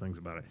you a couple things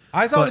about it.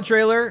 I saw the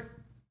trailer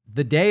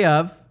the day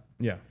of,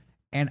 Yeah.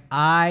 and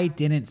I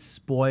didn't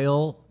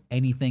spoil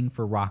anything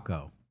for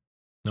Rocco.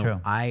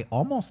 True. I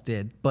almost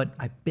did, but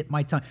I bit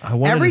my tongue. I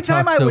wanted Every to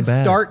talk time I so would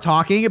bad. start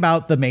talking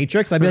about the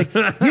Matrix, I'd be like,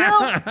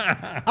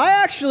 I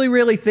actually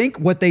really think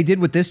what they did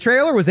with this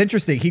trailer was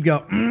interesting. He'd go,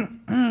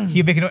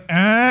 He'd make it. Well,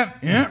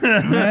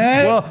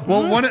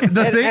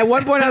 at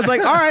one point I was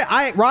like, all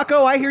right,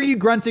 Rocco, I hear you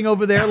grunting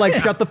over there. Like,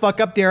 shut the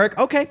fuck up, Derek.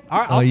 Okay, all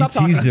right, I'll you stop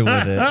talking. teased him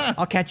with it.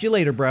 I'll catch you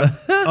later, bro.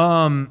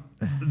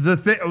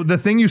 the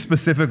thing you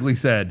specifically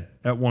said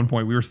at one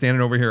point, we were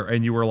standing over here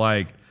and you were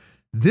like,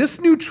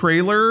 this new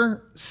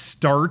trailer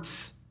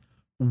starts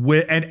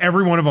with, and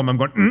every one of them I'm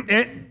going,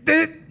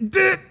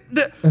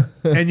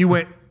 and you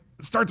went,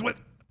 starts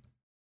with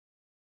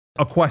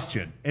a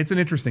question. It's an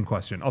interesting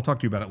question. I'll talk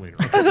to you about it later.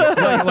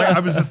 I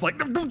was just like,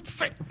 don't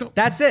say, don't.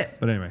 That's it.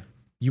 But anyway,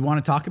 You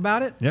want to talk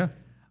about it? yeah.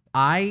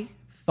 I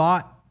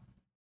thought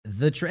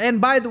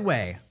and by the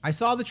way, I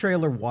saw the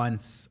trailer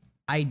once.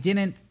 I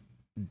didn't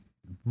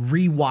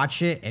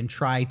rewatch it and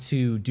try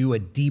to do a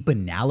deep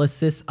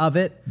analysis of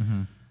it.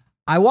 Mm-hmm.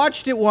 I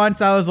watched it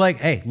once. I was like,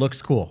 hey,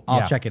 looks cool.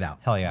 I'll check it out.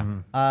 Hell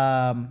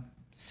yeah.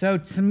 So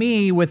to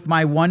me, with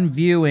my one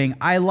viewing,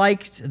 I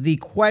liked the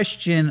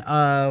question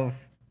of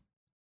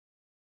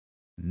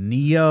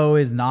Neo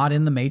is not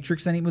in the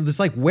Matrix anymore. It's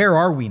like, where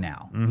are we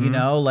now? You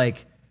know,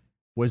 like,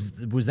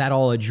 was that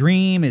all a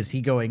dream? Is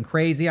he going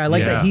crazy? I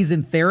like that he's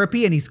in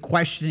therapy and he's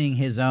questioning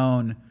his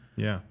own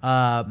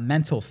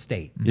mental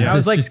state. Yeah. And I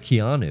was like, just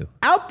Keanu.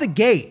 out the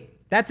gate,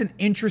 that's an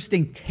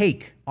interesting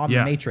take on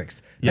the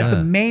Matrix. That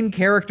the main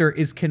character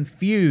is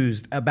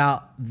confused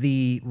about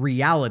the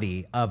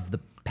reality of the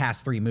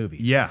past three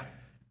movies. Yeah.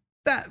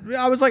 That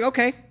I was like,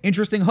 okay,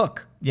 interesting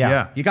hook.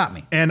 Yeah. You got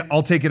me. And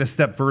I'll take it a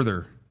step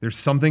further. There's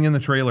something in the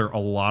trailer a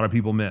lot of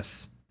people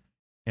miss.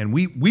 And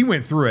we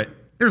went through it.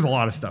 There's a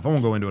lot of stuff. I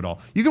won't go into it all.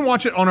 You can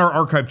watch it on our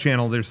archive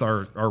channel. There's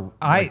our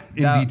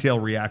in detail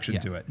reaction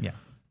to it. Yeah.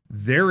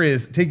 There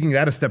is, taking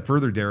that a step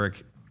further,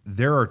 Derek,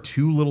 there are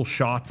two little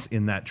shots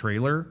in that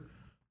trailer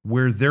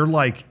where they're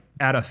like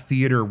at a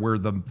theater where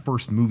the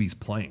first movie's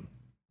playing.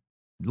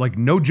 Like,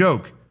 no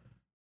joke.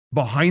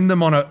 Behind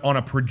them on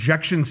a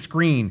projection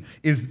screen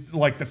is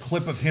like the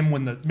clip of him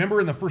remember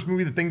in the first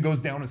movie the thing goes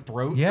down his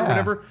throat or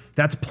whatever?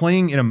 That's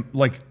playing in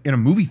a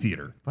movie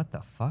theater. What the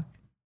fuck?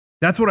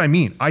 That's what I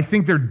mean. I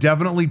think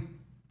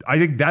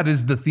that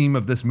is the theme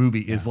of this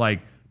movie is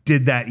like,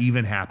 did that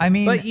even happen? I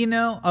mean, But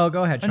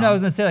go ahead, Sean. no, I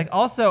was gonna say, like,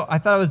 also, I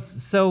thought it was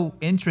so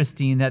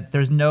interesting that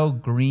there's no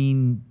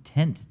green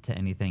tint to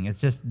anything. It's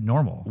just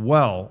normal.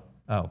 Well,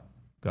 Oh,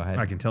 go ahead.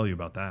 I can tell you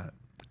about that.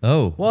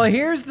 Oh, Well,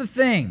 here's the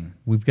thing.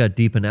 we've got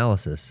deep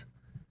analysis.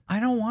 I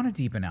don't want a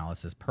deep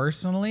analysis.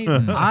 Personally,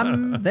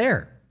 I'm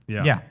there.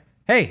 Yeah.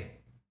 Hey,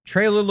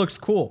 trailer looks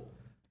cool.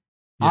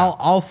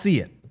 I'll see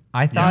it.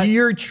 I thought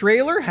Your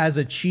trailer has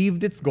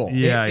achieved its goal.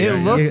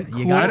 it looked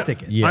You cool. got a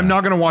ticket. Yeah. I'm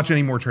not going to watch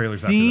any more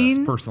trailers after Scene-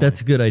 this, personally.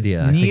 That's a good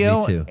idea. Neo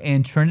I think me too.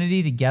 and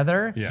Trinity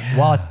together Yeah.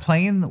 while it's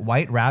playing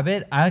White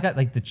Rabbit. I got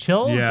like the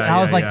chills. Yeah, and I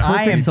was yeah, like, yeah.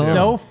 I am Perfect song.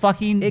 so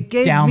fucking It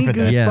gave down me for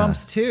this.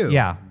 goosebumps too.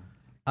 Yeah.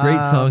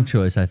 Great song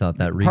choice. I thought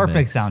that remix.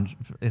 Perfect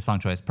song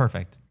choice.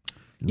 Perfect.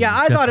 Yeah,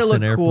 I thought it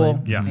Jefferson looked cool.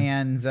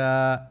 Airplane.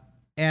 Yeah.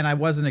 And I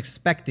wasn't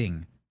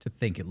expecting to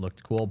think it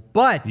looked cool.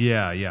 But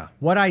Yeah.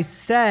 what I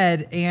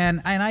said,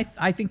 and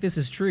I think this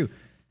is true,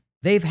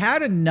 they've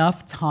had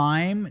enough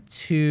time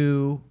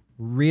to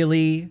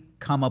really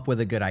come up with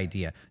a good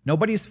idea.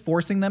 Nobody's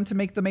forcing them to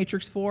make the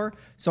Matrix 4,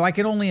 so I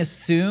can only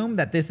assume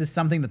that this is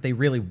something that they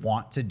really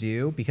want to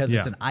do because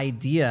it's Yeah. an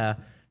idea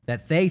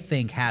that they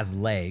think has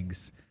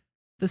legs.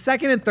 The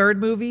second and third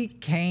movie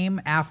came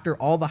after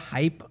all the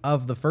hype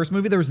of the first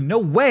movie. There was no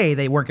way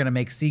they weren't going to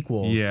make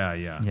sequels. Yeah.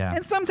 Yeah.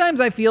 And sometimes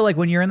I feel like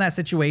when you're in that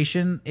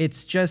situation,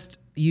 it's just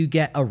you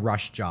get a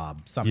rush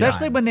job sometimes.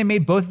 Especially when they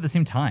made both at the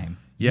same time.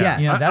 Yeah. Yes.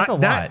 You know, that's a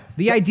lot.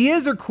 The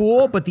ideas are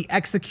cool, but the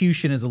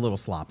execution is a little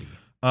sloppy.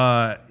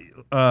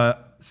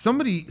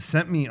 Somebody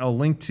sent me a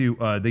link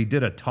to they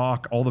did a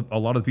talk. A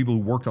lot of the people who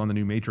worked on the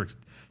new Matrix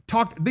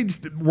talked. They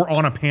just were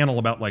on a panel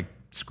about like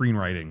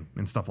screenwriting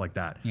and stuff like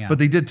that. Yeah. But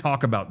they did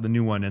talk about the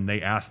new one, and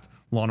they asked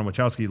Lana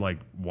Wachowski like,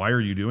 "Why are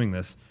you doing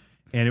this?"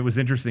 And it was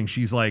interesting.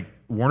 She's like,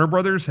 "Warner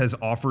Brothers has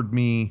offered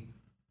me."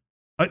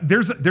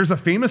 There's a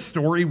famous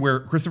story where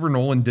Christopher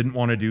Nolan didn't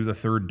want to do the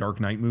third Dark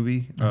Knight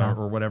movie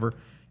or whatever,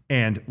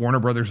 and Warner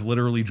Brothers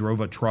literally drove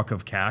a truck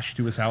of cash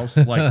to his house.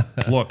 Like,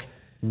 look,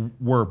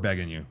 we're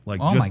begging you. Like,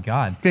 Oh just my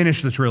God.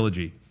 finish the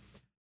trilogy.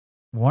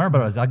 Warner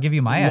Bros. I'll give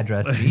you my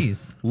address.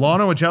 Jeez.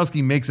 Lana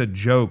Wachowski makes a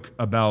joke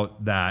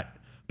about that,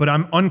 but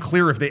I'm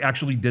unclear if they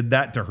actually did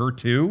that to her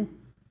too.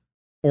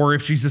 or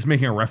if she's just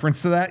making a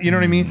reference to that. You know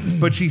what I mean?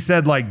 But she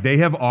said, like, they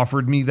have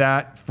offered me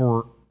that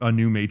for a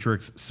new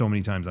Matrix so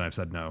many times, and I've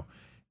said no.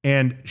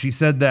 And she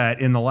said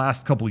that in the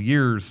last couple of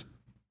years,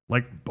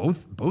 like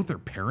both their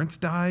parents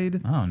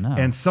died. Oh, no.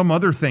 And some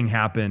other thing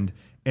happened.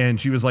 And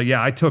she was like,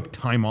 yeah, I took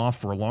time off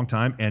for a long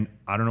time, and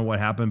I don't know what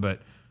happened,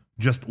 but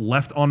just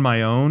left on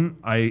my own,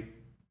 I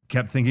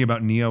kept thinking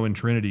about Neo and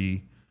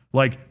Trinity,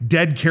 like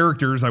dead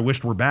characters I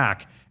wished were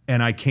back.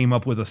 And I came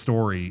up with a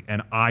story,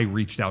 and I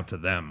reached out to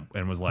them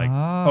and was like,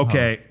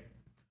 okay,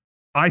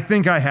 I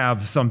think I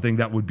have something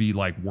that would be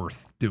like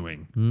worth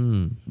doing.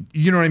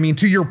 You know what I mean?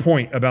 To your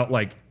point about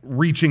like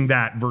reaching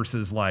that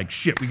versus like,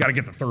 shit, we got to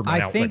get the third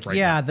one out. I think, right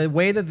now. the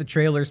way that the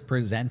trailer's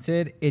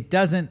presented, it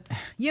doesn't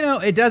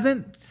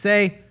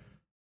say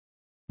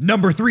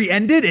number 3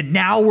 ended and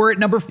now we're at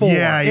number 4.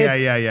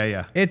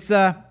 Yeah. It's,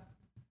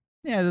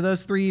 do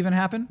those 3 even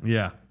happen?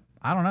 Yeah.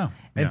 I don't know.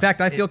 Yeah. In fact,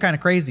 I feel kind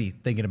of crazy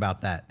thinking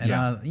about that. And,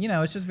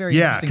 it's just very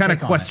interesting. Kind of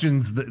take on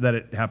questions that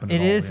it happened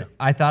at It all. is. Yeah.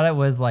 I thought it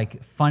was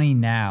like funny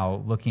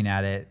now looking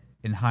at it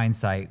in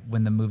hindsight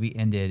when the movie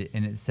ended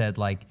and it said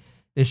like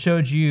it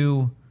showed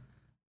you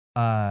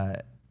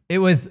it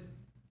was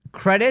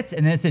credits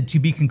and then it said to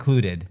be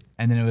concluded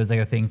and then it was like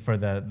a thing for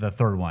the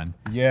third one.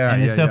 Yeah,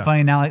 and it's so yeah.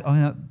 funny now like, oh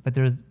no, but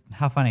there's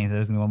how funny,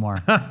 there's gonna be one more.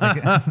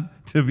 Like,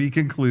 To be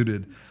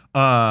concluded.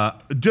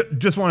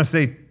 Just want to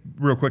say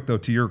real quick though,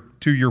 to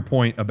your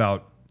point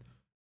about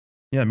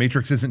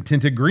Matrix isn't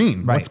tinted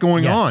green. Right. What's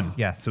going Yes, on?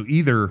 yes. So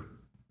either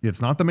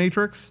it's not the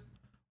Matrix,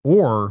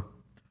 or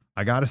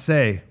I gotta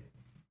say,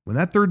 when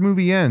that third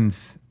movie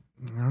ends,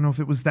 I don't know if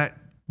it was that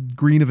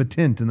green of a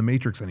tint in the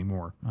Matrix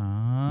anymore.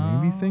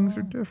 Maybe things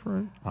are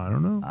different. I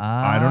don't know.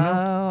 I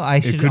don't know.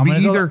 It could be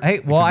either. Hey,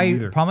 It well, could be I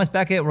either. promised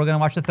Beckett we're gonna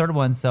watch the third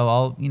one, so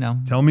I'll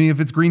Tell me if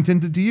it's green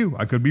tinted to you.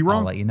 I could be I'll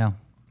wrong. let you know.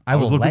 I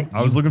was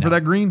looking for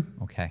that green.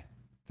 Okay,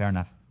 fair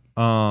enough.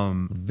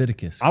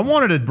 Leviticus. I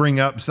wanted to bring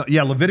up,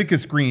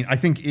 Leviticus Green, I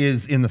think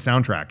is in the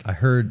soundtrack. I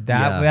heard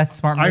That's a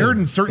smart move. I heard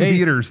in certain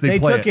theaters they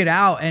play took it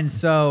out, and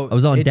so I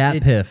was on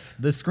Dat Piff.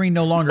 The screen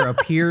no longer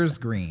appears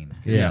green.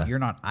 Yeah. You're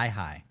not eye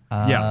high.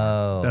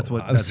 Yeah, that's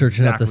what I was that's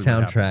searching up the exactly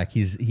what happened.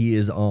 soundtrack. He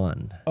is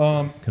on.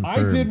 I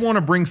Confirmed. did want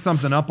to bring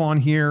something up on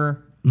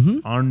here.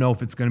 I don't know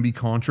if it's going to be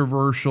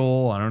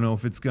controversial. I don't know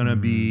if it's going to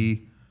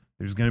be.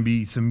 There's going to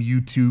be some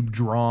YouTube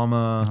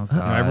drama.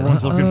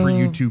 Everyone's looking for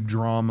YouTube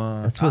drama.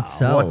 That's what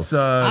sells.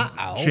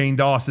 What's Shane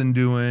Dawson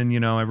doing?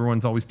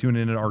 Everyone's always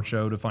tuning in at our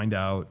show to find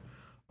out.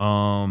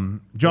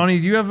 Johnny,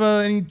 do you have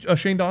any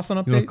Shane Dawson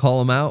You want to update?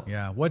 call him out?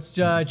 Yeah. What did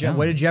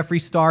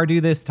Jeffree Star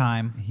do this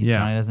time?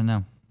 Johnny doesn't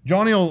know.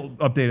 Johnny will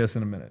update us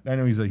in a minute. I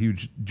know he's a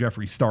huge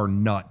Jeffree Star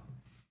nut.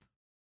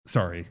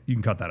 Sorry, you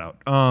can cut that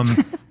out.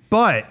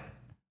 But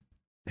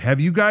have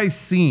you guys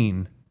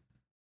seen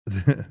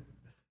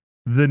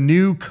the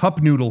new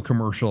cup noodle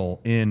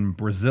commercial in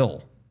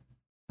Brazil?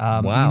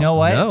 Wow. You know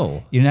what?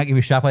 No. You're not gonna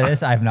be shocked by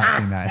this. I have not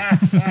seen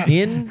that.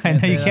 In I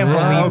know you can't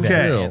believe Okay.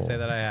 this. Can't say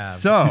that I have.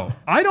 So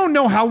I don't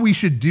know how we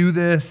should do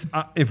this,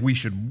 if we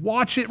should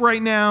watch it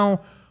right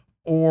now,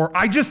 or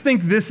I just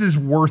think this is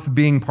worth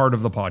being part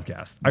of the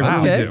podcast. I Wow.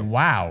 really Okay. do.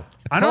 Wow.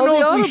 I don't Call know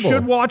the if we audible.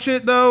 should watch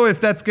it though, if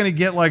that's going to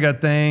get like a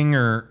thing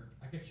or.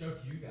 I could show it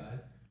to you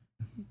guys.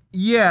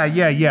 Yeah.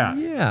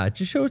 Yeah,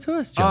 just show it to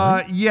us,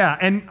 John. Yeah,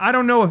 and I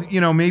don't know if,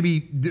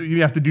 maybe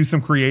you have to do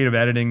some creative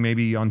editing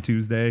maybe on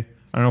Tuesday.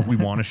 I don't know if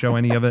we want to show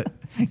any of it,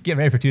 Get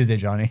ready for Tuesday,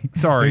 Johnny.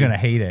 Sorry. You're gonna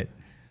hate it.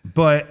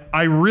 but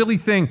I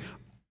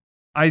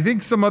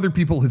think some other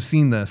people have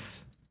seen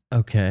this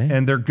Okay.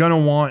 and they're going to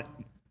want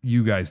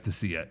you guys to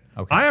see it.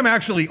 Okay. I am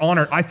actually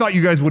honored. I thought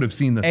you guys would have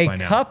seen this A by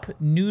now. cup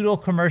noodle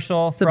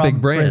commercial a from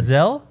big brand.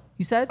 Brazil,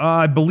 you said?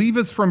 I believe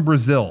it's from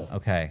Brazil.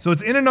 Okay. So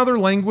it's in another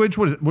language.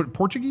 What is it? What,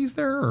 Portuguese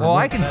there? Or well, is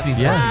I it- can speak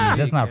Yeah. Portuguese.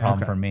 That's not a problem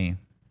Okay. for me.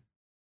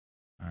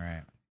 All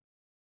right.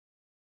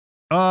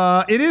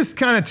 It is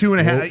kind of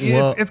 2.5.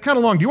 Well- it's kind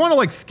of long. Do you want to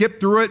like skip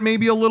through it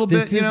maybe a little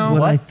This bit? is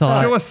what I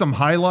thought. Show us some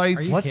highlights.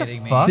 Are you What the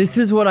kidding me? fuck? This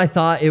is what I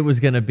thought it was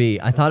going to be.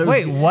 I thought it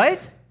was. Wait,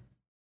 what? Should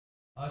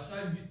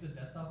I mute the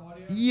desktop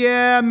audio?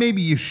 Yeah,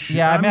 maybe you should.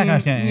 Yeah, I'm not gonna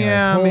understand it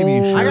Yeah, maybe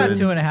you should. I got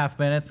 2.5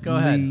 minutes. Go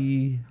ahead.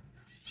 Holy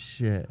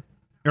shit.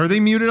 Are they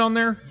muted on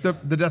there? The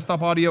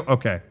desktop audio?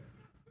 Okay.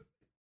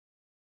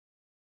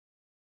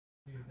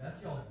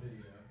 That's y'all's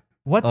video.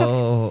 What the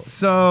Oh,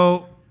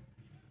 So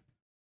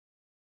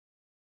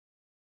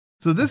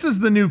this is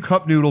the new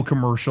cup noodle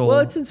commercial. Well,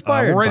 it's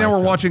inspired right by now we're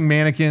some. watching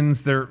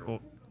mannequins. They're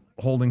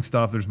holding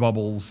stuff. There's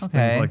bubbles, things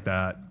Okay. like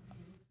that.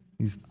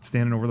 He's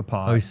standing over the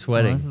pot. oh, he's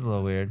sweating. This is a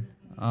little weird.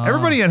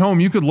 Everybody at home,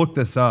 you could look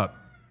this up.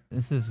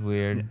 This is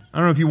weird. I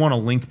don't know if you want to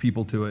link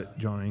people to it,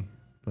 Johnny,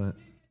 but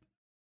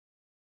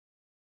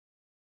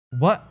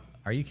What?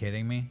 Are you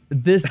kidding me?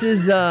 This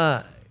is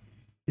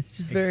it's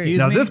just very. Excuse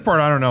now me? this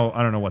part I don't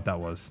know what that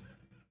was.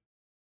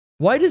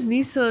 Why does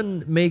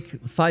Nissan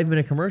make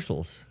 5-minute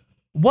commercials?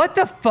 What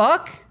the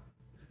fuck?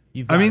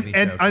 You've I gotta mean, be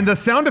and joking. the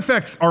sound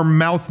effects are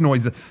mouth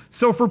noises.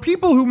 So for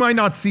people who might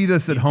not see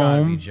this at You've gotta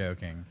be home,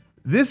 joking.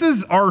 this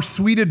is our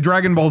suited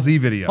Dragon Ball Z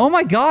video. Oh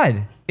my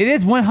god. It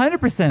is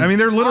 100%. I mean,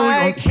 they're literally.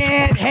 I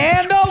can't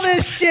handle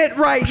this shit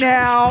right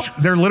now.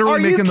 They're literally Are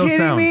you making those kidding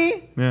sounds.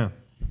 me? Yeah.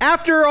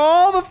 After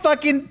all the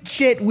fucking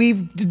shit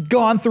we've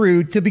gone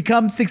through to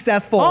become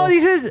successful, oh,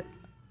 these is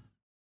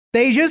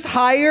they just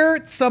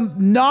hire some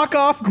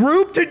knockoff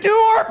group to do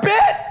our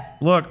bit.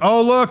 Look,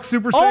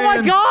 Super Saiyan. oh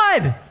my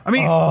god. I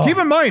mean, keep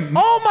in mind,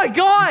 Oh my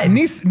god.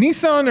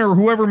 Nissan or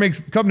whoever makes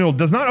Cup Noodle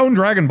does not own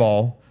Dragon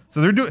Ball,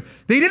 so they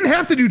didn't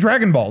have to do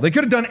Dragon Ball. They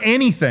could have done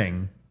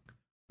anything.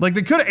 Like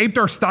they could have aped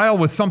our style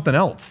with something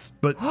else,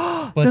 but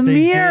But The they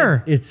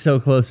mirror. did. It's so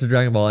close to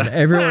Dragon Ball, and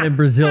everyone in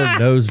Brazil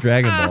knows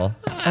Dragon Ball.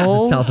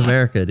 'Cause it's South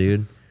America,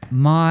 dude.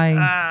 My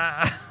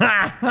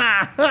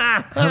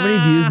How many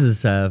views does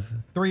this have?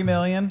 3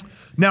 million.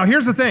 now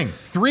here's the thing: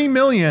 3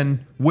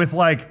 million with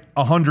like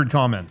 100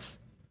 comments,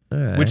 All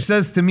right. which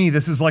says to me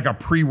this is like a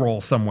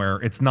pre-roll somewhere.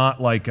 It's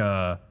not like it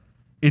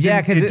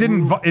Yeah, didn't,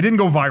 'cause it didn't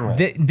go viral.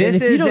 this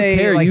if you is don't a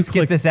care, like you skip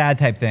click- this ad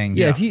type thing.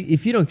 yeah,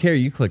 if you don't care,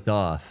 you clicked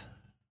off.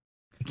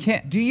 You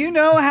can't. Do you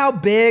know how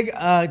big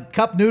a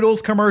Cup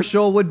Noodles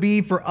commercial would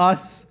be for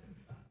us?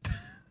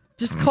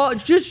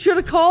 Just should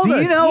have called Do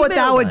us. you know what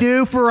that Emailed would us.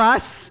 do for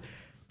us?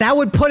 That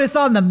would put us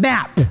on the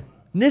map.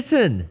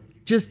 Nissan,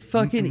 just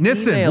fucking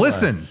Nissan, email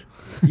listen. us.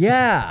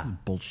 Yeah.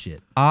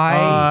 Bullshit.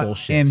 I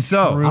bullshit. am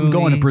So, truly, I'm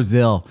going to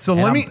Brazil. So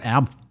and let I'm- me- and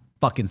I'm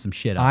fucking some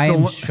shit up. I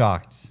am So-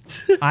 shocked.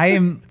 I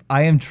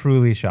am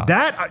truly shocked.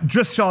 That I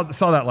just saw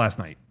that last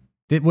night.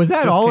 Was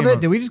that just all of came it?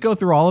 up. Did we just go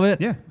through all of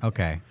it? Yeah.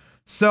 Okay.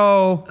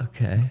 So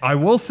Okay. I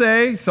will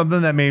say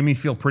something that made me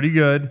feel pretty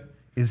good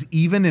is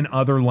even in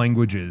other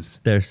languages,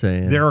 They're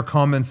saying. there are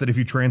comments that if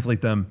you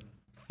translate them,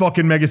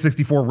 fucking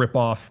Mega64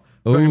 ripoff.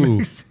 Fucking Ooh.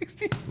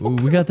 Mega64. Ooh,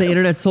 we got the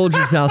internet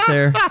soldiers out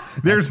there.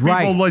 There's people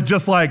right. like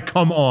just like,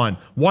 come on.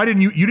 Why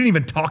didn't you didn't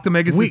even talk to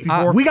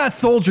Mega64? We got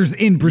soldiers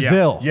in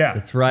Brazil. Yeah.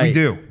 That's right. We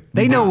do.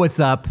 They know what's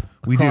up.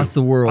 We Across do.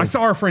 the world. I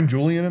saw our friend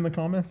Julian in the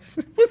comments.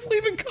 was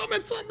leaving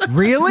comments on that.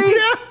 Really?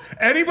 Yeah.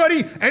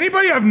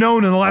 Anybody I've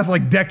known in the last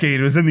like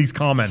decade was in these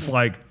comments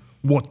like,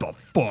 what the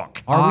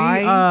fuck?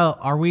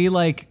 Are we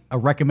like a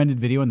recommended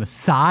video on the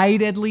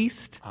side at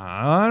least?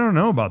 I don't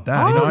know about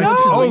that. Oh, I no.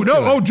 oh Link to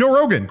no. it. Oh, Joe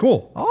Rogan.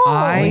 Cool.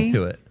 I Link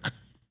to it.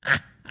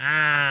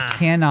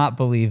 cannot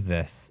believe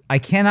this. I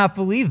cannot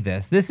believe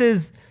this. This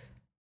is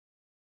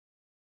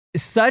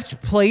such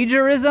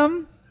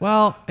plagiarism.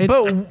 Well,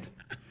 But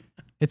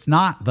it's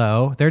not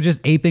though. They're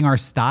just aping our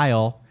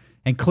style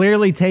and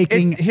clearly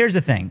taking. here's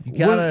the thing.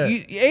 gotta-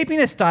 Aping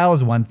a style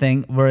is one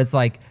thing where it's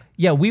like,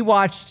 yeah, we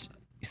watched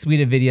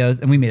Suite of videos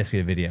and we made a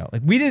Suite of video.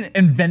 Like we didn't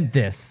invent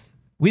this.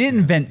 We didn't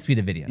invent Suite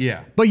of videos.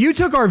 Yeah. But you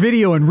took our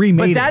video and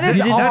remade But that it.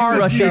 is did our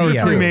not video. rush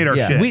just remade our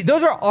Yeah. shit.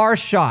 Those are our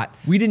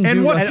shots. We didn't And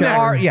do what's what-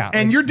 next? Yeah.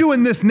 And you're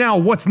doing this now.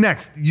 What's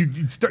next? You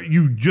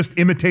just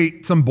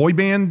imitate some boy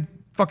band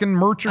fucking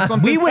merch or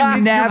something. we would You're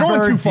never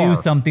going too do far.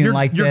 something You're-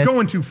 like You're this.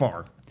 going too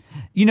far.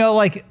 You know,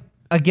 like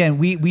again,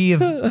 we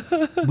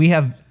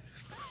have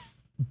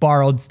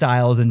borrowed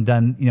styles and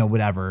done, you know,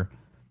 whatever.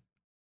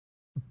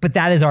 But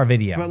that is our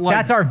video. But, like,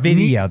 That's our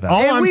video, though.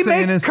 all and I'm we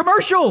saying make is-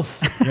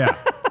 commercials. Yeah.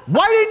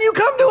 Why didn't you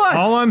come to us?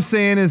 All I'm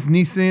saying is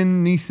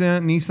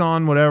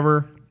Nissan,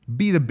 whatever.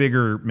 Be the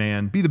bigger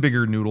man. Be the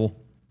bigger noodle,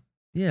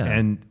 Yeah.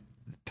 and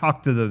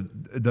talk to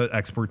the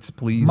experts,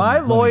 please. My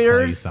Let me tell you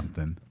lawyers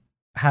something.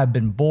 have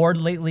been bored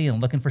lately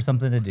and looking for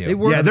something to do. They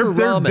were yeah, for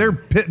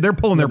ramen. they're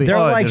pulling their They're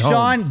blood like, at home.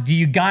 Sean, do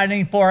you got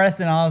anything for us?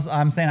 And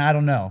I'm saying, I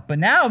don't know. But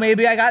now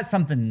maybe I got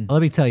something.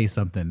 Let me tell you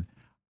something.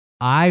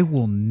 I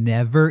will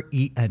never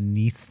eat a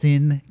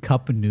Nissin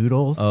cup of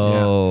noodles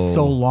Oh.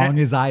 so long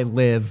as I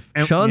live.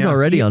 And- Sean's yeah.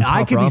 already on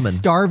I top could be ramen.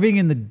 starving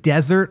in the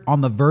desert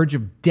on the verge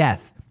of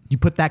death. You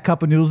put that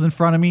cup of noodles in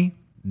front of me?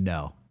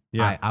 No.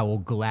 Yeah. I will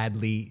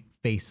gladly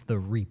face the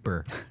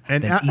reaper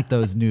And and eat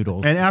those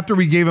noodles. And after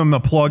we gave him a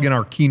plug in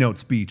our keynote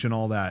speech and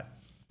all that,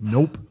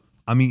 nope.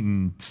 I'm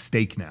eating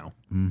steak now.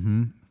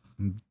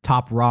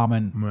 Top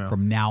ramen Yeah.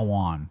 from now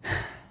on.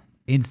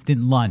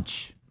 Instant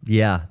lunch.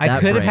 Yeah. I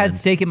that could have had brand.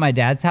 steak at my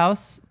dad's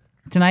house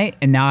tonight,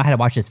 and now I had to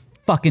watch this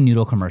fucking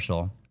noodle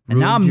commercial. And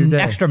now Ruined your I'm day.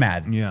 extra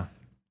mad. Yeah.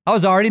 I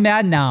was already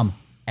mad, now I'm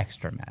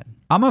extra mad.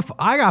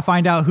 I gotta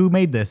find out who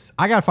made this.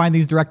 I gotta find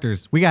these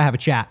directors. We gotta have a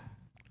chat.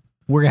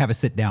 We're gonna have a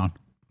sit down.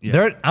 I'm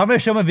going to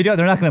show them a video.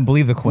 They're not going to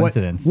believe the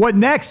coincidence. What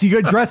next? You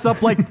gonna dress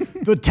up like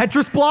the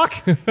Tetris block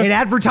and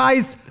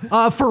advertise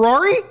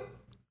Ferrari?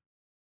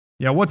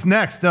 Yeah, what's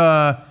next? You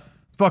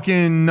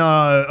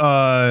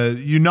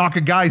knock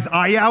a guy's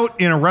eye out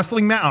in a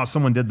wrestling match. Oh,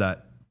 someone did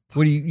that.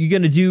 What are you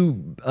going to do?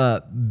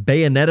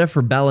 Bayonetta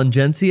for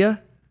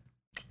Balangencia?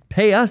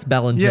 Pay us,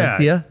 Balangencia.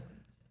 Yeah.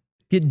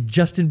 Get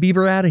Justin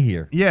Bieber out of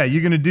here. Yeah, you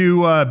gonna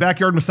do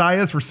Backyard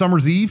Messiahs for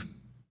Summer's Eve?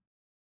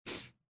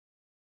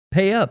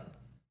 Pay up.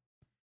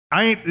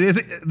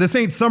 This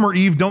ain't Summer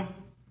Eve. Don't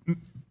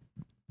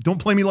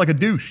play me like a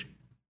douche.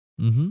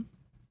 Can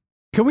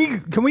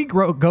we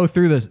go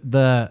through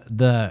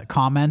the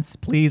comments,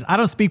 please? I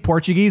don't speak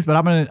Portuguese, but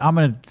I'm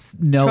gonna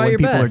know Try when your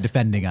people are best.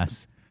 defending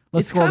us.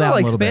 Let's It's scroll kind down of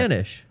like a little bit.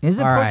 Spanish. Is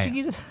it All right.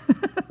 Portuguese?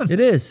 It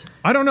is.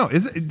 I don't know.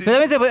 Is it?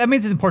 That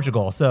means it's in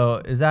Portugal. So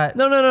is that?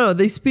 No.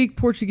 They speak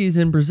Portuguese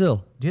in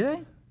Brazil. Do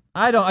they?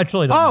 I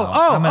truly don't know.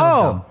 I'm gonna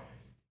Oh.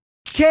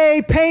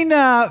 Okay,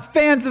 Pena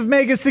fans of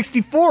Mega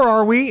 64,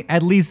 are we?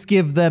 At least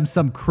give them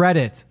some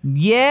credit.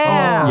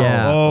 Yeah.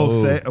 Yeah.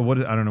 Say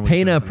what? I don't know. What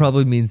Pena it says.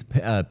 probably means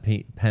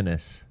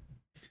penis.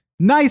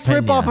 Nice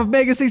Pena. ripoff of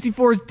Mega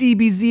 64's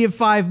DBZ in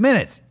 5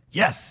 minutes.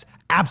 Yes.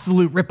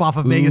 Absolute ripoff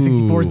of Mega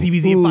 64's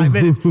DBZ in 5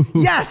 minutes.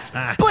 Yes.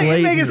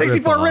 Blatant Mega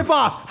 64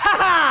 ripoff. Ha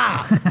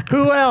ha.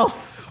 Who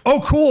else? Oh,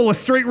 cool! A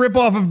straight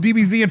ripoff of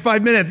DBZ in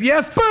 5 minutes.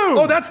 Yes, boom!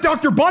 Oh, that's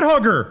Dr.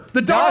 Butthugger.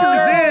 The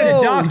doctor's in.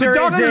 The doctor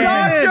The is in.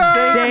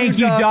 Doctor. Thank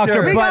you,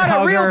 Dr. We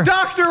got a real Butthugger.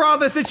 doctor on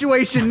the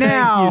situation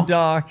now. Thank you,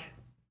 Doc.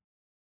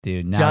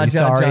 Dude, now John, you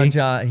sorry?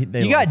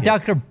 they You got like it.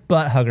 Dr.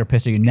 Butthugger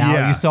pissed at you. Now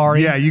Yeah. you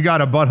sorry? Yeah, you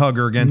got a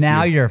butthugger against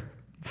Now you.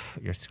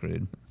 you're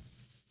screwed.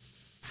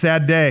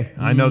 Sad day.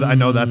 I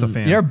know that's a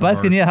fan. Your of butt's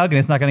gonna need a ours. hug and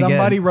it's not gonna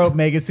Somebody get. wrote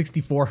Mega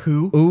 64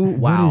 who? Ooh,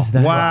 wow. what is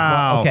that?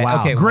 Wow. Okay,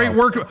 Wow. okay. Great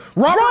work,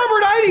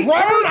 Robert IDK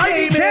Robert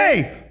came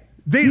IDK.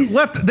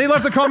 They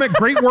left a comment.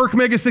 Great work,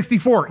 Mega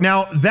 64.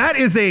 Now that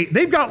is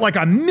they've got like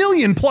 1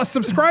 million plus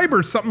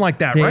subscribers, something like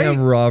that, right? Damn,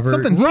 Robert.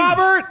 Something huge.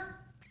 Robert?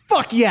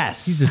 Fuck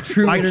yes. He's a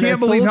true I internet can't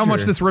believe how soldier.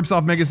 much this rips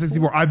off Mega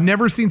 64. I've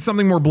never seen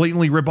something more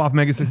blatantly rip off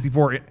Mega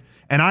 64,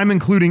 and I'm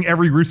including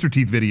every Rooster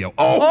Teeth video.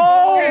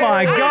 Oh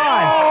my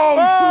God!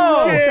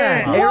 Oh, What's shit.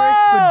 that? Whoa!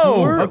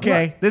 Eric Bador?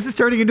 Okay, this is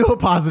turning into a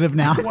positive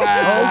now.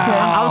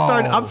 Wow.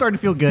 Okay. I'm starting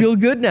to feel good. Feel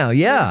good now,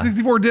 yeah.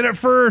 64 did it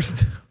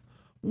first.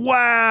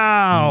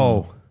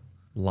 Wow.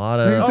 A lot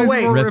of Oh,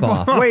 wait. rip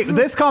off. Wait,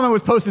 this comment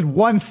was posted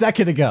 1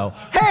 second ago.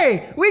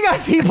 Hey, we got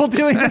people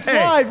doing this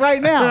live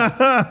right now.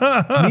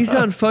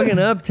 Nissan fucking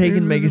up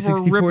taking Mega This is a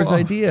 64's rip-off.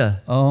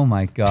 idea. Oh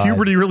my God!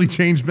 Puberty really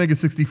changed Mega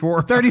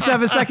 64.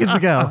 37 seconds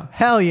ago.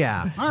 Hell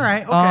yeah. All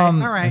right. Okay. All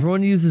right.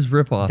 Everyone uses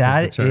rip off.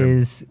 That as the term.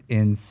 is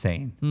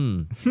insane.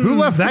 Who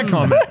left that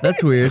comment?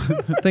 That's weird.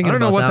 Thinking I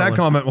don't know about what that one.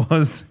 comment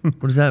was. What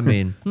does that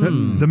mean?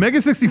 The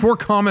Mega 64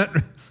 comment.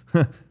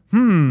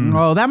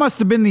 Oh, that must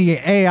have been the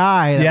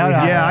AI. that Yeah, we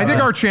had. Yeah, I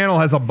think our channel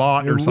has a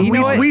bot or something. You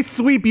know what? We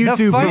sweep The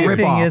YouTube funny for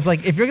thing rip-offs. is,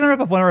 like, if you're gonna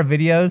rip up one of our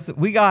videos,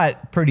 we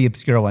got pretty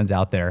obscure ones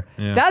out there.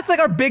 Yeah. That's like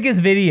our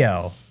biggest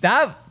video.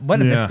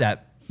 What a Yeah.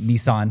 misstep,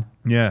 Nissan.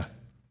 Yeah.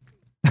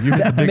 You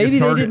hit the biggest Maybe they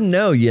target. didn't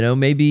know,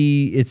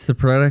 Maybe it's the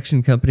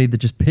production company that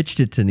just pitched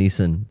it to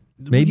Nissan.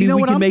 Maybe You know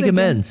we what can I'm make thinking?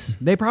 amends.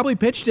 They probably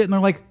pitched it and they're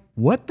like,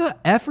 what the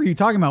F are you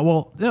talking about?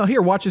 Well, no,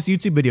 here, watch this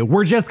YouTube video.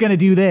 We're just going to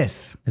do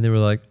this. And they were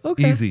like,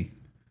 okay. Easy.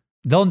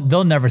 They'll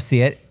never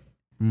see it.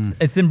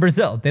 It's in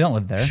Brazil. They don't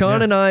live there.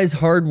 Sean and I's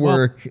hard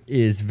work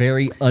is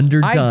very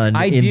underdone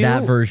in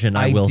that version,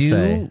 I will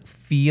say.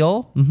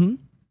 Feel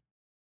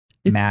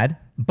It's- mad,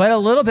 but a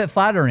little bit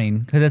flattering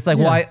because it's like,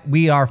 Yeah. why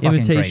we are fucking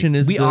Imitation great.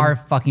 is We the are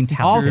fucking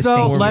talented.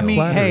 Also, form let of me,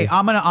 flattery. hey,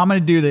 I'm gonna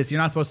do this.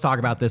 You're not supposed to talk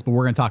about this, but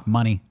we're gonna talk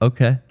money.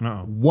 Okay.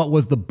 What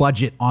was the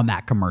budget on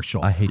that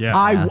commercial? I hate to Yeah.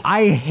 ask.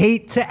 I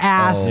hate to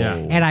ask, Oh. Yeah.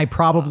 and I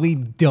probably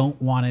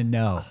don't want to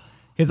know.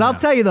 Because I'll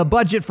tell you, the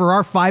budget for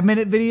our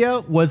 5-minute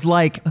video was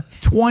like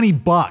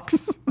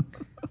 $20.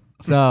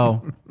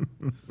 So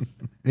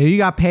you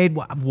got paid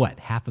what?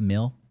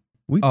 $500,000?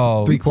 We,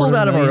 Oh. we pulled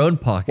out of our own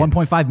pockets.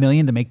 1.5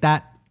 million to make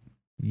that.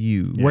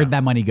 You. Where'd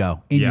that money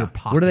go? In Yeah. your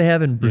pocket. What do they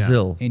have in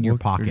Brazil? in your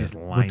What- pocket? They're just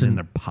lying in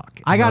their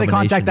pocket. I got to Denomination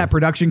contact that is-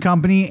 production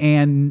company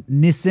and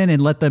Nissan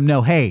and let them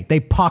know, hey, they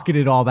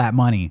pocketed all that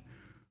money.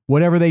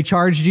 Whatever they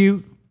charged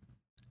you,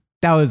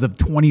 that was a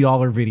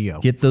 $20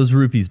 video. Get those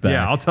rupees back.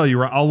 Yeah, I'll tell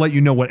you. I'll let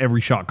you know what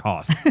every shot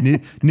costs.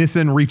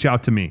 Nissan, reach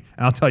out to me.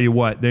 I'll tell you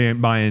what, they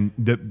ain't buying.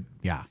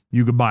 Yeah.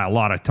 You could buy a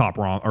lot of top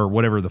ROM or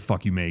whatever the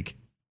fuck you make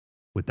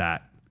with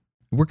that.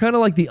 We're kind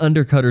of like the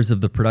undercutters of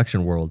the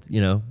production world.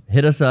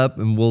 Hit us up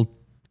and we'll.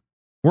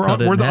 We're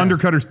Cut it the in half.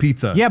 undercutters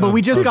pizza. Yeah, but of-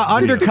 we just of got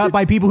video. undercut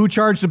by people who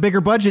charged a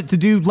bigger budget to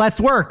do less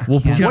work. Well,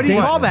 Can't what do you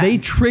say call that? They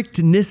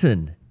tricked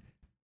Nissan.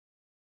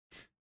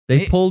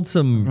 They pulled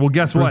some Well,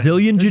 guess what?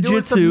 Brazilian They're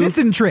doing some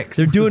jiu-jitsu. Nissan tricks.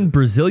 They're doing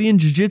Brazilian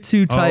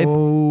jiu-jitsu type,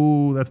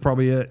 Oh, that's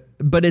probably it.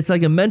 but it's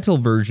like a mental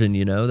version.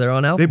 They're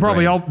on Alpha. They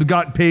probably Brain. all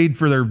got paid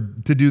for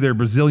to do their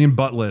Brazilian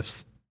butt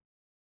lifts.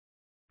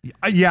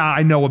 Yeah,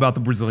 I know about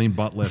the Brazilian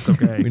butt lift.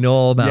 Okay, We know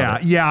all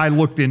about it. Yeah, I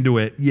looked into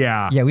it.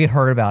 Yeah, Yeah, we had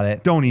heard about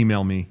it. Don't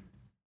email me.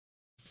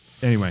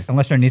 Anyway,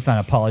 Unless you're Nissan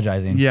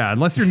apologizing yeah,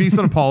 unless your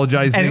Nissan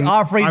apologizing and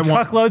offering I want-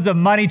 truckloads of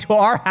money to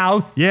our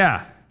house,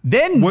 Yeah.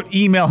 then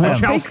email him.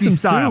 Take some Wachowski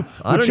style. soup.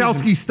 I don't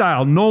Wachowski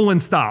style. Nolan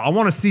style. I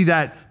want to see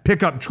that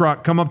pickup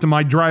truck come up to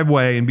my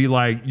driveway and be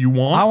like, "You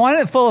want?" I want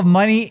it full of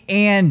money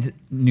and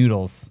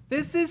noodles.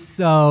 This is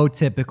so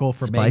typical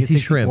for Spicy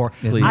Mega shrimp,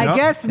 64. please. I Yep.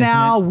 guess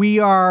now we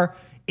are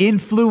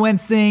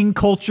influencing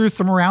cultures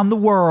from around the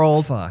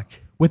world Fuck.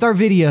 with our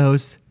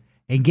videos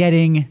and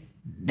getting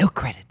no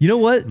credit. You know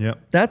what? Yep.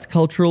 That's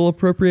cultural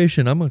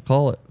appropriation. I'm gonna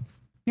call it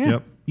Yeah.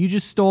 Yep. You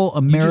just stole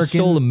American. just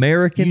stole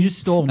American- You just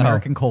stole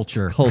American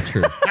culture.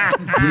 culture.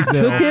 You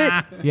took it.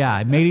 Yeah,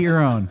 and made it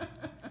your own.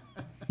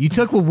 You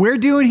took what we're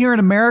doing here in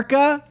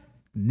America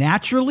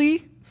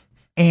naturally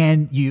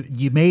and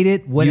you made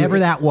it, whatever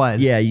that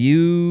was. Yeah,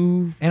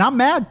 you. And I'm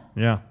mad.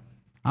 Yeah.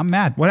 I'm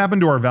mad. What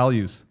happened to our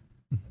values?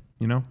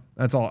 You know,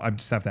 that's all. I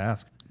just have to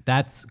ask.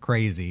 That's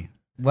crazy.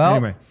 Well,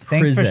 Anyway.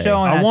 thanks for Crazy.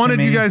 showing that I to wanted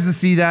me. you guys to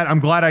see that. I'm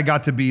glad I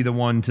got to be the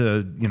one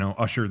to,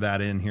 usher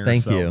that in here.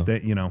 Thank you.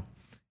 That,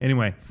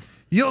 anyway,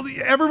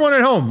 everyone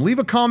at home, leave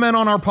a comment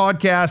on our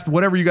podcast,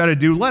 whatever you got to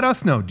do. Let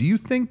us know. Do you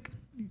think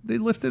they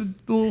lifted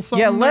the little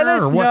something? Yeah, let there,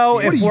 us or what? know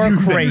What if do we're you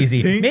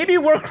crazy. think? Maybe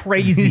we're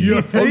crazy.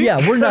 Oh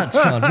yeah, we're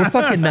nuts, Sean. We're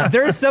fucking nuts.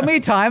 There's so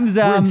many times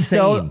I'm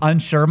so insane.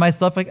 unsure of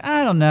myself. Like,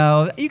 I don't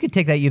know. You could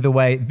take that either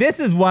way. This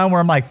is one where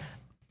I'm like,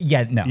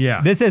 yeah, no.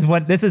 Yeah. This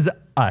is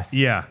us.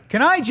 Yeah.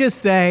 Can I just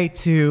say,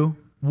 too,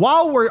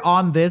 while we're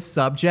on this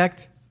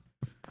subject,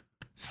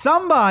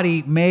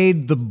 somebody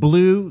made the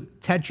blue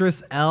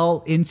Tetris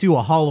L into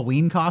a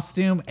Halloween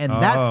costume, and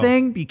that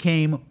thing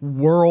became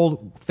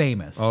world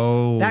famous.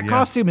 Oh, that yeah.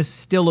 costume is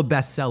still a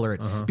bestseller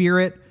at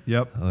Spirit,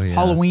 Yep. Oh, yeah.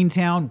 Halloween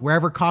Town,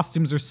 wherever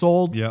costumes are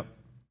sold. Yep.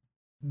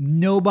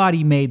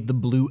 Nobody made the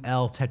blue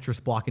L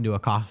Tetris block into a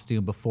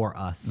costume before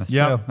us.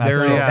 Yep. True. That's There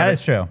true. you have That it.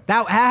 is true.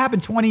 That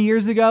happened 20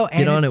 years ago, and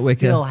Get on it's it, Wicca.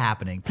 still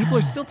happening. People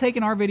are still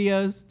taking our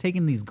videos,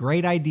 taking these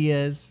great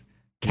ideas,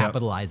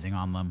 capitalizing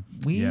on them.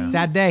 Yeah.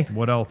 Sad day.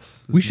 What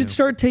else? is We should new?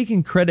 start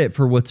taking credit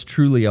for what's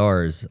truly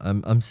ours.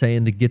 I'm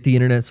saying to get the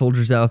internet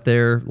soldiers out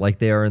there, like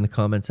they are in the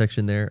comment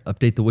section there.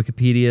 Update the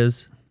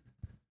Wikipedias.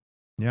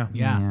 Yeah.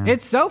 Yeah.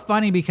 It's so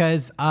funny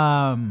because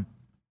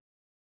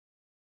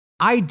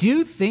I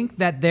do think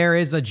that there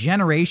is a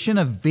generation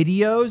of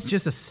videos,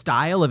 just a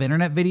style of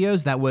internet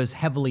videos that was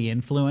heavily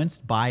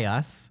influenced by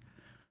us.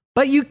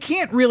 But you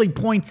can't really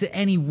point to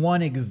any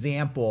one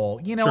example.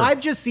 Sure.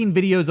 I've just seen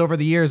videos over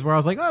the years where I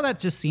was like, oh, that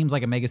just seems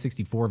like a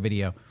Mega64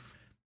 video.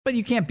 But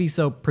you can't be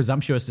so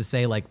presumptuous to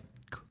say, like,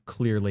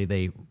 clearly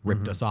they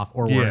ripped us off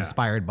or were Yeah.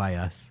 inspired by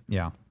us.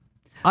 Yeah.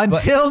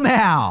 Until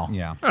now.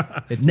 Yeah.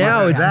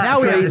 Now it's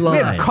Now a straight we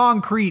line. have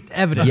concrete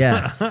evidence.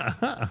 Yes.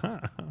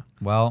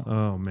 Well,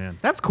 Oh man.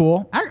 That's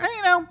cool.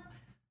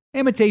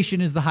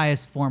 Imitation is the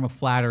highest form of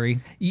flattery.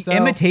 So-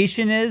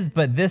 imitation is,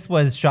 but this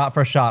was shot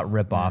for shot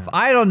ripoff.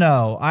 I don't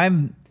know. I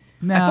feel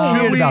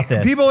weird about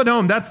this. People at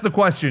home, that's the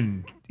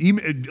question.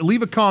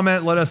 Leave a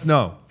comment. Let us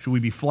know. Should we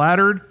be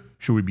flattered?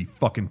 Should we be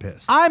fucking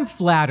pissed? I'm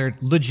flattered,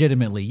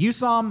 legitimately. You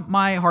saw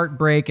my heart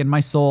break and my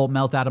soul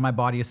melt out of my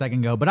body a second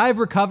ago, but I've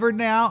recovered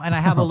now and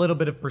I have a little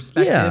bit of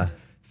perspective Yeah.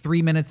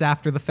 3 minutes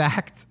after the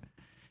fact.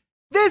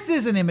 This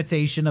is an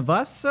imitation of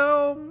us,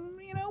 so,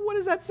 what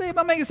does that say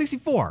about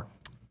Mega64?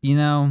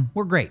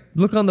 We're great.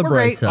 Look on the We're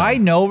bright great. side. I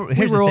know.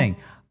 Here's the rule. thing.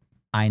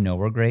 I know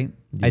we're great.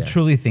 I Yeah.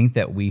 truly think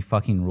that we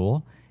fucking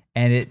rule.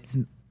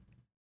 And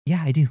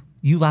yeah, I do.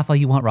 You laugh all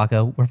you want,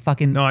 Rocco. We're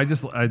fucking No, I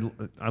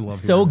love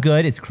so hearing it.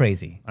 good. It's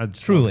crazy. I just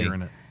love truly.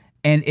 hearing it.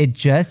 And it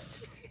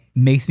just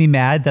makes me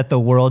mad that the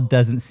world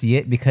doesn't see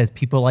it because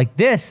people like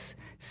this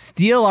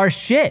steal our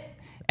shit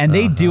and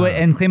they do it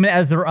and claim it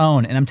as their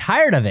own. And I'm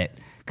tired of it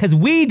because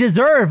we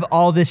deserve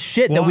all this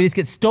shit that Well, we just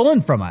get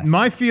stolen from us.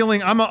 My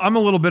feeling, I'm a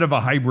little bit of a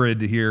hybrid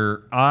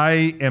here.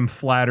 I am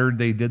flattered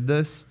they did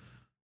this.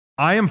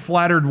 I am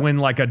flattered when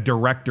like a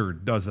director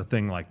does a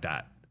thing like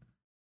that.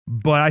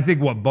 But I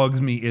think what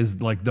bugs me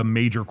is like the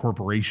major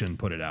corporation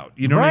put it out.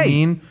 You know what I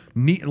Right.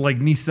 mean? Like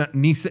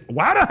Nissan.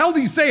 How the hell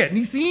do you say it?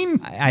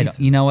 Nissan? I don't,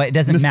 you know what? It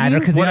doesn't Nassim? matter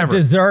because they don't Whatever.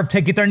 deserve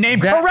to get their name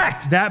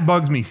correct. That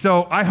bugs me.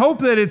 So I hope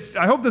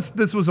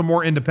this was a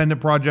more independent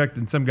project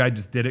and some guy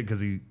just did it because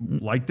he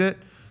liked it.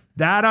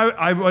 That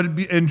I would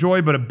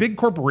enjoy, but a big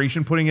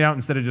corporation putting it out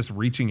instead of just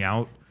reaching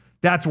out,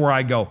 that's where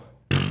I go,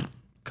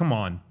 come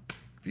on.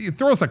 You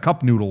throw us a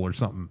cup noodle or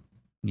something.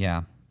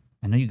 Yeah.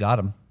 I know you got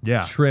them.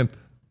 Yeah. Shrimp.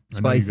 I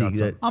know you Spicy. got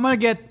some. I'm going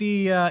to get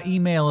the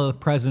email of the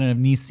president of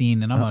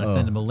Nissan, and I'm going to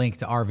send him a link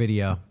to our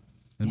video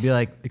and be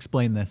like,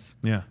 explain this.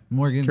 Yeah. And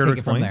we're going to Care to take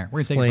it from explain? there. We're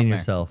going to take it Explain from there.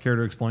 yourself. Care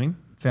to explain?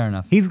 Fair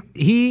enough.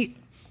 He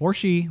or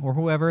she or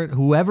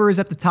whoever is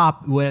at the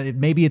top,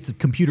 maybe it's a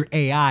computer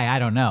AI, I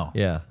don't know.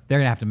 Yeah. They're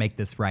going to have to make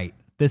this right.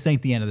 This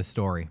ain't the end of the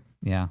story.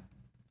 Yeah.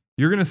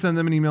 You're going to send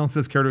them an email that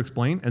says care to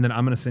explain, and then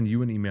I'm going to send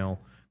you an email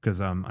because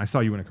I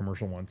saw you in a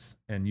commercial once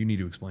and you need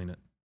to explain it.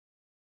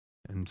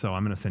 And so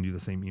I'm going to send you the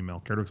same email.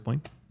 Care to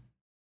explain?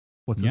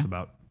 What's this Yeah.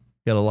 about?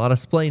 Got a lot of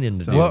splaining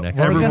to do Well,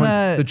 next we're week.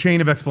 gonna- The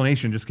chain of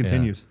explanation just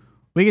continues.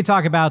 We could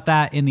talk about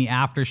that in the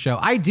after show.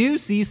 I do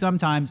see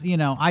sometimes,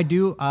 I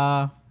do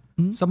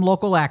some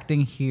local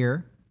acting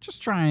here,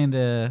 just trying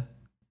to,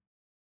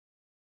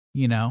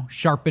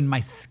 sharpen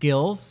my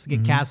skills,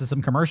 get cast as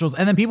some commercials.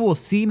 And then people will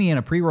see me in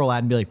a pre-roll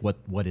ad and be like,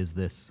 what is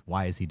this?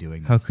 Why is he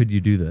doing this? How could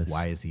you do this?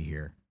 Why is he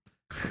here?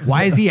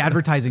 Why is he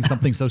advertising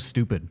something so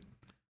stupid?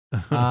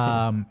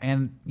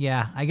 And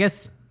yeah, I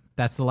guess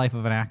that's the life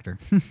of an actor.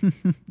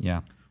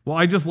 Yeah. Well,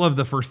 I just love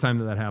the first time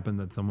that happened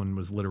that someone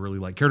was literally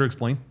like, care to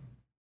explain?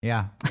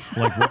 Yeah.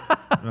 Like,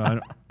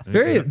 what?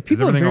 Very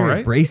people are everything very all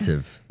right?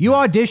 abrasive. You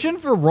audition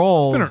for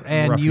roles It's been a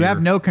and rough you have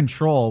year. no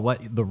control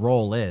what the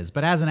role is.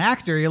 But as an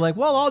actor, you're like,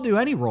 well, I'll do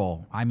any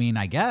role. I mean,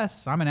 I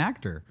guess I'm an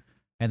actor.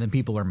 And then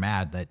people are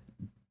mad that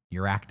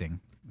you're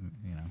acting,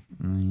 You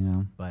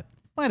know. but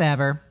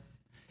whatever.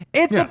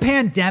 It's Yeah. a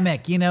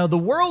pandemic, you know. The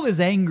world is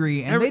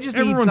angry, and they just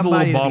need Everyone's a little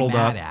somebody to be bottled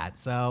mad up. at.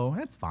 So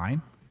it's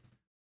fine.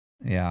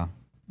 Yeah.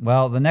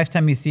 Well, the next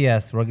time you see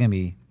us, we're gonna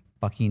be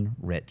fucking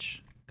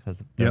rich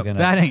because they're Yep. gonna.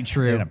 That ain't They're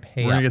true. gonna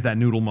pay We're gonna up. get that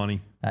noodle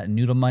money. That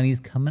noodle money's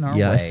coming our way.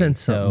 Yeah, I sense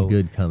something So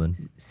good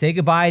coming. Say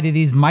goodbye to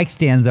these mic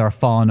stands that are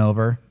falling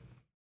over.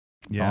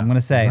 That's Yeah, all I'm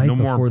gonna say. Right no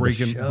more before the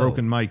show.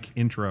 broken mic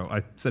intro.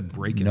 I said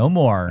breaking. No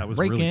more. That was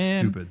Break really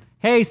in. stupid.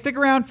 Hey, stick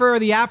around for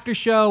the after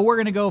show. We're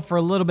going to go for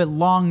a little bit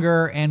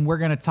longer, and we're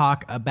going to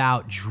talk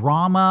about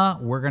drama.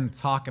 We're going to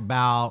talk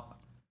about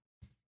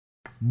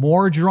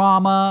more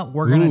drama.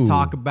 We're going Ooh. to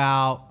talk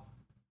about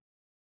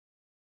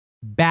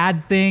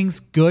bad things,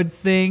 good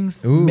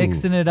things, Ooh.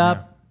 mixing it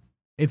up.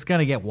 It's going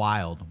to get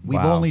wild. We've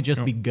Wow. only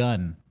just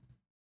begun.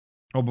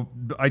 Oh, but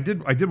I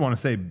did want to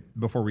say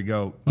before we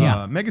go,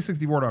 Yeah.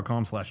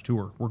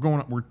 Mega64.com/tour.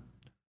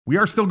 We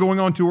are still going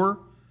on tour.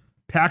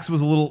 PAX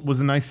was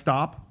a nice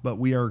stop, but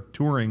we are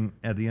touring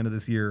at the end of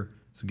this year.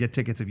 So get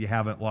tickets if you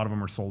haven't. A lot of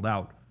them are sold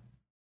out.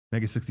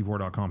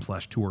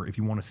 Mega64.com/tour if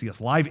you want to see us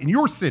live in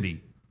your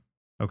city.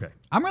 Okay.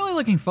 I'm really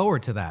looking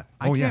forward to that.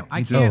 Oh, yeah, I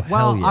me too. can't. Oh,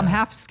 Well, hell yeah. I'm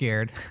half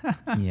scared.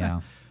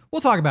 Yeah.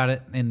 We'll talk about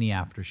it in the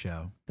after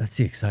show. That's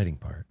the exciting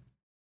part.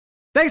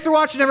 Thanks for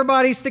watching,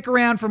 everybody. Stick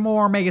around for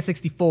more Mega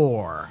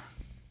 64.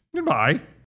 Goodbye.